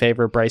strongly in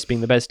favor of Bryce being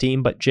the best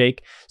team. But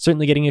Jake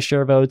certainly getting his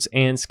share of votes,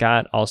 and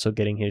Scott also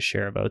getting his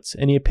share of votes.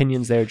 Any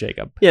opinions there,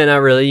 Jacob? Yeah, not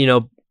really.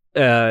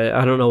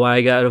 I don't know why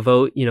I got a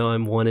vote.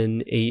 I'm 1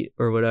 in 8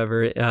 or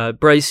whatever.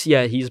 Bryce,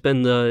 yeah, he's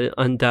been the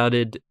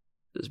undoubted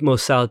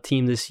most solid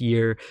team this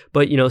year.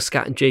 But,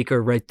 Scott and Jake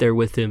are right there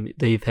with him.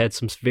 They've had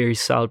some very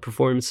solid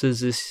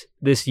performances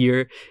this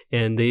year,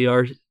 and they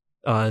are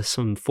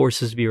some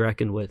forces to be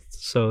reckoned with.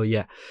 So,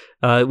 yeah,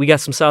 we got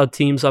some solid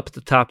teams up at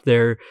the top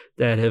there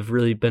that have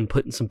really been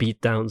putting some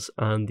beatdowns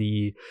on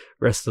the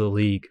rest of the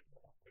league.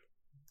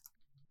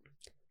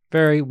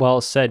 Very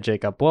well said,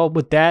 Jacob. Well,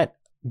 with that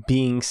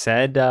being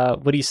said,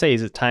 what do you say?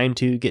 Is it time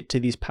to get to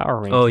these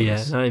power rankings? Oh,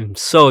 yeah. I'm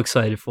so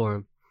excited for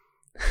him.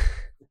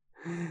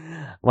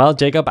 Well,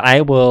 Jacob,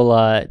 I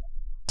will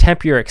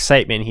temper your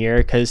excitement here,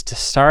 because to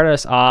start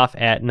us off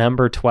at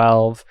number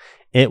 12,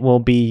 it will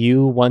be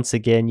you once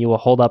again. You will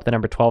hold up the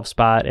number 12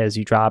 spot as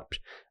you dropped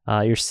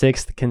your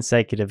 6th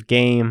consecutive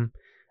game.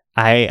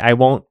 I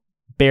won't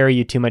bury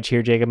you too much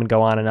here, Jacob, and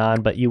go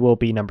on, but you will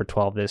be number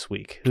 12 this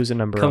week. Who's at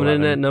number 11? Coming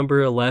in at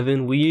number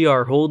 11, we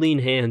are holding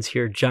hands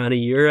here. Johnny,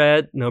 you're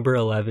at number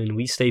 11.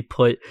 We stay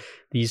put.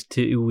 these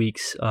 2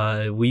 weeks.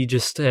 We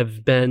just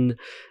have been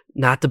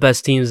not the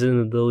best teams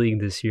in the league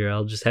this year.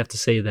 I'll just have to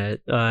say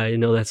that. I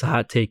know that's a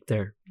hot take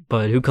there,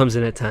 but who comes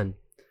in at 10?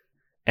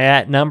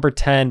 At number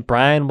 10,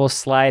 Brian will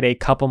slide a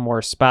couple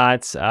more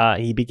spots.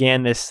 He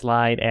began this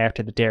slide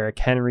after the Derrick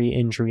Henry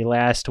injury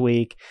last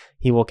week.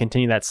 He will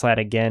continue that slide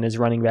again. His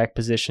running back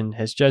position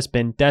has just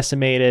been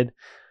decimated.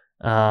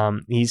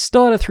 He's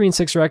still at a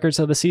 3-6 record,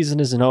 so the season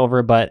isn't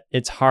over, but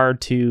it's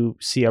hard to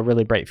see a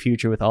really bright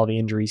future with all the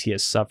injuries he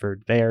has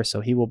suffered there.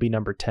 So he will be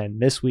number 10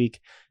 this week.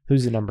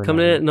 Who's the number 9?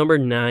 Coming in at number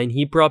 9,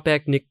 he brought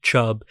back Nick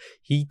Chubb.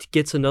 He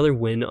gets another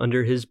win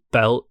under his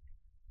belt.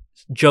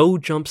 Joe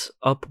jumps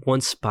up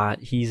one spot.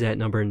 He's at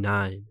number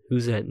 9.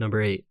 Who's at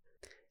number 8?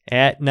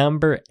 At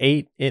number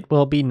 8, it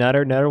will be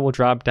Nutter. Nutter will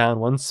drop down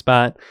one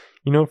spot.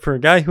 You know, for a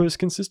guy who has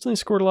consistently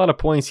scored a lot of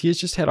points, he has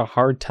just had a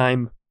hard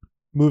time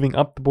moving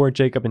up the board,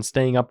 Jacob, and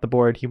staying up the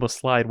board. He will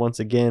slide once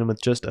again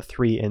with just a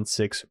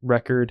 3-6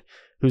 record.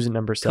 Who's at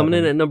number 7? Coming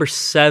in at number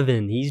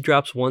 7, he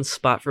drops one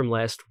spot from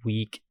last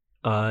week.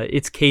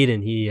 It's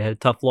Caden. He had a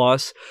tough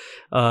loss,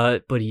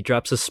 but he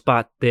drops a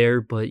spot there.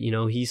 But, you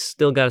know, he's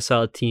still got a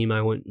solid team.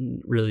 I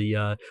wouldn't really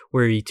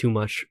worry too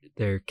much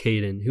there,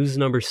 Caden. Who's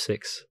number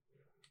 6?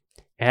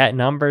 At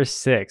number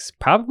 6,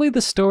 probably the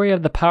story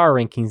of the power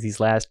rankings these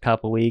last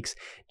couple weeks.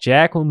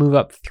 Jack will move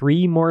up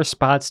 3 more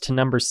spots to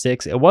number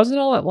 6. It wasn't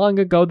all that long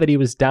ago that he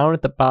was down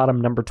at the bottom,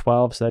 number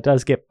 12, so that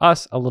does give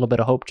us a little bit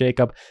of hope,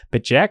 Jacob.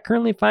 But Jack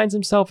currently finds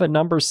himself at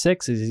number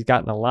 6 as he's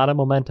gotten a lot of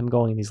momentum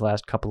going these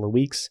last couple of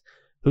weeks.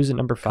 Who's at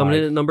number 5? Coming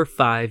in at number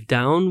 5,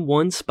 down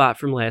one spot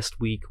from last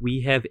week,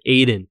 we have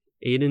Aiden.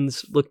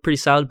 Aiden's looked pretty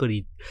solid, but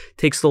he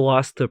takes the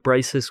loss to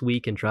Bryce this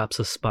week and drops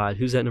a spot.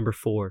 Who's at number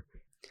 4?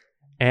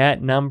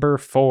 At number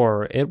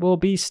 4, it will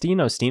be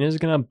Stino. Stino's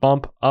going to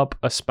bump up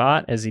a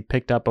spot as he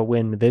picked up a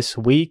win this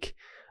week.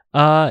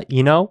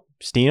 You know,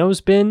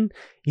 Stino's been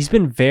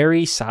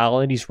very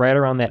solid. He's right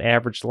around that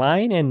average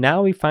line, and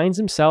now he finds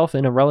himself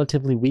in a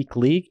relatively weak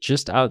league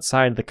just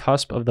outside the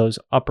cusp of those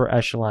upper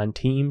echelon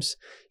teams.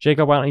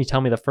 Jacob, why don't you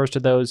tell me the first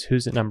of those?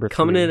 Who's at number 3?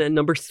 Coming in at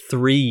number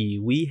 3,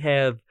 we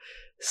have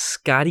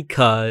Scotty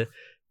Cuh.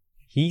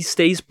 He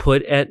stays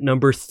put at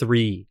number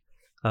 3.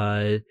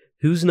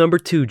 Who's number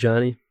 2,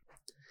 Johnny?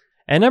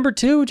 At number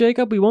 2,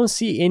 Jacob, we won't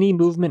see any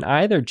movement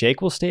either. Jake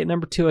will stay at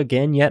number 2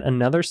 again, yet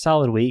another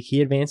solid week.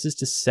 He advances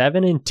to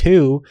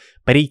 7-2,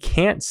 but he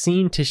can't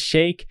seem to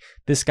shake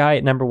this guy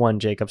at number 1,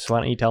 Jacob. So why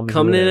don't you tell me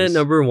Coming who it in is? at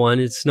number 1,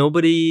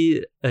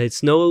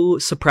 it's no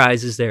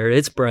surprises there.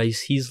 It's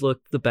Bryce. He's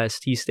looked the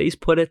best. He stays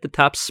put at the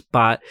top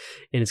spot,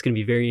 and it's going to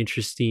be very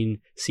interesting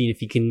seeing if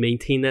he can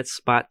maintain that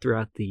spot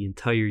throughout the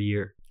entire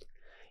year.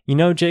 You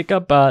know,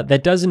 Jacob,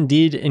 that does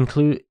indeed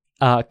conclude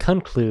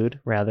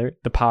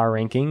the power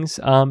rankings.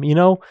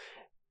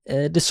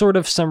 To sort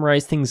of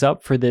summarize things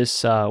up for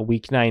this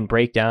week 9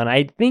 breakdown,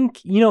 I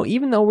think, you know,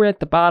 even though we're at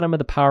the bottom of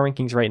the power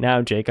rankings right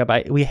now, Jacob,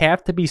 we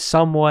have to be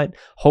somewhat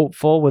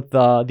hopeful with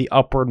the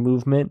upward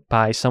movement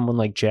by someone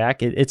like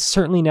Jack. It's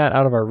certainly not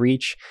out of our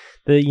reach.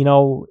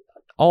 All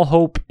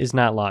hope is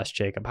not lost,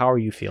 Jacob. How are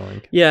you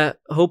feeling? Yeah,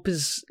 hope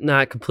is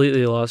not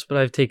completely lost, but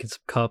I've taken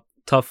some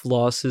tough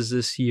losses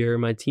this year.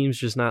 My team's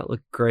just not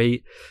looked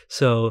great.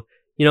 So,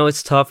 you know,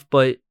 it's tough,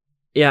 but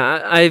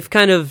yeah, I've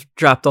kind of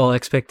dropped all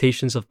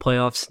expectations of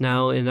playoffs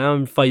now, and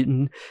I'm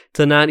fighting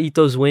to not eat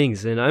those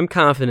wings, and I'm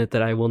confident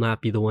that I will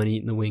not be the one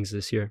eating the wings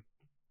this year.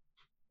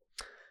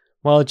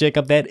 Well,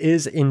 Jacob, that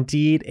is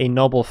indeed a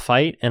noble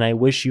fight, and I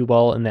wish you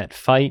well in that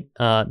fight.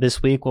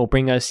 This week will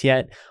bring us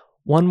yet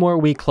one more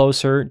week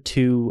closer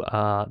to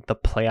the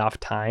playoff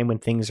time when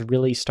things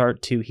really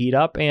start to heat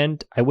up,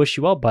 and I wish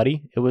you well,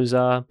 buddy. It was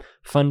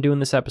fun doing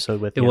this episode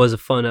with you. It was a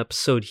fun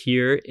episode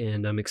here,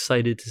 and I'm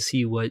excited to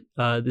see what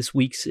this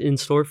week's in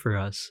store for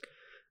us.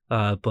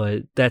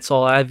 But that's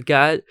all I've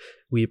got.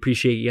 We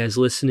appreciate you guys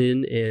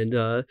listening,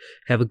 and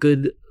have a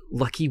good,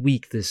 lucky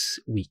week this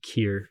week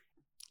here.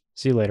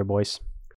 See you later, boys.